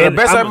 So And the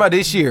best I'm- album of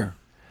this year,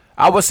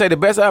 I would say the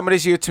best album of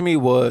this year to me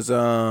was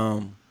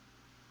I'm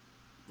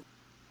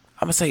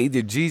gonna say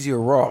either Jeezy or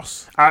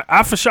Ross.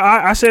 I for sure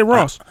I said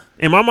Ross.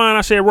 In my mind,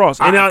 I said Ross,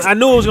 and I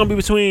knew it was gonna be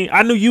between.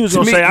 I knew you was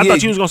gonna me, say. I yeah.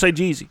 thought you was gonna say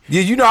Jeezy.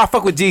 Yeah, you know I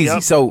fuck with Jeezy.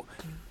 Yep. So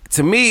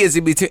to me, it's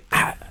between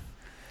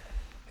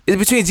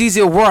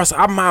Jeezy or Ross.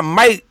 I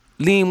might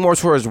lean more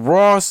towards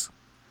Ross,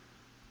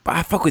 but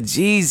I fuck with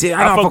Jeezy.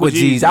 I don't fuck with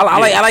Jeezy.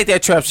 I like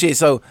that trap shit.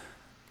 So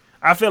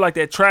I feel like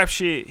that trap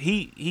shit.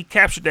 He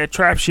captured that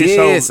trap shit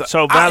yes,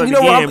 so valid you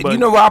know again. what? But You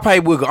know what? I probably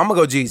would go. I'm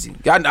gonna go Jeezy.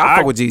 I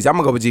fuck with Jeezy. I'm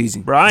gonna go with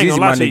Jeezy. bro, I ain't Jeezy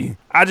gonna lie my to nigga. you.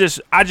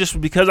 I just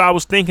because I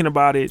was thinking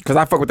about it. Cause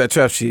I fuck with that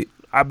trap shit.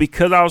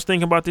 Because I was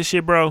thinking about this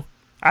shit, bro.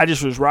 I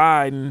just was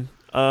riding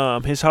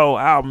his whole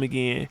album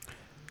again.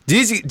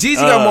 Jeezy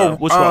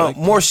what's got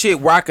wrong? more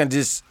shit where I can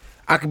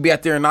be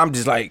out there and I'm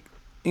just like,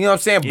 you know what I'm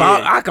saying?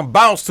 Yeah. I can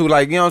bounce to,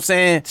 like, you know what I'm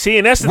saying? See,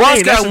 and that's the Ross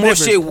thing. That's got the more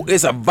difference. shit.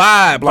 It's a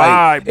vibe,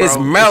 like Vibe, bro. it's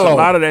It's mellow. a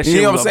lot of that shit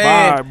You know was what a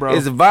I'm saying? vibe, bro.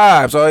 It's a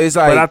vibe. So it's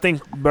like, But I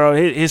think, bro,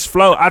 his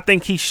flow. I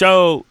think he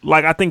showed.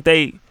 Like I think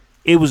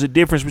it was a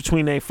difference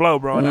between their flow,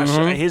 bro. And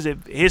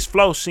his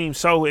flow seemed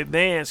so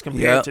advanced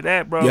compared Yep. to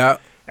that, bro.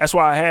 Yep. That's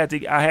why I had to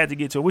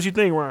get to it. What you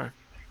think, Ryan?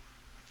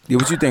 yeah,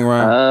 what you think,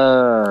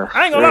 Ryan?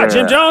 I ain't gonna lie.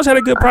 Jim Jones had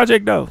a good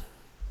project though.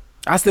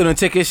 I still didn't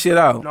check his shit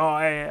out. No,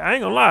 I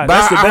ain't gonna lie.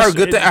 But That's I the best. heard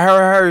good thing. I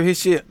heard his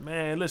shit.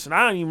 Man, listen,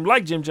 I don't even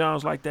like Jim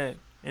Jones like that.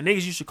 And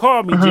niggas used to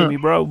call me Jimmy,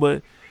 bro.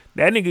 But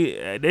that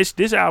nigga,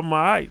 this album,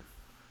 alright.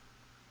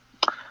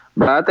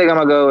 But I think I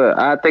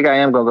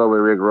am gonna go with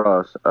Rick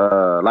Ross.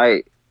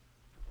 Like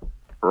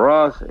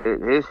Ross,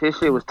 his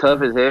shit was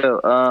tough as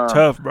hell.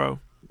 Tough, bro.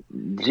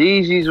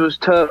 Jeezy's was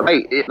tough.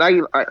 Like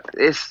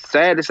it's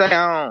sad to say,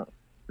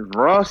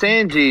 Ross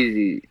and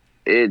Jeezy,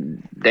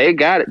 they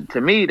got it.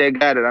 To me, they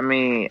got it. I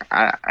mean,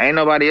 I ain't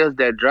nobody else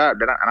that dropped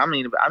that. I'm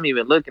even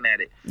looking at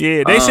it.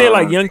 Yeah, they said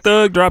like Young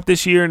Thug dropped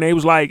this year, and they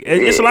was like,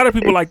 it's a lot of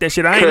people like that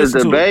shit. I ain't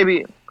listen to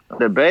it.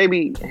 The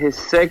baby, his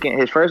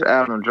first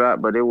album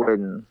dropped, but it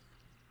wasn't.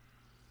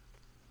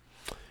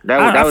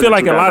 I feel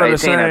like a lot of the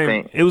 2018, I same.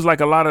 think. It was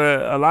like a lot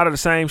of the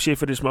same shit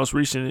for this most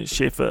recent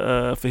shit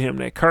for him.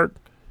 That Kirk,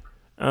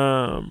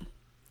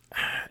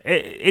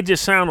 it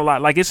just sounded a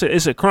lot like it's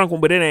a crunk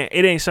one, but it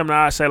ain't something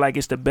I say like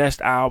it's the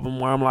best album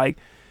where I'm like,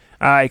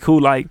 all right,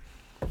 cool, like.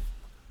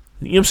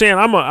 You know what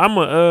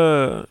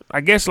I'm saying?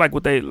 I guess like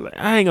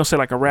I ain't gonna say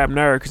like a rap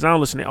nerd because I don't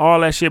listen to all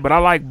that shit, but I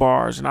like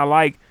bars and I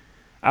like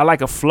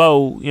a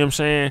flow. You know what I'm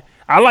saying?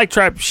 I like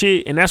trap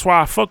shit, and that's why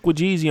I fuck with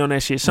Jeezy on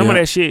that shit. Some of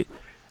that shit.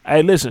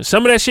 Hey, listen,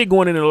 some of that shit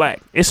going in the lack.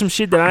 It's some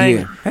shit that I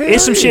ain't.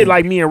 It's some shit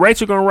like me and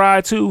Rachel gonna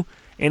ride to,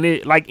 and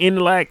it like in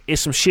the lack,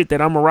 it's some shit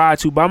that I'm gonna ride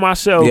to by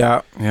myself.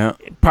 Yeah.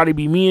 Probably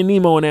be me and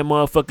Nemo and that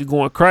motherfucker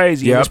going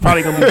crazy. Yeah. It's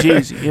probably gonna be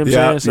Jeezy. You know what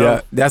I'm saying?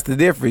 So, that's the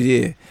difference.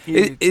 Yeah,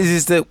 it's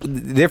just the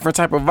different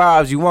type of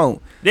vibes you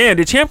want. Damn,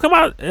 did Champ come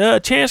out?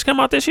 Chance come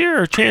out this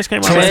year, or Chance came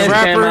out? Chance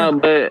last year? Came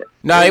out, but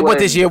it went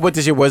this year. What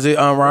this year was it?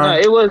 No,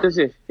 Ryan? it was this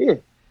year. Yeah,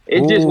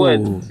 it just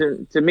was.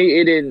 To me,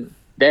 it didn't.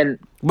 Then,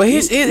 But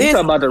you talking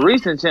about the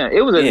recent Champ.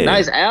 It was a Yeah.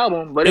 nice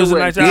album, but It was a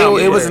nice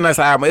album. It was a nice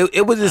album.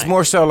 It was just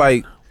more so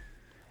like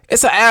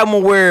it's an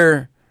album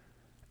where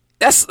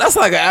that's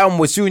like an album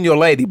with you and your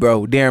lady,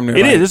 bro. Damn near.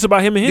 It like, is. It's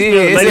about him and his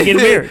yeah, lady getting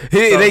married.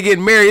 Yeah, So- they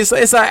getting married. It's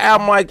an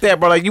album like that,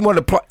 bro. Like you want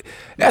to play.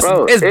 It's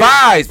it-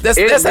 vibes. That's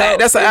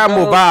it an album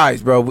with goes-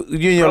 vibes, bro.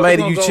 You and your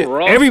lady, you chill.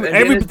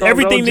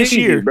 everything this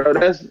year. bro.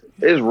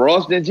 It's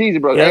Ross and Jeezy,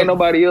 bro. Yeah. Ain't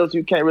nobody else.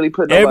 You can't really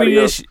put nobody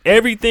else.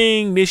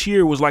 Everything this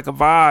year was like a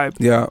vibe.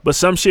 Yeah. But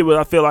some shit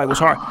I feel like was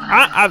hard.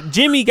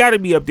 Jimmy got to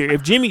be up there.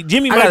 If Jimmy I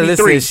might gotta be listen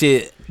to three. this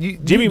shit.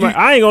 Jimmy,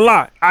 I ain't gonna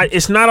lie.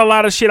 It's not a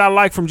lot of shit I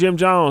like from Jim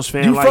Jones,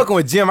 fam. You like, fucking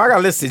with Jim? I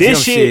gotta listen to Jim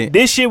this shit.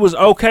 This shit was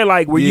okay.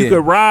 Like where you Yeah.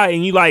 could ride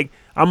and you like.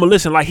 I'm gonna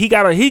listen. Like he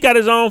got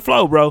his own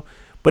flow, bro.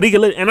 But he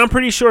could. And I'm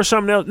pretty sure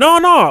something else.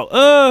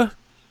 No.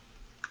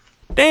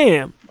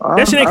 Damn.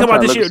 That shit ain't come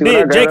out this year.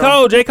 J.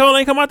 Cole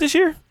ain't come out this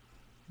year.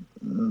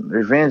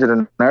 Revenge of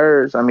the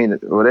Nerds. I mean,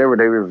 whatever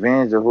they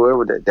Revenge of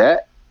whoever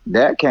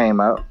that came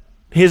out.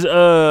 His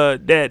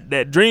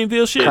that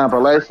Dreamville shit.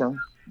 Compilation.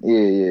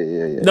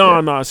 Yeah.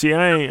 No. See,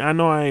 I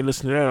know I ain't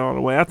listening to that all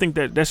the way. I think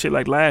that shit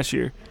like last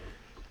year.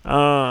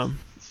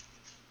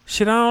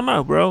 Shit, I don't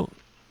know, bro.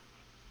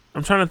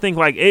 I'm trying to think.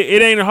 Like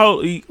it ain't a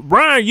whole.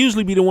 Brian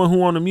usually be the one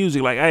who on the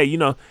music. Like, hey, you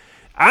know,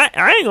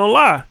 I ain't gonna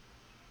lie.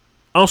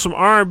 On some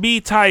R&B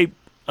type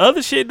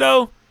other shit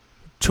though,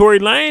 Tory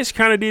Lanez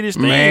kind of did his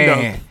thing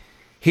though.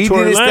 He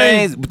Tory did his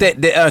Lanez. things.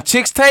 That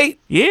Chicks Tape.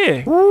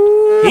 Yeah,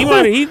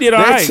 he did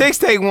all That right. Chicks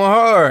Tape went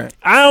hard.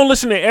 I don't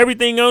listen to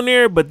everything on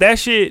there, but that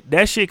shit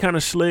kind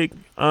of slick.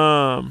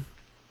 That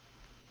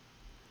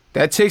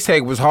Chicks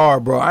Tape was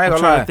hard, bro. I ain't I'm gonna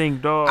trying lie. to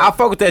think, dog. I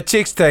fuck with that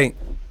Chicks Tape.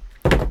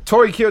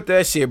 Tory killed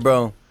that shit,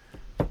 bro.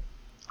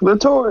 The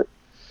Tory.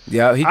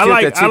 Yeah, he I killed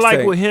like that Chicks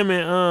Tape. with him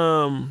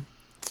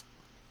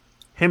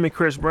and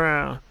Chris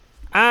Brown.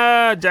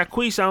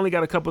 Jacquees, I only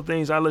got a couple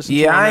things I listen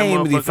to. Yeah, on I that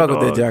ain't really motherfucker, fuck with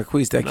that dog.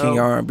 Jacquees, that No. King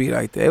R&B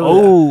like that.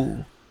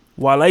 Oh,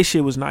 Wale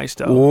shit was nice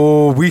though.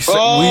 Oh, bro,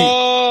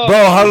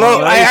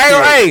 hello,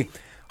 hey,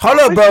 hold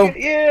up, bro.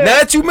 Yeah. Now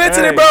that you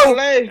mentioned it, Hey. bro,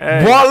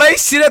 Hey. Wale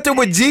shit up there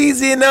with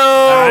Jeezy and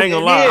I ain't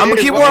gonna lie. I'm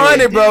gonna keep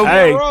 100, bro.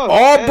 Hey.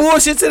 All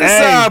bullshit to the Hey.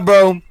 side,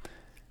 bro.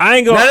 I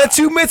ain't Now gonna. that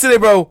you mentioned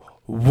it, bro,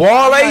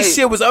 Wale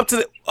shit was up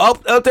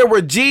there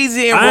with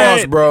Jeezy and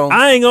Ross, bro.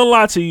 I ain't gonna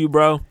lie to you,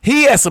 bro.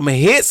 He had some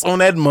hits on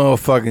that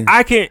motherfucking.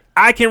 I can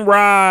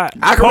ride.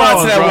 I can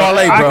ride to that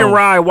Wale, I bro. can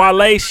ride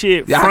Wale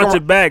shit Yeah, I front can- to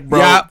back, bro.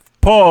 Yeah.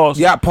 Pause.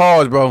 Yeah,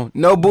 pause, bro.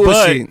 No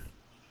bullshit.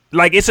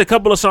 Like it's a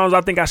couple of songs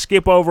I think I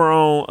skip over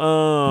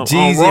on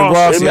Jeezy on and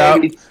Ross, It yeah.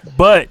 may be-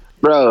 But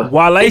Bro,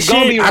 Wale it's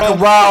gonna shit, be I can Ross-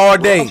 ride all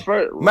day. Ross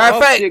first- Matter of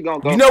Ross fact, shit gonna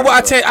go you know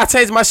what? first, I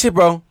changed my shit,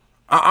 bro.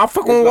 I'm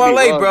fucking It's with gonna be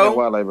Wale, Ross bro.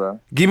 and Wale, bro.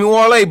 Give me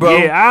Wale, bro.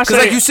 Yeah, I Cause say-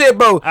 like you said,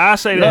 bro, I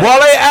say that.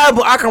 Wale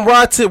album, I can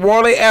ride to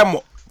Wale album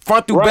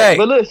front through Right, back.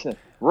 but listen,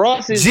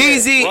 Ross is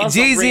Jeezy, Ross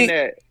don't bring Jeezy.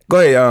 that- Go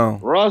ahead,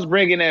 Ross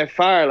bringing that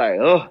fire, like,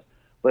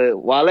 but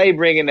Wale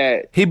bringing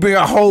that he bring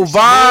a whole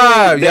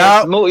vibe,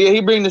 y'all. smooth. Yeah,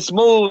 he bring the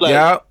smooth, like,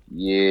 Yeah.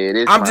 yeah.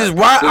 This I'm might just suit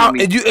ride,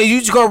 me. and you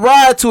just gonna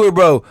ride to it,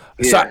 bro.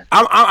 So Yeah.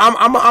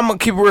 I'm gonna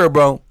keep it real,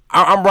 bro.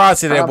 I'm riding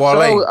to that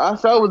Wale. I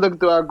saw was looking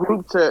through our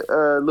group chat,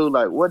 Lou.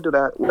 Like, what did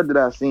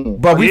I see?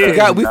 But we Yeah.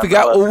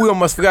 forgot. Oh, we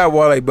almost forgot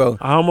Wale, bro.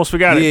 I almost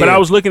forgot it. Yeah. But I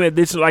was looking at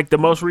this like the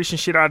most recent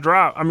shit I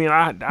dropped. I mean,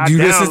 I You downloaded,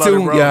 listen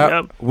to bro. yeah,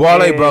 Yep.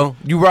 Wale, And bro.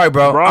 You right,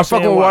 bro. Ross I'm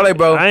fucking and with Wale,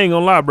 bro. I ain't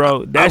gonna lie,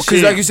 bro. That Because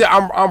shit like you said,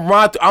 I'm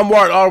riding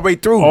all the way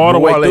through. all the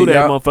way Wale, through that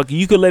yeah. motherfucker.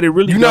 You could let it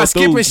really. You go not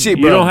skipping through. shit,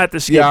 You bro. don't have to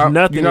skip Yeah,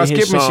 nothing. you're not in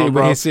his skipping song, shit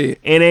bro. with his shit.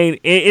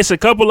 It's a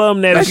couple of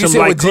them that Like is you some said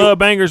like with club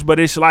bangers, but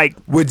it's like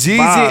With Jeezy,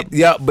 vibe.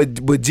 yeah,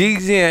 but with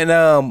Jeezy and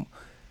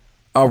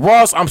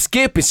Ross, I'm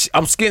skipping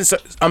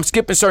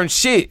certain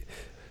shit.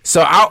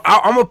 So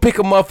I'm gonna pick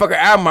a motherfucker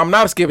album. I'm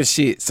not skipping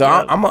shit. So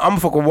Yeah. I'm gonna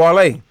fuck with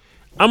Wale.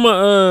 I'm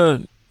gonna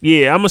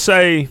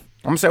say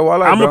I'm gonna say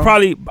Wale. I'm bro.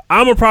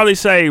 gonna probably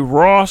say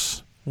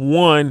Ross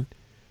 1,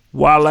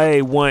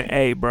 Wale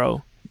 1A,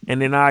 bro,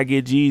 and then I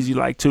get Jeezy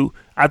like 2.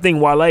 I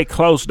think Wale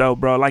close though,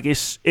 bro. Like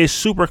it's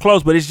super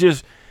close, but it's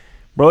just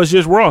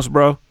Ross,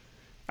 bro.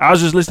 I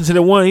was just listening to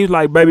the one. He was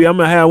like, "Baby, I'm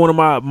gonna have one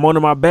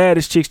of my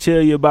baddest chicks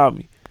tell you about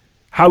me.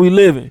 How we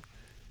living?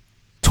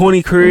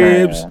 20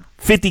 cribs, Man.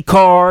 50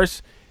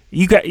 cars.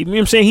 You know what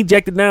I'm saying? He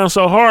jacked it down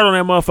so hard on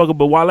that motherfucker,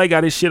 but Wale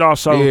got his shit off.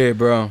 So, Yeah,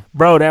 bro.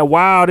 bro,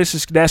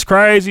 that's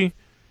crazy.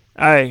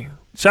 Hey,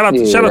 shout out to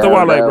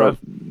Wale, bro.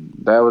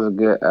 That was a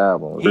good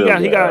album.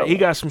 He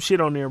got some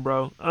shit on there,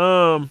 bro.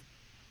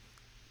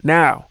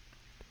 Now,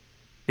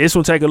 this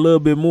will take a little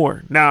bit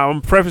more. Now,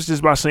 I'm preface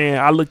this by saying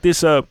I looked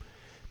this up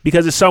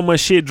because there's so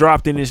much shit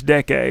dropped in this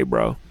decade,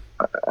 bro.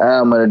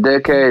 album of the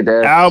decade.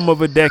 Album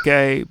of a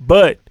decade.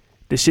 But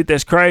the shit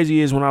that's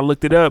crazy is when I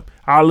looked it up,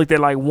 I looked at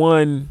like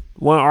one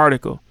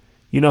article.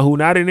 You know who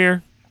not in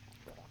there?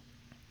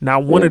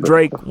 Not one of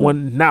Drake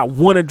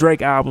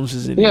albums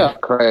is in there. Yeah,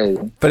 crazy.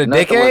 For the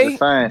Nothing decade? was the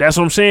same. That's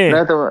what I'm saying.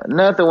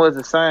 Nothing was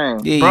the same.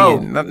 Yeah,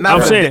 Bro, yeah.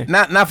 I'm for saying.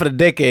 not for the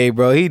decade,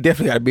 bro. He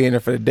definitely got to be in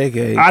there for the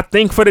decade. I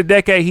think for the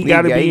decade he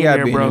got to be in gotta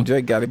there, be bro.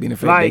 Drake got to be in there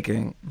for Like, the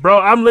decade. bro,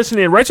 I'm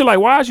listening. Rachel, like,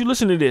 why is you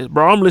listening to this,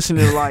 bro? I'm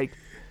listening to like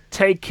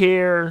Take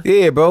Care,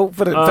 Yeah, bro.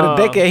 For the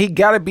decade, he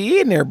got to be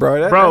in there,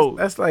 bro. Bro.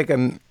 That's like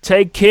a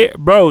Take Care,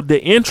 bro.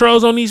 The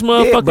intros on these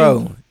motherfuckers, yeah,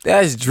 bro.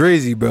 That's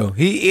Drizzy, bro.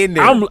 He in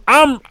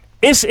there.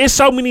 It's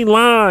so many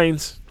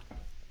lines.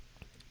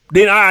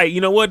 Then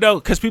you know what though?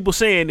 Because people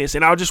saying this,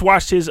 and I just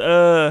watched his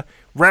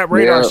Rap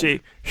Radar Yeah.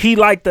 shit. He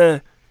like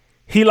the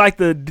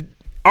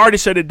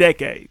artist of the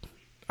decade.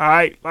 All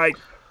right, like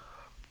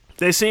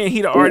they saying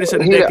he the artist of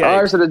the He decade. the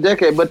artist of the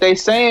decade, but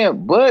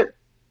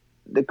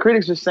the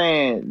critics are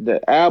saying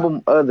the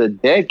album of the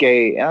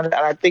decade, and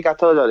I think I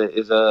told y'all that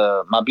is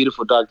My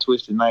Beautiful Dark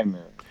Twisted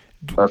Nightmare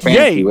or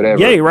Fantasy, Yay,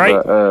 whatever. Yay,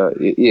 right? But,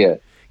 yeah.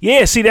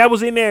 Yeah, see, that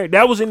was in there.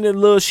 That was in the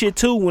little shit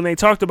too when they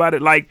talked about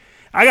it. Like,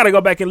 I gotta go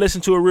back and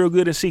listen to it real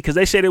good and see because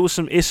they said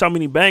it's so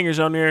many bangers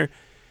on there.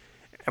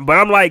 But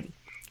I'm like,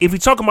 if you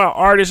talking about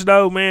artists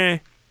though, man,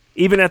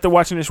 even after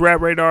watching this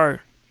Rap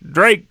Radar,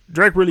 Drake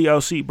really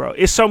OC, bro.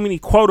 It's so many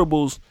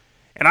quotables,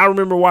 and I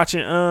remember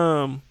watching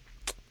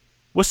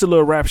what's the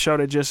little rap show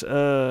that just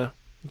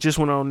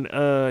went on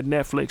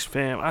Netflix,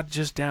 fam. I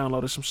just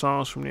downloaded some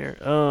songs from there.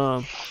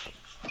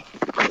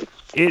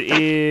 It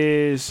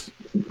is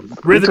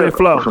Rhythm and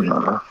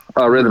Flow.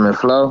 Oh, Rhythm and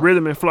Flow.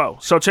 Rhythm and Flow.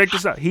 So check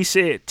this out. He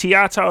said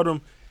T.I. told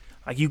him,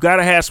 like, you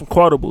gotta have some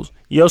quotables.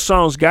 Your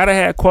songs gotta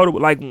have quotables.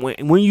 Like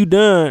when you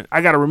done,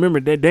 I gotta remember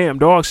that damn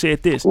dog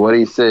said this. What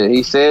he said?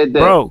 He said that.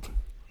 Bro,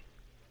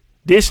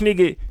 this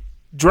nigga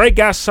Drake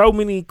got so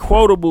many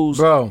quotables.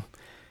 bro.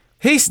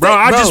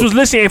 I just was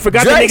listening and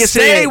forgot Drake the nigga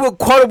stayed said. with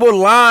quotable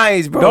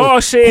lines, bro.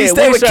 Dog said- he what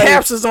stayed he with say?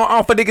 captions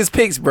on for niggas'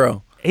 picks,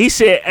 bro. He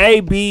said A,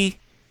 B,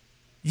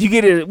 you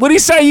get a, what he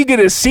say? You get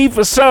a C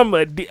for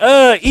something,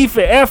 E for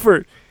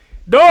effort.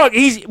 Dog,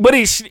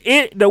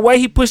 the way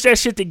he pushed that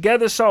shit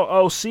together so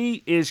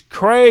OC is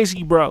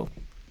crazy, bro.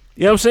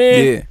 You know what I'm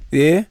saying?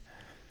 Yeah.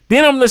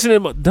 Then I'm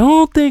listening to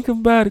don't think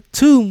about it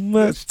too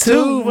much.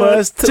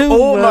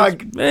 Oh my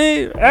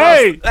man.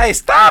 Hey,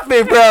 stop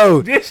it,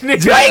 bro. this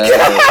nigga,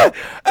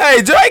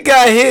 Drake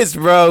got hits,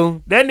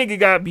 bro. that nigga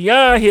got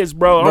beyond hits,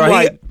 bro. Bro, I'm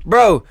like,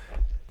 I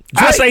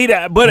Drake, say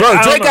that, but bro, I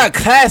don't Drake know. got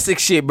classic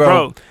shit,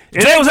 bro. And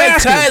Drake they was got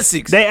asking him.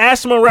 classics. They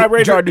asked him on Rap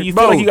Radar, do you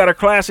feel Bro. like you got a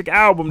classic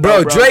album,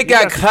 Bro, though, Drake You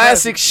got some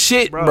classic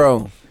shit,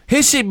 bro.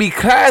 His shit be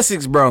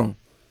classics, bro.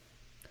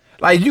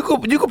 Like you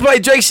could play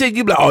Drake shit,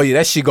 you be like, oh yeah,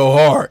 that shit go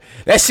hard.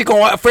 That shit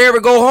go forever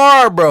go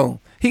hard, bro.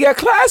 He got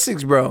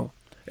classics, bro.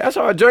 That's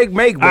all Drake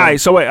make, bro. All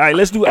right, so wait, all right,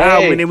 let's do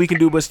album and then we can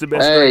do what's the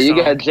best. Hey, Drake you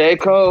song. got J.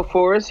 Cole,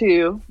 Forest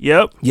Hill.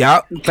 Yep.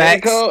 Yep. J.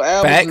 Facts. Cole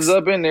album Facts. is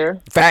up in there.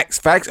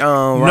 Facts.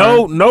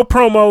 No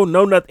promo,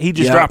 no nothing. He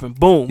just Yeah. dropping.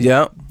 Boom.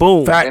 Yeah.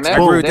 Boom. Facts. And I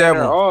that's agree with that damn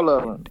near one. all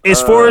of them.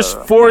 Is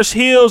Forest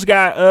Hills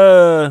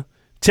got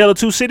Tale of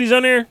Two Cities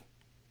on there?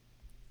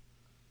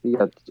 You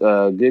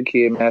got Good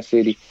Kid, Mad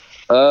City.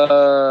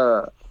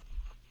 I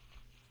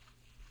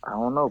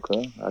don't know,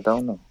 cuz. I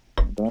don't know.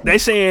 They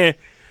saying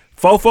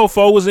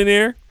 444 was in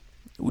there.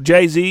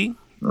 Jay-Z.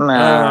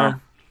 Nah.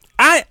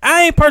 I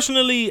ain't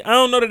personally, I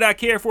don't know that I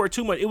care for it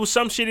too much. It was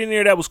some shit in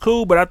there that was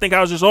cool, but I think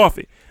I was just off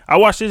it. I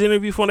watched his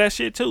interview from that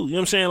shit too. You know what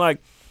I'm saying? Like,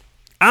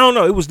 I don't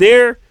know. It was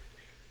there,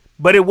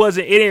 but it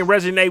didn't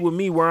resonate with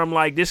me where I'm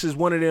like, this is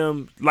one of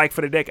them, like,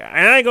 for the decade.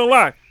 And I ain't gonna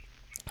lie.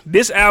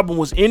 This album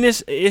was in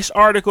this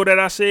article that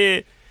I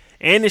said,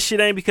 and this shit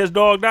ain't because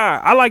dog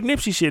died. I like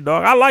Nipsey shit,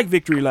 dog. I like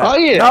Victory Lap. Oh,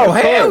 yeah. No,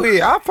 hell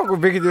yeah. I fuck with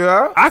Vicky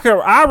Dog.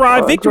 I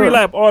ride Victory sure.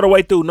 Lap all the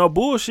way through. No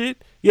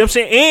bullshit. You know what I'm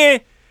saying?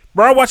 And,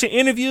 bro, I'm watching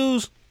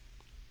interviews.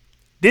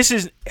 This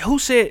is, who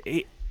said,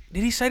 did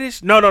he say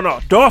this? No.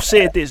 Dolph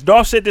said this.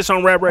 Dolph said this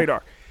on Rap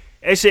Radar.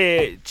 They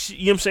said, you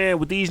know what I'm saying,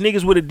 with these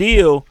niggas with a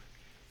deal,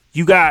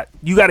 you got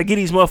to get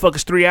these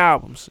motherfuckers 3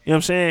 albums. You know what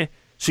I'm saying?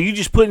 So you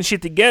just putting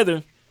shit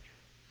together.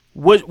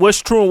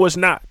 What's true and what's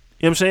not.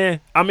 You know what I'm saying?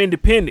 I'm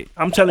independent.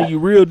 I'm telling you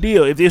real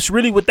deal. If it's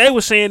really what they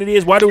were saying it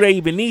is, why do they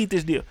even need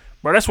this deal?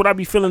 Bro, that's what I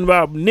be feeling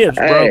about Nips,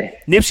 bro. Hey.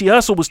 Nipsey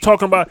Hussle was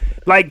talking about,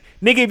 like,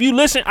 nigga, if you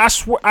listen, I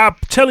swear, I'm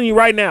telling you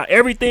right now,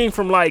 everything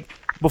from, like,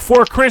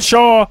 before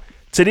Crenshaw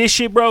to this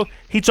shit, bro,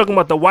 he talking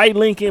about the white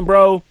Lincoln,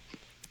 bro,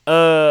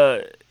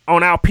 on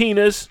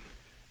Alpinas,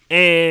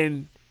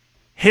 and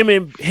him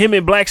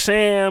and Black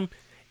Sam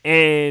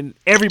and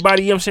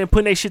everybody, you know what I'm saying,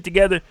 putting that shit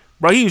together.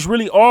 Bro, he was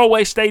really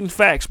always stating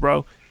facts,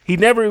 bro. He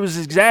never was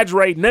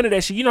exaggerating none of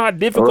that shit. You know how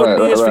difficult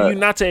it is for you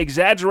not to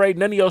exaggerate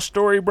none of your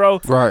story,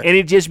 bro? Right. And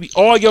it just be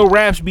all your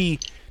raps be,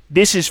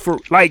 this is for,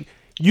 like,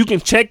 you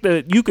can check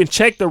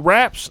the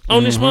raps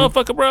on this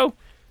motherfucker, bro.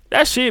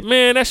 That shit,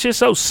 man, that shit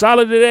so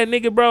solid to that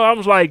nigga, bro. I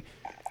was like,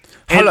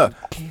 Hold up.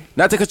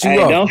 Not to cut you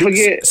Hey, off. don't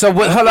forget. So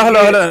what? Hold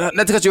on.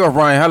 Not to cut you off,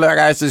 Ryan. Hold on. I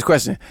gotta ask this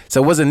question.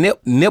 So was a Nip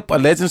a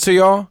legend to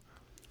y'all?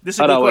 this is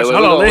a Hold good on, wait, question.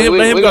 wait, Hold on, let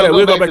him we go gotta there.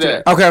 We'll go go back to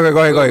back that. Okay, go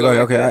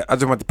ahead. Okay, I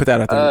just want to put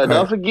that out there. Go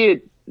Don't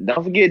ahead.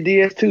 forget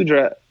DS2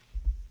 drop.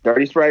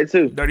 Dirty Sprite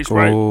 2. Dirty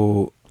Sprite.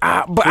 Oh,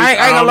 but I ain't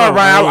gonna lie,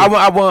 Ryan.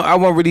 I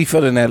wasn't really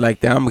feeling that like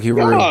that. I'm gonna keep it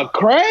real. Y'all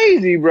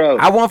crazy, bro.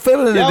 I wasn't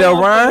feeling it Y'all though,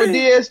 want to fuck with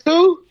Ryan.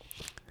 DS2?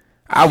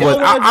 I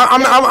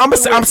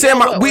was. I'm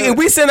saying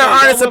we send an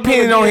honest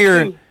opinion on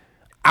here.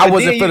 I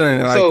wasn't feeling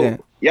it like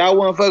that. Y'all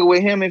want to fuck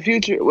with him in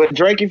Future, with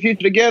Drake and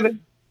Future together?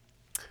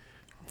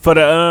 For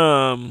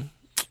the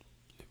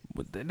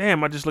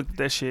damn, I just looked at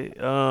that shit.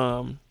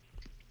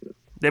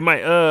 They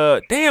might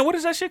damn, what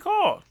is that shit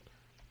called?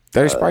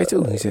 Dirty Sprite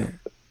too. He said.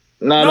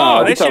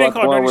 No, that shit ain't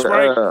called Dirty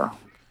Sprite.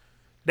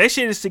 That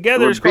shit is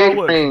together. It's With called big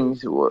what?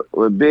 rings,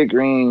 with big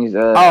rings.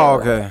 Oh,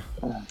 okay.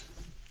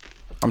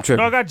 I'm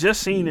tripping. Dog, I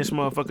just seen this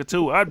motherfucker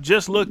too. I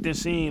just looked and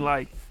seen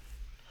like.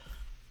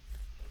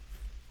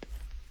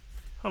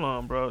 Hold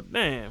on, bro.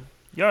 Damn,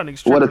 y'all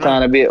niggas. What a tripping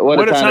time out. to be!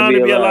 What a time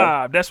to be alive!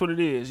 alive. That's what it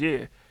is.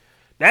 Yeah,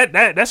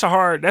 that's a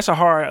hard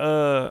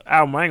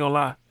album. I ain't gonna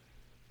lie.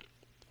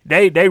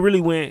 They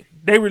really went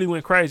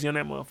crazy on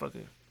that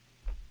motherfucker.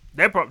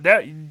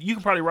 That you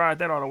can probably ride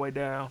that all the way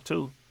down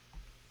too.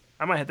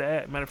 I might have to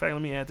add. Matter of fact,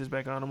 let me add this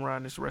back on. I'm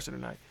riding this the rest of the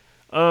night.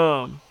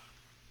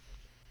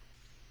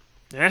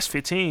 That's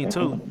 15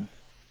 too.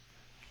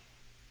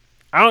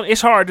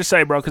 It's hard to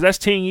say, bro, because that's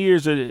 10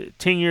 years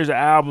of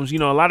albums. You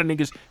know, a lot of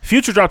niggas.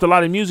 Future dropped a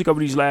lot of music over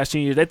these last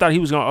 10 years. They thought he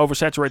was gonna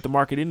oversaturate the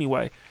market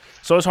anyway.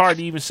 So it's hard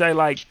to even say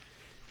like,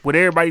 with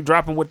everybody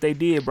dropping what they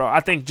did, bro. I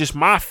think just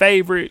my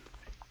favorite.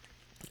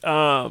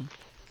 Hey,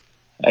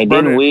 Brother.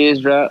 didn't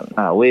Wiz drop?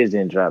 Nah, Wiz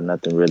didn't drop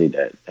nothing really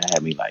that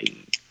had me like,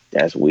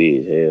 that's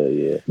Wiz. Hell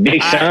yeah.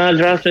 Big Sean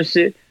dropped some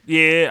shit.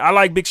 Yeah, I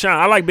like Big Sean.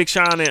 I like Big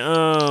Sean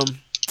and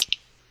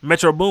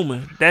Metro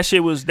Boomin. That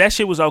shit was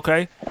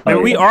okay.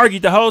 And we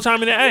argued the whole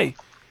time in the A.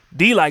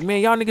 D like,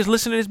 man, y'all niggas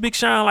listen to this Big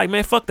Sean. Like,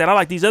 man, fuck that. I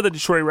like these other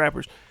Detroit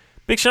rappers.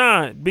 Big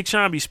Sean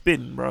be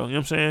spitting, bro. You know what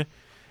I'm saying?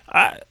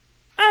 I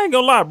ain't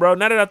gonna lie, bro.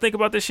 Now that I think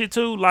about this shit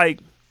too, like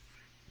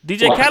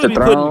DJ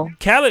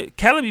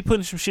Khaled be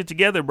putting some shit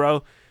together,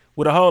 bro,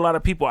 with a whole lot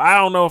of people. I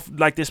don't know if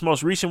like this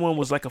most recent one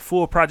was like a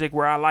full project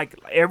where I like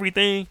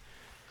everything.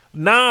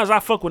 Nas, I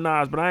fuck with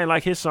Nas, but I ain't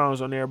like his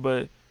songs on there.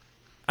 But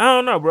I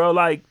don't know, bro.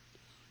 Like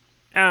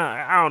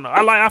I don't know.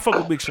 I fuck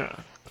with Big Sean.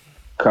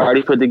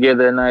 Cardi put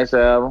together a nice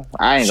album.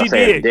 I ain't gonna She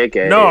say a did.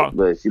 decade, No.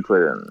 but she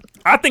put in.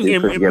 I think She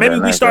put together maybe a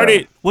we nice started.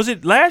 album. Was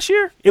it last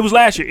year? It was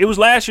last year. It was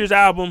last year's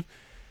album.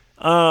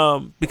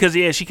 Because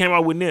she came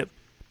out with Nip.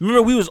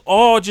 Remember, we was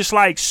all just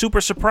like super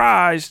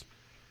surprised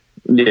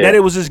Yeah. that it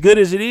was as good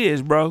as it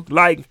is, bro.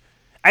 Like,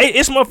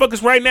 it's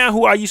motherfuckers right now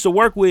who I used to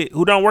work with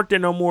who don't work there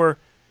no more,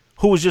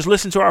 who was just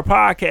listening to our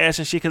podcast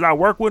and shit because I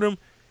work with them,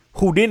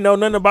 who didn't know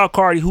nothing about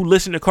Cardi, who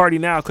listen to Cardi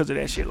now because of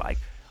that shit. Like,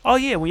 oh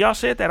yeah, when y'all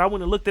said that, I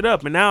went and looked it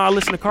up, and now I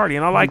listen to Cardi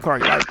and I like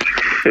Cardi. Like,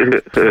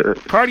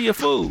 Cardi a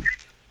fool.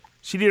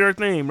 She did her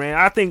thing, man.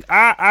 I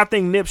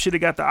think Nip should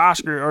have got the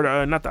Oscar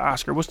or not the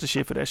Oscar. What's the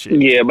shit for that shit?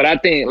 Yeah, but I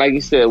think, like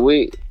you said,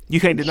 You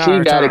can't deny she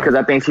her got it time. because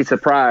I think she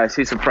surprised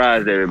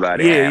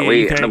everybody. Yeah, And yeah,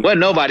 you can't-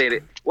 wasn't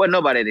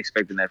nobody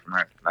expecting that from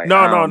her. Like, I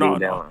No. don't do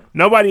that.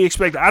 Nobody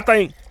expected.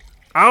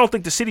 I don't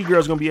think the City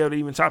Girls gonna be able to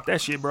even top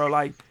that shit, bro.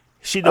 Like,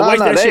 the Oh, way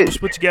no, that they- shit was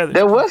put together.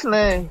 There was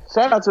none.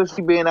 Shout out to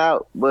she being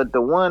out, but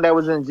the one that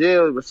was in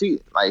jail, but she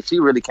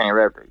really can't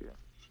rap that good.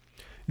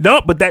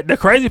 No, but the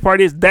crazy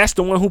part is that's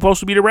the one who's supposed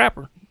to be the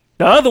rapper.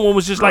 The other one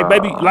was just like,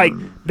 baby, like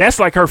that's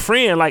like her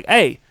friend. Like,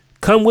 hey,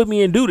 come with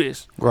me and do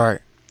this. Right.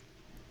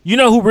 You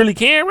know who really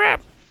can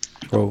rap?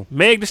 Bro.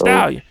 Meg Thee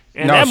Stallion,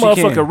 and No, that she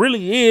motherfucker can.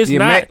 really is Yeah,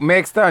 not.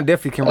 Meg Stallion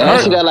definitely can And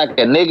rap. she got like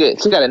a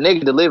nigga. She got a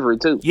nigga delivery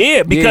too.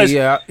 Yeah, because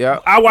yeah.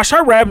 I watched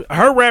her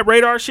rap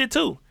radar shit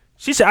too.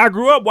 She said I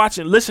grew up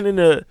listening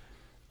to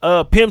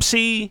Pimp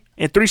C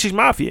and 3 6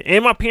 Mafia,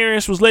 and my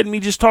parents was letting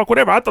me just talk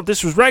whatever. I thought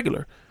this was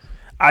regular.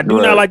 I do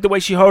not Right. like the way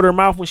she hold her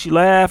mouth when she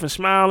laugh and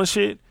smile and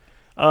shit.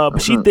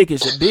 But she thick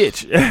as a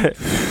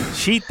bitch.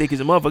 She thick as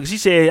a motherfucker. She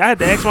said I had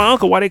to ask my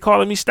uncle why they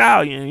calling me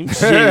Stallion. She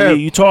said, yeah,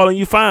 you tall and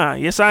you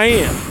fine. Yes, I am.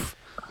 You know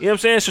what I'm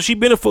saying? So she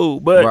been a fool,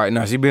 but Right,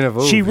 no, she been a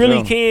fool. she for really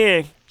sure.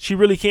 can. She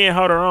really can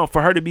hold her own.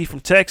 For her to be from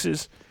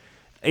Texas,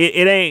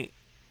 it ain't.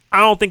 I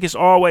don't think it's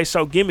always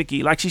so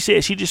gimmicky. Like she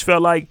said, she just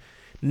felt like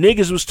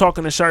niggas was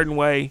talking a certain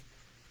way.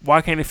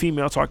 Why can't a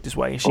female talk this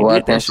way? And she Why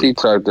did that can't she shit.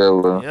 talk that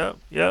way?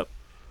 Yep.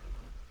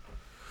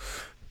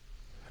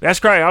 That's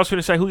crazy. I was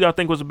gonna say who y'all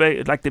think was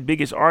the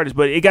biggest artist,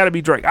 but it got to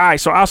be Drake. All right,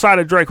 so outside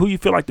of Drake, who you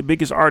feel like the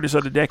biggest artist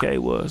of the decade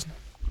was?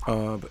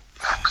 But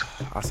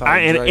I saw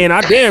I Drake.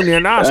 damn near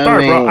now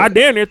start, bro. mean- I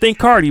damn near think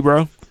Cardi,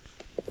 bro.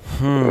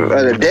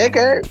 A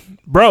decade?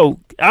 Bro,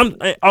 I'm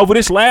over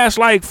this last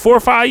like 4 or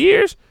 5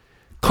 years.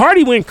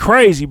 Cardi went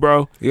crazy,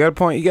 bro. You got a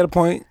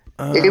point.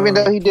 Even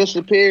though he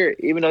disappeared,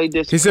 He said,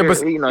 he but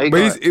going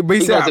he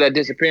he said- goes to that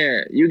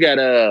disappearing. You got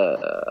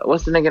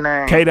what's the nigga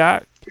name? K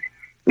Dot.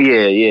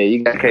 Yeah,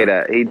 you got K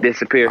Dot. He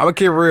disappeared. I'm gonna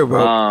keep it real,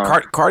 bro.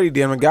 Um, Cardi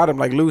damn got him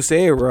like Lou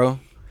said, bro.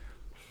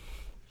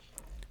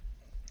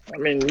 I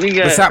mean, you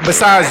got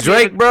Besides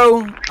Drake,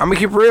 bro, I'm gonna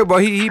keep it real, bro.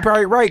 He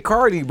probably right,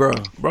 Cardi, bro.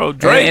 Bro,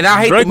 Drake. And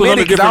I hate Drake to was on admit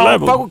a it because different I don't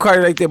level. fuck with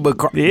Cardi like that, but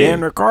Yeah. damn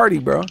near Cardi,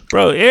 bro.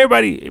 Bro,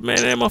 everybody, man,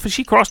 that motherfucker,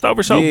 she crossed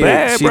over so Yeah,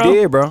 bad, she bro.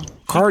 did, bro. She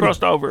Cardi.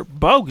 crossed over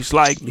bogus.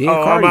 Like, Yeah,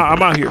 oh, Cardi.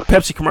 I'm out here.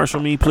 Pepsi commercial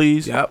me,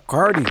 please. Yep,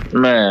 Cardi.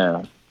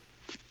 man.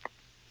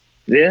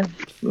 Yeah,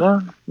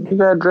 no, you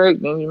got Drake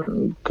and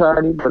you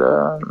Cardi,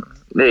 but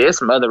there's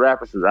some other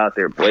rappers who's out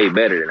there way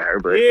better than her.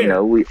 But Yeah.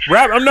 we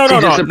Rap, no, She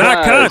just not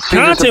surprised. She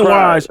just content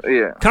wise. surprised.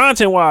 Yeah.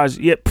 Content wise,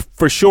 yeah,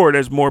 for sure.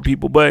 There's more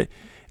people, but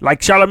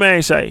like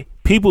Charlamagne say,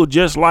 people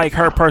just like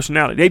her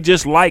personality. They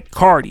just like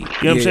Cardi. You know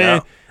what I'm Yeah,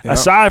 saying? yeah.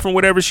 Aside from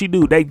whatever she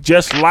do, they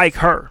just like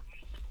her.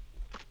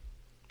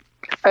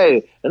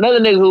 Hey, another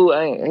nigga who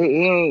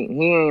he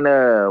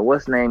ain't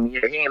what's his name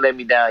yet? He ain't let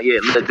me down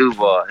yet. Lil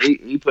Duval.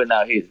 He putting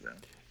out his. Man.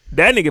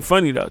 That nigga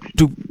funny though.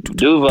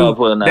 Duval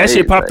putting out That his.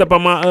 shit popped like, up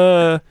on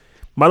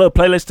my little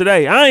playlist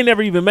today. I ain't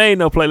never even made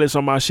no playlist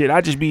on my shit.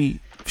 I just be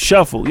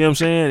shuffle. You know what I'm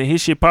saying? And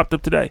his shit popped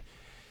up today.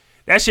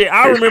 That shit.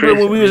 I It's remember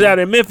when we was out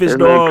in Memphis, his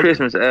little dog.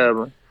 Christmas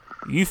album.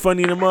 You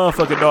funny the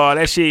motherfucker, dog.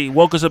 That shit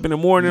woke us up in the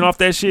morning off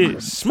that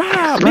shit.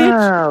 Smile, bitch.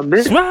 Smile,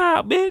 bitch.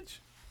 Smile, bitch.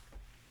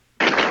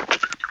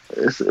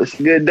 It's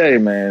a good day,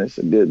 man. It's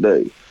a good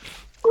day.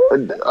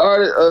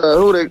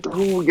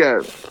 Who we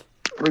got?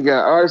 We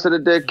got artist of the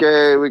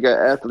decade. We got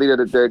athlete of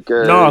the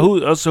decade. No,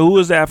 who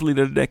is the athlete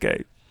of the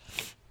decade?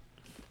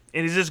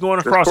 And is this going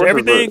across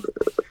everything?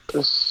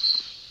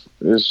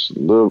 It's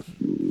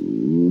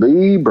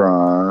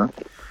LeBron.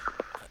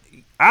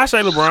 I say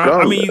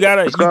LeBron. I mean, you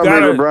gotta. It's gonna be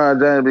LeBron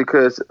James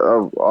because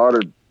of all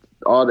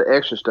the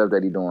extra stuff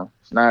that he's doing.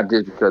 It's not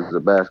just because of the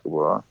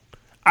basketball.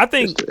 I It's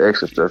think the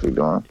extra stuff he's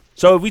doing.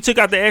 so. If we took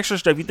out the extra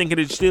stuff, you think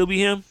it'd still be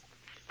him?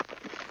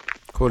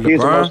 Cool,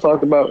 He's the most LeBron.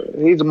 talked about.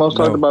 He's the most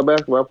talked about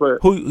basketball player.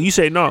 Who you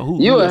say no?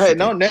 Who? You who hey,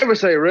 don't never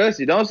say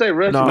Rusty. Don't say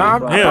Rusty. No, No,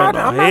 I'm hell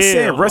not no,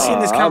 saying hell Rusty in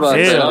this no. I'm about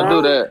to conversation. say, bro.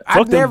 don't do that. I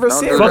Fuck them. never Don't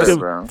said do Fuck that, Rusty. them.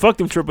 bro. Fuck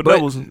them triple But,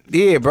 doubles.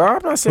 yeah, bro, I'm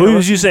not saying Who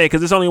was Rusty. you saying? Because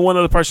there's only one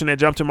other person that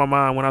jumped in my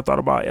mind when I thought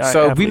about it.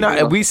 So we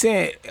not we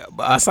saying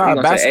outside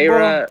You gonna say basketball.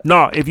 A-Rod?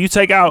 No, if you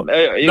take out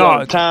You no,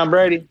 going Tom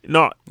Brady?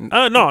 no.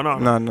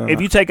 No.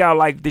 If you take out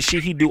like the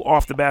shit he do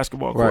off the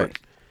basketball court, Right.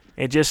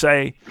 and just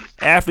say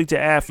athlete to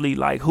athlete,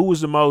 like who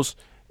was the most?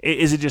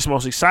 Is it just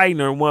most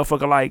exciting or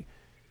motherfucker like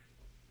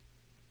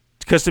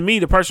Because to me,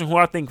 the person who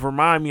I think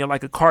remind me of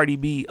like a Cardi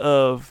B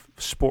of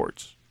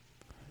sports.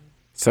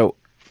 So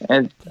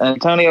And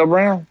Antonio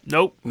Brown.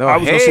 Nope. no, I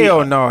was gonna say,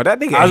 hell no. That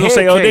nigga. I was gonna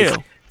say head case.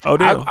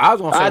 Odell. Odell. I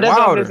was gonna say That's what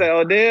I'm Wilder. gonna say.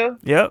 Odell.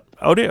 Yep,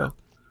 Odell.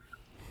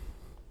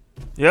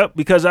 Yep,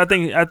 because I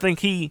think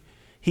he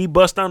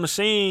bust on the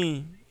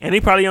scene, and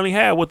he probably only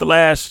had the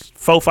last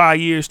 4-5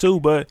 years too,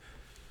 but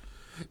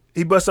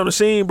he bust on the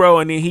scene, bro,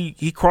 and then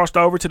he crossed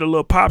over to the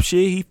little pop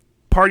shit. He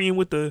partying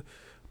with the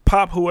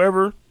pop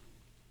whoever.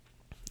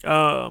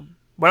 But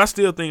I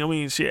still think, I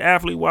mean, shit,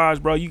 athlete wise,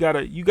 bro, you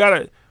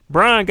gotta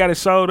Brian got it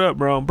sold up,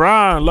 bro.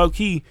 Brian, low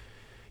key,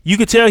 you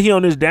could tell he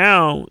on this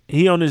down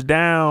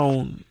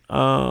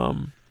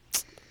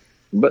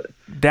But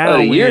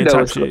downwind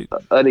type shit.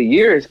 Of the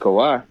year is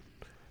Kawhi.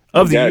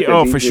 Of the Yeah, year, 'cause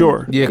oh, he for just-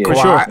 sure. Yeah, for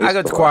Kawhi. sure. I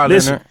got the Kawhi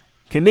Listen, Leonard.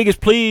 can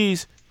niggas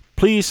please,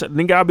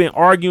 nigga, I've been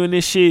arguing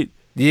this shit.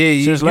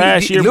 Yeah, Since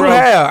last year, Lou bro.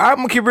 I'm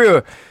gonna keep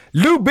real.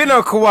 Lou been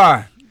on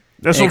Kawhi.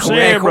 That's And what I'm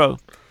saying, Kawhi- bro.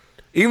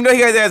 Even though he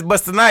got his ass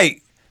bust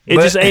tonight. It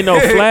just ain't no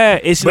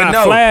flash. It's But not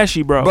no,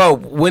 flashy, bro. Bro,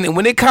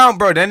 when it count,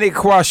 bro, that nigga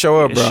Kawhi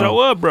show up, It bro. show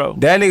up, bro.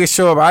 That nigga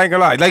show up. I ain't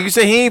gonna lie. Like you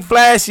said, he ain't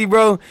flashy,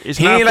 bro. It's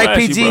he not ain't like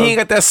flashy, PG. bro. He ain't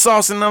got that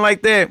sauce and nothing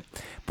like that.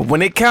 But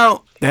when it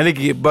count, that nigga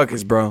get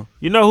buckets, bro.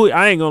 You know who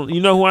I ain't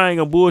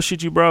gonna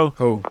bullshit you, bro.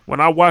 Who?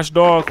 When I watch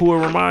Dog, who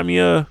it remind me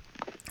of?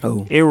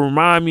 Who? It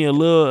remind me of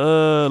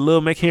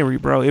Lil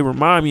McHenry, bro. It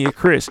remind me of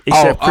Chris.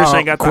 Except Chris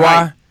ain't got the Kawhi?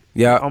 hype.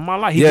 Yeah. On my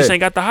life, he Yeah. just ain't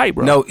got the hype,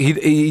 bro. No,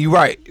 you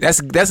right. That's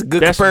a good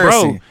That's-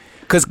 comparison.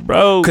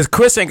 bro. Cause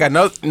Chris ain't got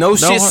no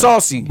shit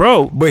saucy,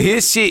 bro. But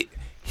his shit,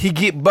 he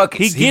get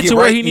buckets. He get to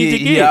where he need to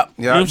get. Yeah, You know what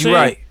yeah, I'm you saying?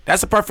 right.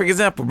 That's a perfect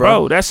example, Bro,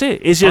 bro. that's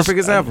it. It's just Perfect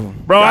example.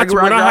 bro. I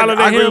When I hollered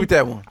at agree him, with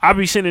that one. I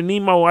be sending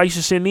Nemo. I used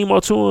to send Nemo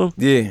to him,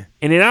 Yeah,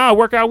 and then I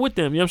work out with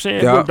them. You know what I'm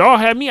saying? Yeah. But Dog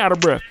had me out of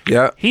breath.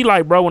 yeah. He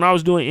like, bro, when I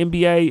was doing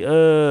NBA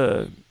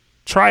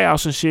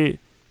tryouts and shit,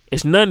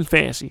 it's nothing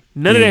fancy.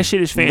 None of that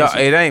shit is fancy.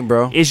 No, it ain't,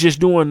 bro. It's just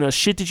doing the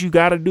shit that you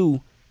gotta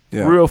do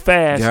Yeah. real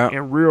fast Yeah.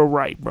 and real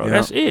right, bro. Yeah.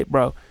 That's it,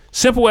 bro.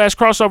 Simple ass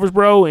crossovers,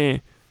 bro,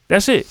 and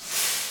that's it.